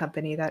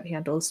company that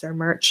handles their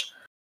merch.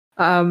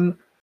 Oh,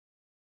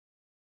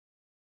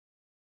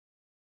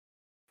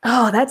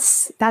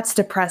 that's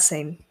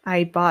depressing.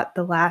 I bought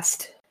the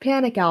last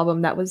Panic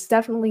album. That was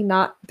definitely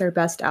not their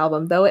best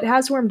album, though it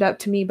has warmed up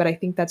to me, but I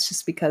think that's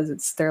just because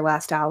it's their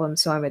last album,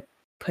 so I'm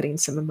putting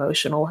some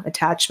emotional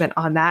attachment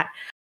on that.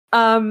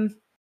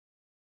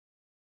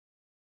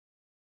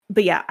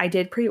 But yeah, I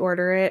did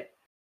pre-order it,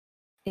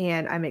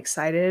 and I'm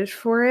excited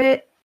for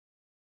it.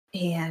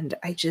 And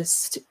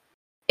it's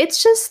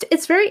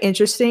very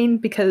interesting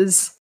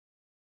because,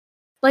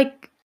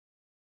 like,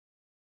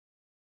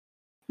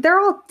 they're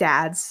all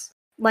dads,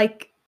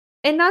 like,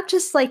 and not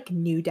just like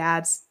new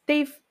dads.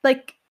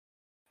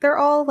 They're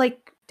all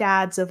like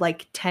dads of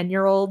like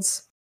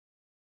 10-year-olds,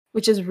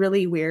 which is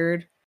really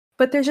weird.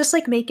 But they're just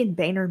like making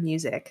banger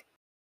music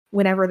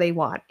whenever they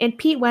want. And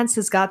Pete Wentz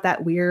has got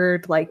that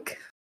weird, like,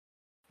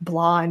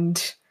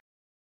 blonde,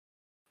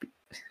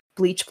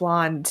 bleach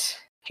blonde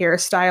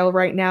hairstyle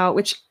right now,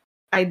 which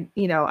I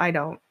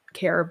don't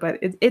care, but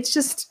it's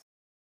just,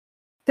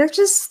 they're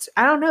just,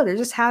 I don't know, they're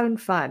just having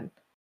fun.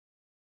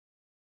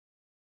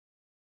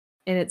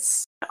 And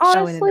it's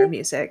showing in their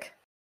music.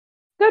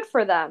 Good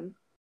for them.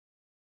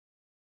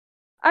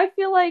 I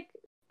feel like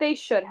they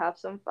should have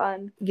some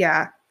fun.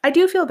 Yeah. I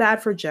do feel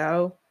bad for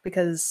Joe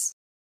because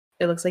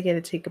it looks like he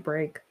had to take a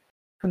break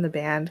from the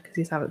band because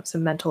he's having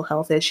some mental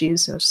health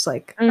issues. And it's just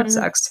like, that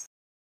sucks.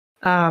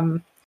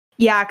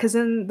 Yeah, because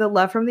in the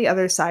Love from the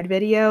Other Side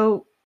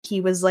video, he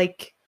was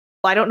like,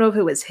 well, I don't know if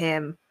it was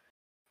him,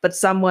 but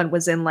someone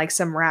was in like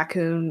some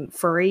raccoon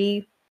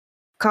furry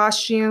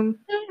costume.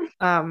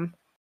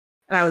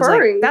 And I was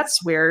like,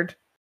 that's weird.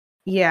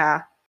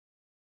 Yeah.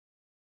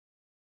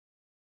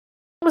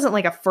 It wasn't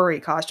like a furry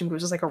costume, it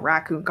was just like a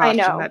raccoon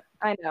costume.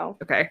 I know.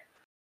 Okay.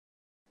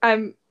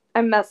 I'm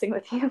messing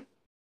with you.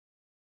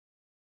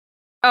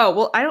 Oh,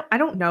 well, I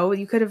don't know.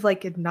 You could have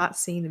like not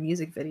seen the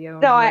music video.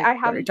 No, like, I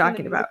haven't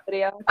talking seen the music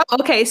video. Oh,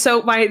 okay,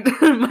 so my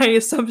my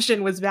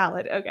assumption was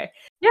valid. Okay.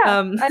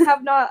 Yeah, I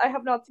have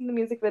not seen the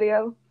music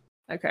video.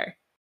 Okay.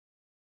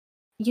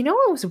 You know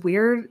what was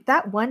weird?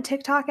 That one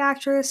TikTok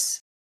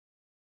actress,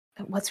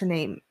 what's her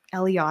name?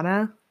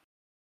 Eliana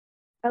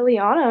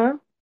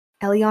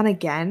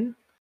again?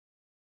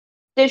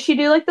 Did she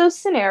do like those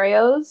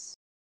scenarios?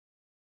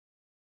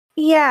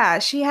 Yeah,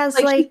 she has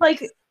she's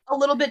like a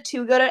little bit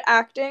too good at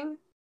acting.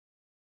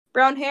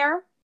 Brown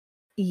hair?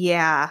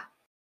 Yeah.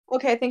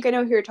 Okay, I think I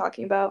know who you're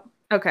talking about.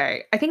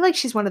 Okay. I think like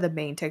she's one of the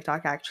main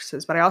TikTok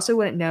actresses, but I also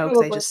wouldn't know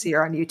because I just see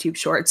her on YouTube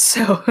Shorts,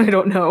 so I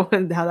don't know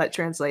how that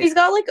translates. She's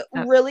got like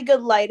really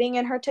good lighting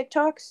in her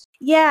TikToks.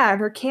 Yeah,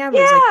 her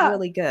camera's like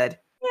really good.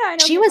 Yeah, I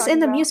know. She was in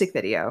the music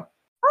video.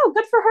 Oh,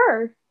 good for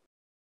her.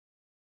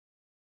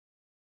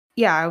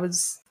 Yeah, I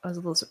was a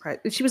little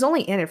surprised. She was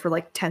only in it for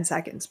like 10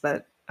 seconds,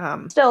 but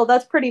still,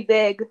 that's pretty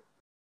big.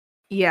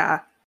 Yeah.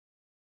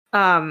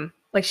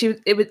 Like she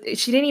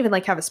didn't even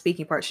like have a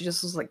speaking part. She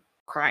just was like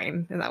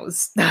crying, and that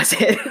was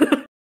it.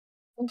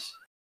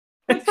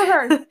 Good for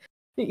her.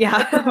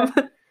 Yeah. Good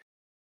for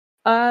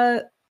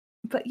her.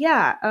 But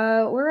yeah,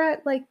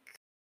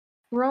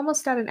 we're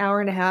almost at an hour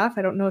and a half.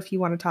 I don't know if you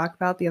want to talk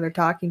about the other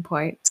talking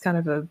point. It's kind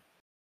of a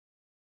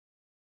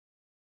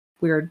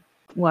weird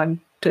one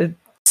to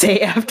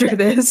say after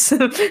this.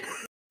 I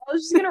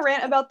was just gonna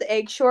rant about the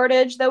egg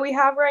shortage that we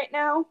have right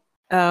now.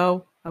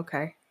 Oh,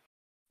 okay.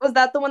 Was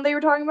that the one that you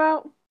were talking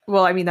about?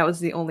 Well, I mean, that was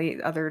the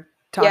only other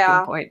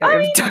talking point that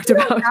we've talked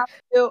about.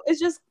 It's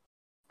just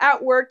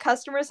at work,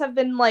 customers have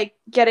been like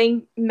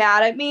getting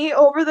mad at me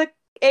over the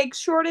egg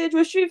shortage,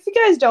 which if you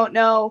guys don't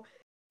know,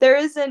 there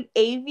is an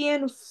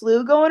avian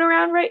flu going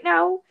around right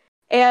now,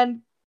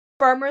 and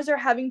farmers are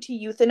having to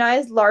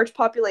euthanize large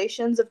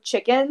populations of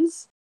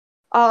chickens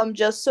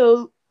just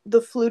so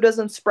the flu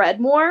doesn't spread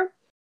more.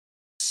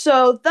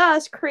 So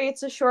thus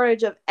creates a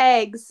shortage of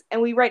eggs,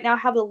 and we right now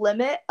have a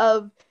limit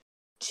of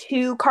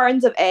 2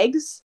 cartons of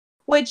eggs,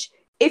 which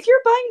if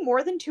you're buying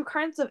more than 2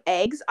 cartons of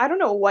eggs, I don't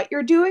know what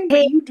you're doing,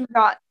 but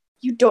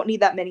you don't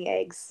need that many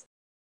eggs.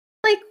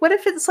 Like, what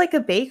if it's like a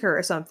baker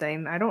or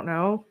something? I don't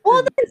know.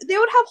 Well, they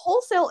would have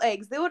wholesale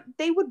eggs.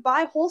 They would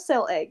buy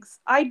wholesale eggs.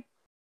 I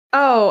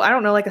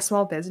don't know, like a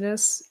small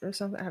business or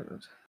something. I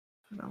don't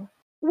know.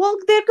 Well,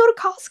 they'd go to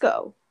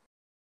Costco.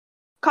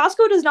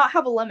 Costco does not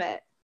have a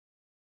limit.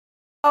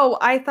 Oh,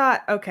 I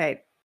thought,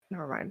 okay,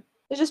 never mind.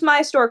 It's just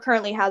my store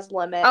currently has a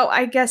limit. Oh,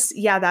 I guess,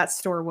 yeah, that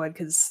store would,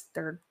 because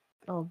they're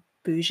all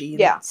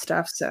bougie and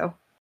stuff, so.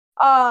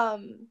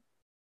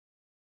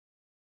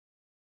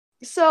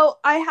 So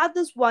I had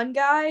this one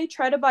guy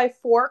try to buy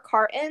 4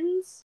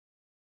 cartons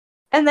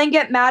and then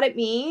get mad at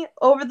me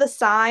over the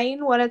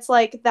sign when it's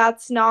like,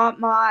 that's not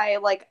my,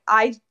 like,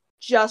 I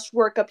just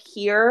work up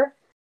here.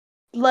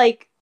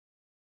 Like,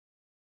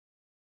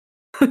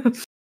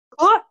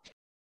 ah!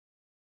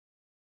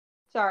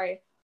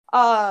 Sorry.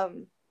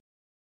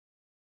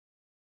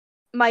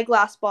 My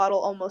glass bottle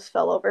almost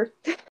fell over.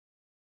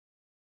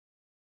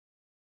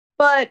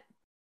 But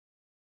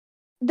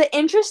the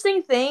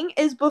interesting thing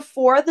is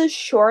before the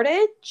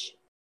shortage,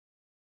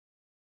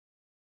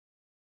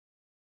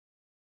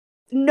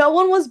 no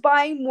one was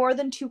buying more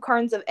than 2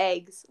 cartons of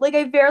eggs. Like,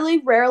 I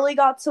rarely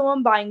got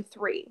someone buying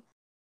 3.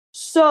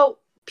 So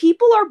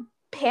people are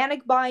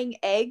panic buying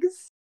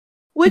eggs,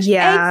 which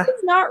eggs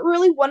is not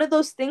really one of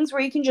those things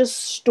where you can just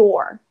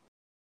store.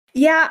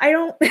 Yeah, I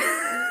don't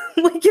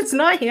like, it's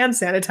not hand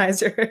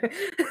sanitizer.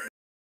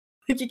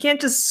 Like, you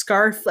can't just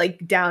scarf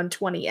like down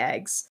 20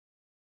 eggs.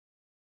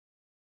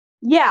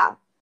 Yeah.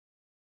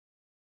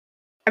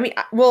 I mean,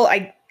 well,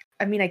 I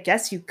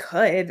guess you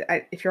could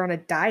if you're on a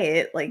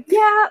diet. Like,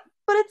 yeah,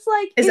 but it's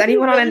like, is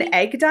anyone on an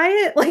egg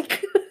diet?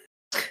 Like,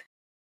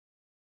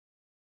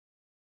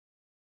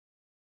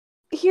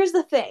 here's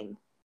the thing.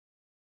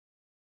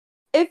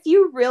 If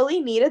you really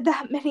needed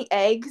that many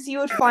eggs, you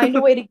would find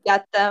a way to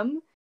get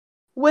them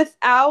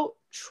without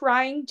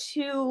trying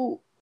to,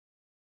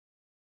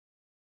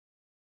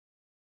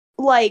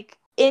 like,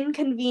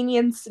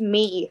 inconvenience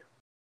me.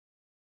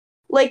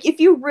 Like, if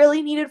you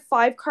really needed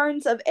 5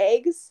 cartons of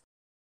eggs,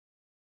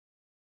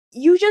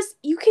 you can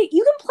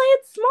play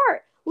it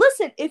smart.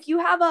 Listen, if you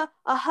have a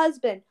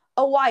husband,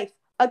 a wife,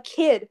 a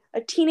kid,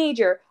 a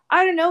teenager,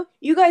 I don't know,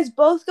 you guys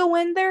both go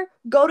in there,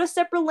 go to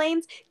separate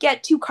lanes,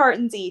 get 2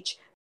 cartons each.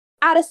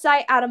 Out of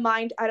sight, out of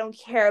mind, I don't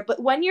care.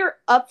 But when you're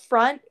up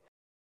front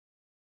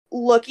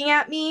looking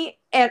at me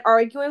and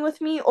arguing with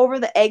me over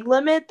the egg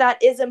limit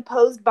that is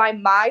imposed by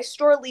my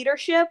store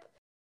leadership,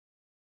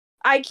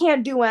 I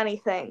can't do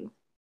anything.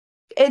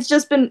 It's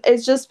just been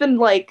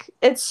like,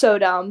 it's so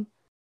dumb.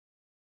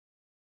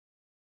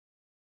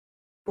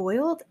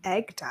 boiled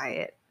egg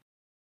diet.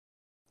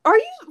 Have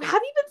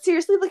you been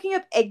seriously looking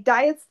up egg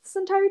diets this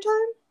entire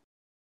time?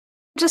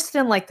 Just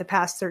in like the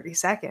past 30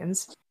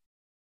 seconds.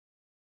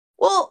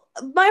 Well,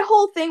 my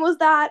whole thing was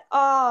that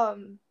I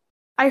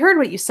heard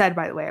what you said,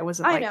 by the way. I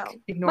wasn't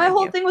ignoring my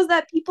whole you. thing was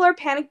that people are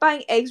panic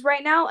buying eggs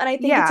right now, and I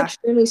think it's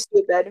extremely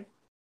stupid.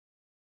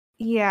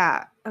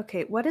 Yeah.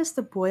 Okay, what is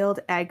the boiled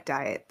egg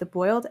diet? The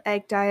boiled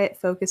egg diet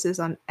focuses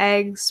on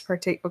eggs,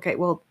 okay,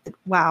 well,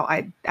 wow,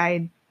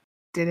 I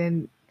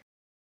didn't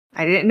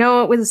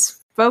know it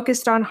was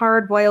focused on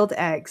hard-boiled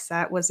eggs.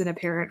 That wasn't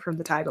apparent from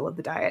the title of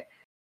the diet.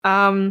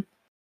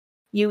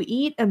 You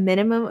eat a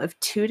minimum of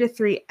 2 to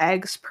 3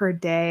 eggs per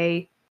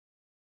day.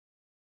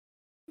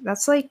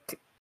 That's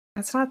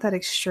not that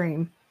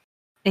extreme.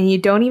 And you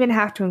don't even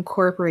have to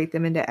incorporate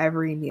them into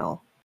every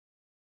meal.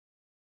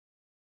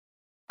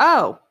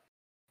 Oh,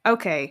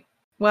 okay.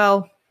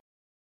 Well,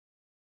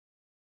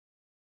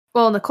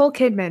 Nicole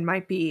Kidman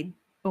might be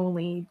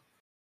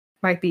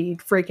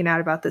freaking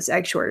out about this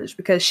egg shortage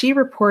because she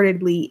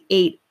reportedly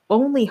ate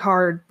only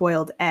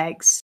hard-boiled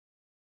eggs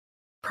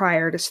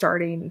prior to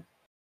starring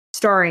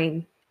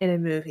in a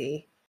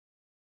movie.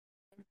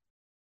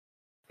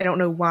 I don't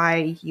know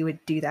why you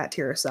would do that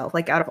to yourself.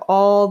 Like, out of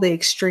all the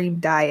extreme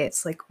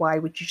diets, like, why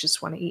would you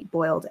just want to eat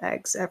boiled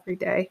eggs every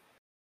day?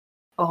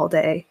 All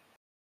day?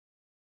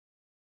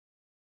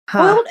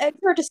 Huh. Boiled eggs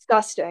are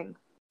disgusting,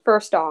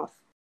 first off.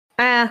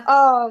 Eggs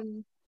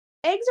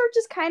are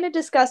just kind of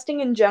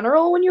disgusting in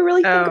general when you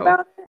really think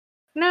about it.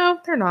 No,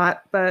 they're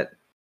not, but...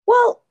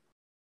 Well,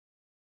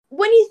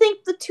 when you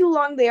think the too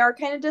long, they are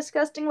kind of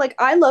disgusting. Like,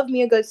 I love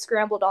me a good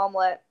scrambled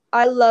omelet.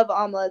 I love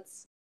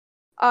omelets.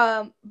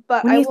 But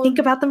when you think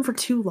about them for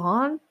too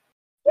long?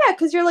 Yeah,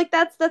 because you're like,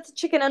 that's a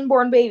chicken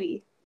unborn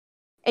baby.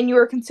 And you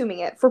are consuming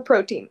it for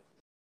protein.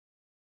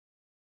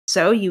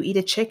 So, you eat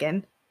a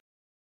chicken.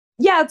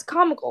 Yeah, it's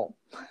comical.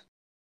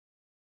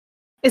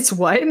 It's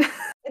what?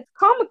 It's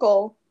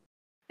comical.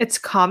 It's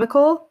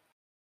comical?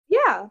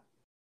 Yeah.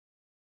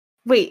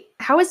 Wait,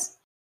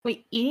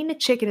 eating a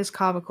chicken is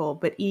comical,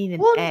 but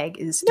eating an egg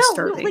is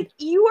disturbing. No, like,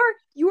 you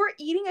are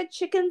eating a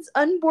chicken's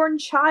unborn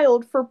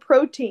child for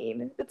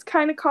protein. It's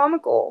kind of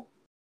comical.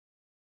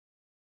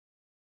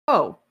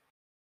 Oh.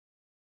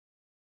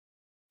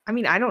 I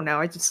mean, I don't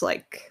know. I just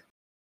like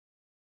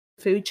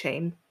food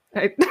chain.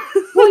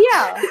 Well,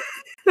 yeah.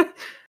 I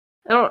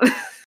don't...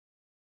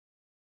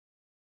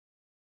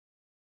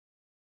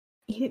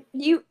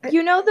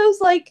 You know those,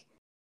 like,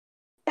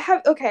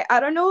 I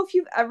don't know if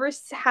you've ever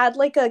had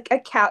like a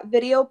cat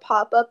video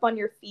pop up on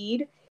your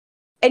feed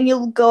and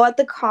you'll go at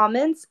the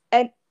comments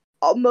and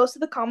most of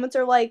the comments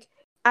are like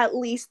at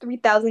least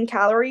 3,000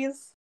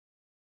 calories.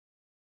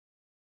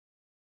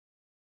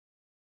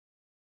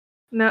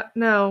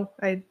 No,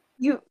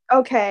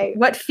 okay.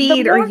 What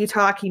feed are you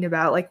talking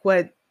about? Like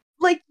what?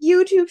 Like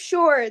YouTube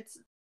Shorts.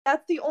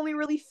 That's the only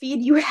really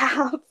feed you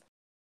have.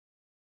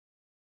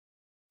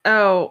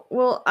 Oh,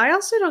 well, I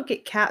also don't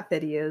get cat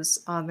videos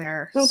on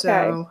there. Okay.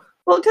 So.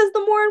 Well, Well, because the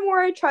more and more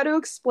I try to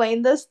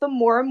explain this, the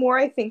more and more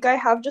I think I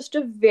have just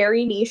a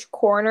very niche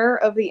corner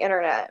of the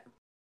internet.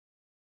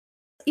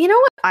 You know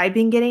what I've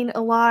been getting a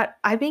lot?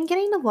 I've been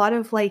getting a lot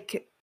of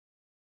like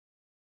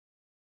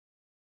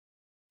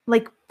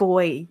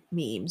boy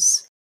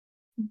memes.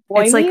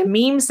 Boy It's like meme?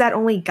 memes that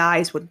only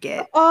guys would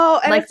get. Oh,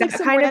 and Like it's like that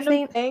some kind of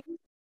random thing. thing.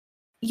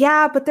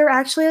 Yeah, but they're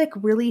actually like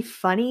really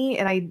funny,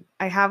 and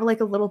I have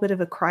like a little bit of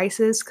a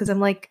crisis because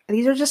I'm like,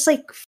 these are just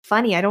like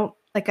funny. I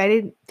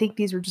didn't think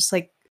these were just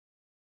like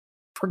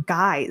for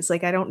guys.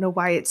 Like I don't know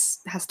why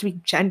has to be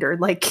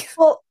gendered. Like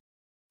Well,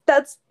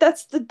 that's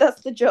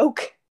the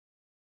joke.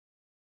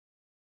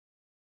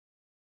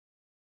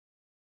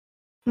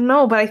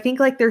 no, but I think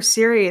like they're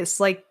serious.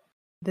 Like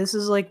this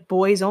is like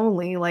boys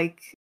only.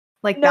 Like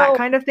that No.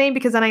 kind of thing.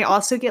 Because then I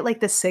also get like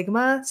the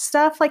Sigma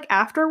stuff like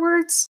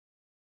afterwards.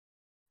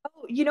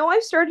 Oh, you know,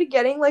 I've started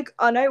getting like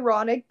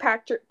unironic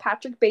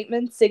Patrick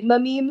Bateman Sigma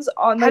memes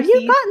on my Have you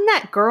feed. gotten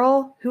that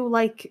girl who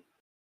like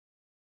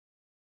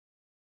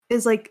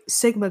is like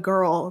Sigma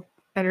girl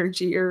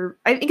energy, or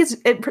I think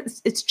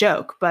it's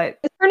joke, but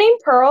Is her name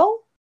Pearl?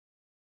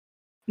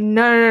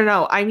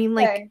 no. I mean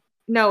like Okay.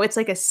 no, it's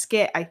like a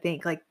skit, I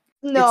think. Like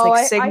it's No,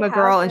 like I Sigma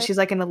girl and haven't. she's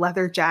like in a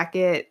leather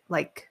jacket,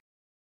 like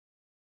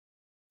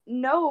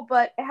No,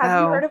 but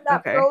have you heard oh, of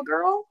that okay. Pearl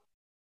girl?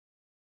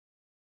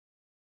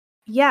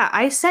 Yeah,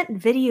 I sent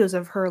videos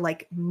of her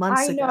like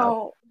months I ago.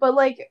 know, but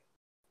like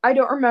I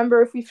don't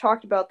remember if we've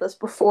talked about this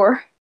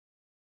before.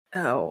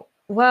 Oh,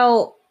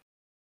 well,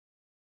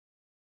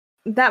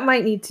 that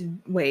might need to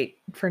wait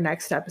for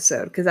next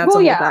episode because that's a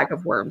whole bag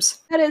of worms.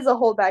 That is a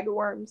whole bag of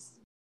worms.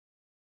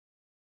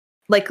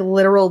 Like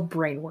literal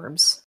brain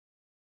worms.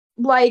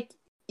 Like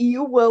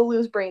you will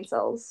lose brain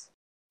cells.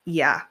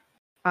 Yeah.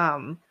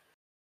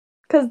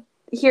 Because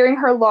hearing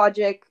her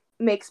logic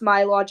makes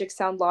my logic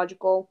sound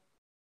logical.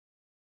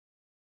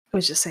 I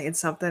was just saying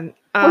something.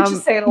 We're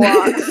just saying a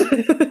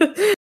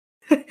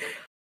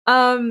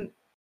lot.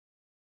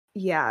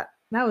 Yeah,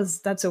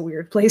 that's a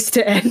weird place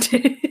to end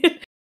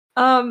it.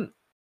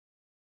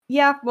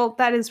 Yeah, well,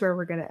 that is where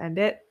we're gonna end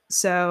it.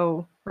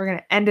 So we're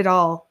gonna end it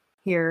all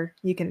here.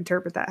 You can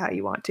interpret that how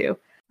you want to.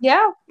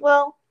 Yeah,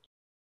 well,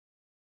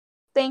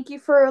 thank you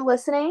for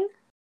listening.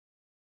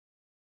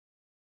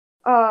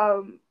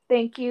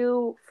 Thank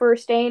you for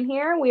staying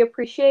here. We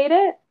appreciate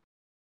it.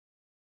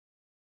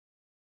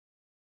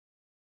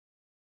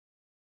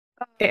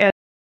 And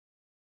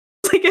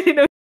like I didn't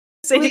know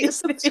Please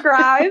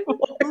subscribe,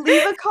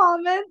 leave a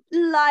comment,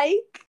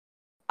 like.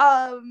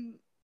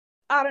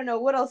 I don't know.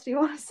 What else do you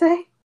want to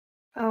say?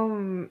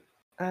 Oh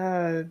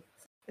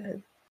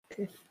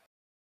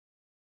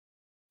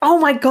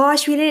my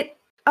gosh, we didn't.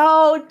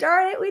 Oh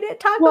darn it, we didn't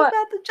talk about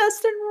the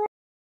Justin Roy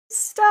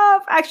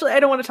stuff. Actually, I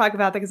don't want to talk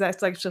about that because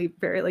that's actually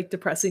very like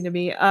depressing to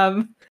me.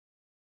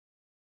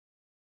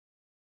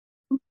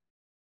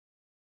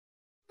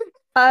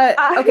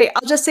 Okay,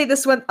 I'll just say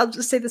this one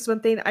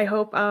thing. I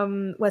hope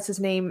what's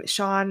his name?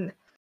 Sean.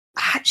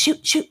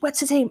 Shoot, what's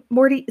his name?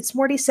 Morty. It's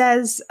Morty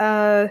Says.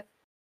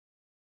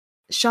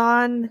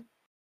 Sean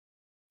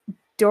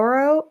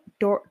Doro.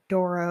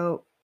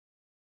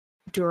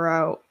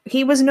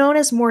 He was known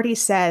as Morty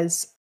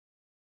Says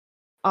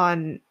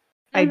on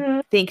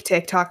I think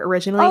TikTok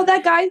originally. Oh,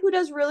 that guy who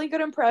does really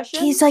good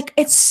impressions? He's like,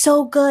 it's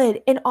so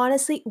good. And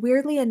honestly,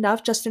 weirdly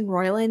enough, Justin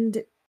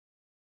Roiland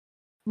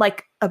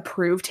like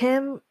approved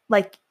him.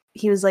 Like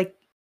he was like,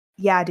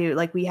 yeah, dude,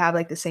 like we have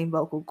like the same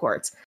vocal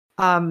cords.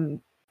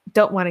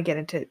 Don't want to get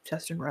into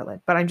Justin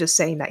Roiland, but I'm just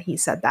saying that he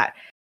said that.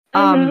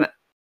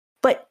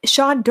 But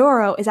Sean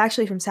Doro is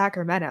actually from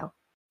Sacramento,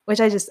 which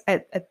I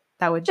that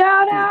would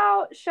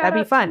that'd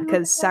be fun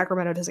because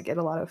Sacramento doesn't get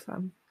a lot of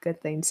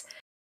good things.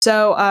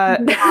 So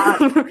we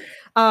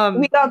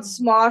got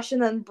Smosh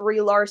and then Brie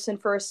Larson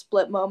for a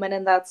split moment,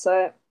 and that's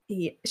it.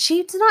 Yeah.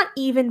 She's not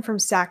even from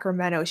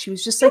Sacramento. She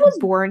was just like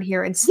born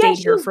here and stayed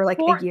here for like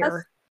a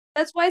year.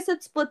 That's why I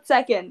said split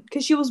second,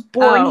 because she was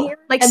born here.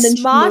 Like and then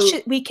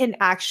Smosh, we can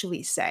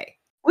actually say.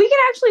 We can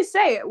actually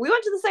say it. We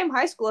went to the same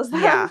high school as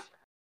them. Yeah.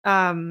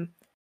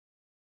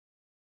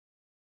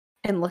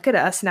 And look at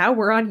us. Now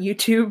we're on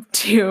YouTube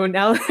too.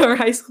 Now our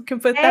high school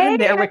can put that in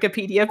their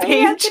Wikipedia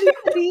page.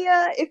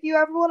 If you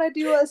ever want to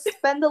do a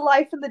spend a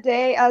life in the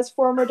day as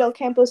former Del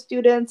Campo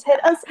students,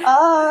 hit us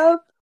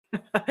up.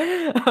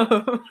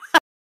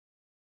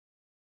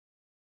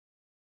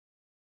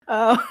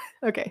 Oh,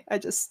 okay.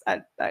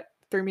 That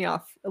threw me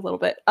off a little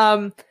bit.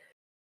 But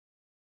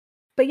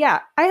yeah,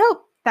 I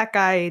hope that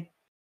guy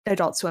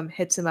Adult Swim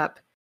hits him up.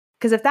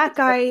 Because if that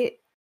guy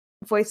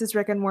voices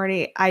Rick and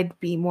Morty, I'd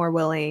be more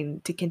willing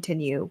to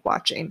continue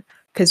watching.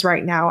 Because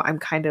right now I'm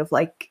kind of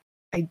like,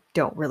 I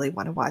don't really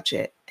want to watch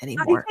it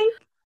anymore.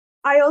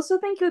 I also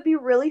think it would be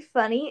really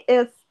funny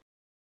if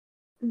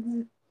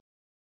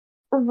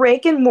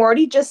Rick and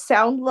Morty just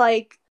sound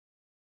like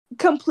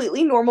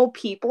completely normal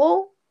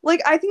people. Like,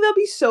 I think that'd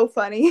be so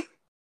funny.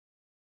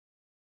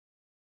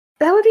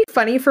 That would be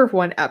funny for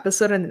one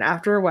episode, and then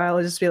after a while,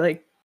 it'd just be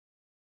like,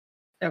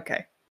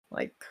 okay,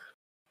 like,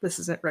 this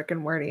isn't Rick and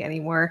Morty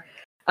anymore.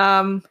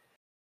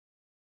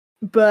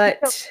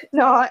 But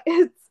No,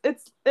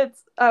 it's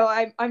oh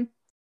I'm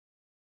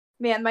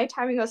man, my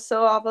timing was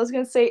so off. I was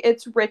gonna say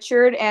it's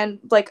Richard and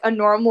like a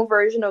normal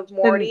version of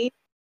Morty.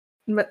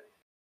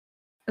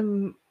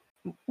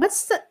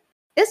 What's the?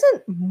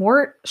 Isn't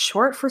Mort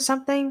short for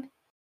something?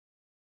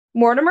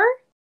 Mortimer?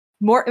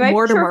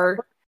 Mortimer.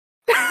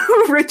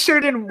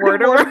 Richard and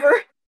Mortimer.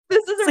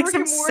 This is like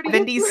some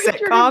 70s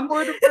sitcom.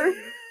 Mortimer.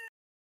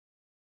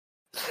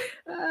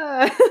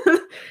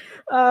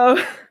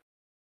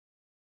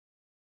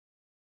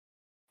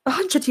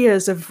 100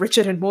 years of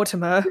Richard and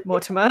Mortimer.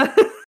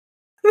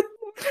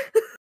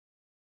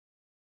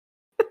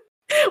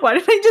 Why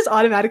did I just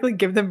automatically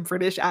give them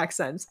British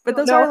accents? But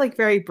those are like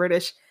very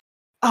British.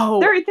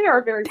 Oh, they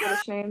are very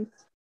British names.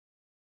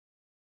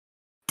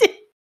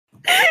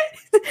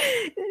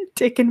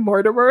 Dick and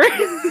Mortimer.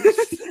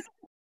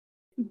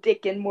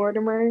 Dick and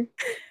Mortimer.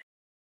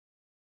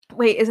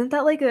 Wait, isn't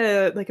that like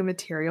a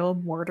material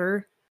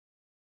mortar?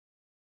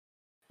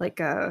 Like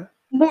a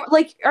more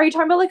like? Are you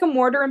talking about like a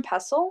mortar and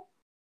pestle?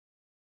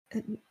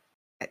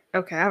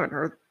 Okay, I haven't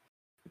heard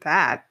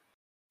that.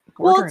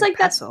 Well, it's like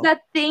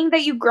that thing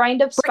that you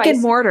grind up spices. Brick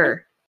and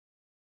mortar.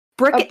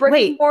 Brick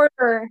and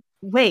mortar.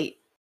 Wait,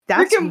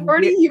 that's brick and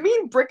mortar. You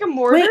mean brick and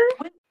mortar?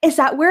 Wait, is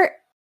that where?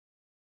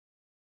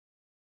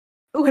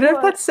 What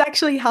if that's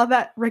actually how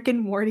that Rick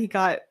and Morty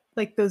got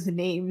like those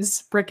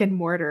names, brick and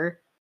mortar?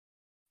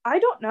 I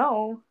don't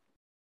know.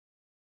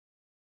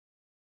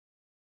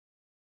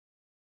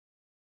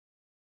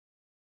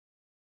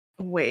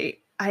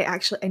 Wait, I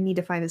need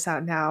to find this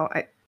out now.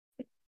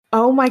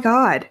 Oh my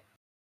god.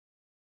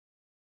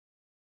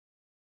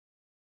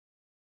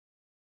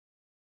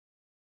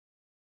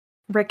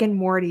 Rick and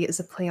Morty is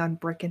a play on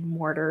brick and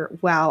mortar.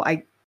 Wow,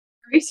 Are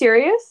you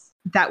serious?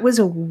 That was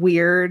a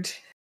weird.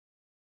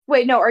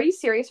 Wait, no, are you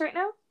serious right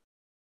now?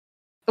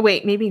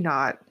 Wait, maybe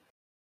not.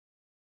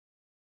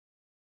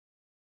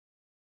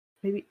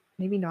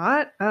 Maybe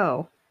not?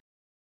 Oh.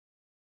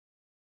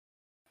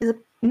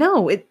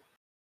 No, it.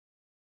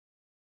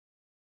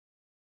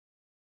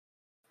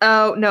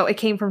 Oh, no, it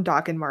came from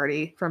Doc and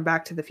Marty from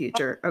Back to the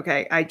Future.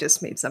 Okay, I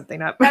just made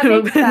something up. That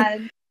makes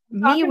sense.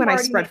 Me when I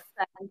spread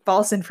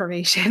false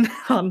information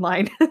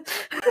online.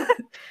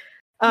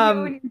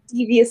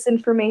 Devious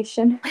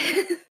information.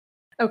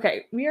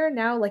 Okay, we are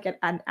now like at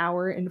an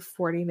hour and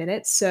 40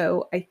 minutes,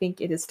 so I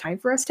think it is time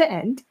for us to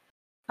end.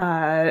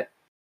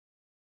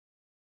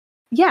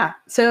 Yeah,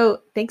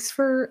 so thanks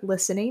for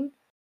listening.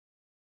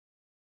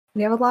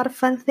 We have a lot of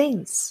fun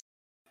things.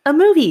 A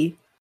movie.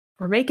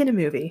 We're making a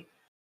movie.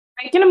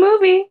 Making a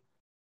movie.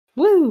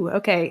 Woo!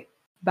 Okay,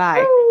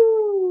 bye.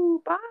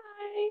 Woo!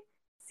 Bye.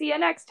 See you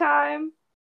next time.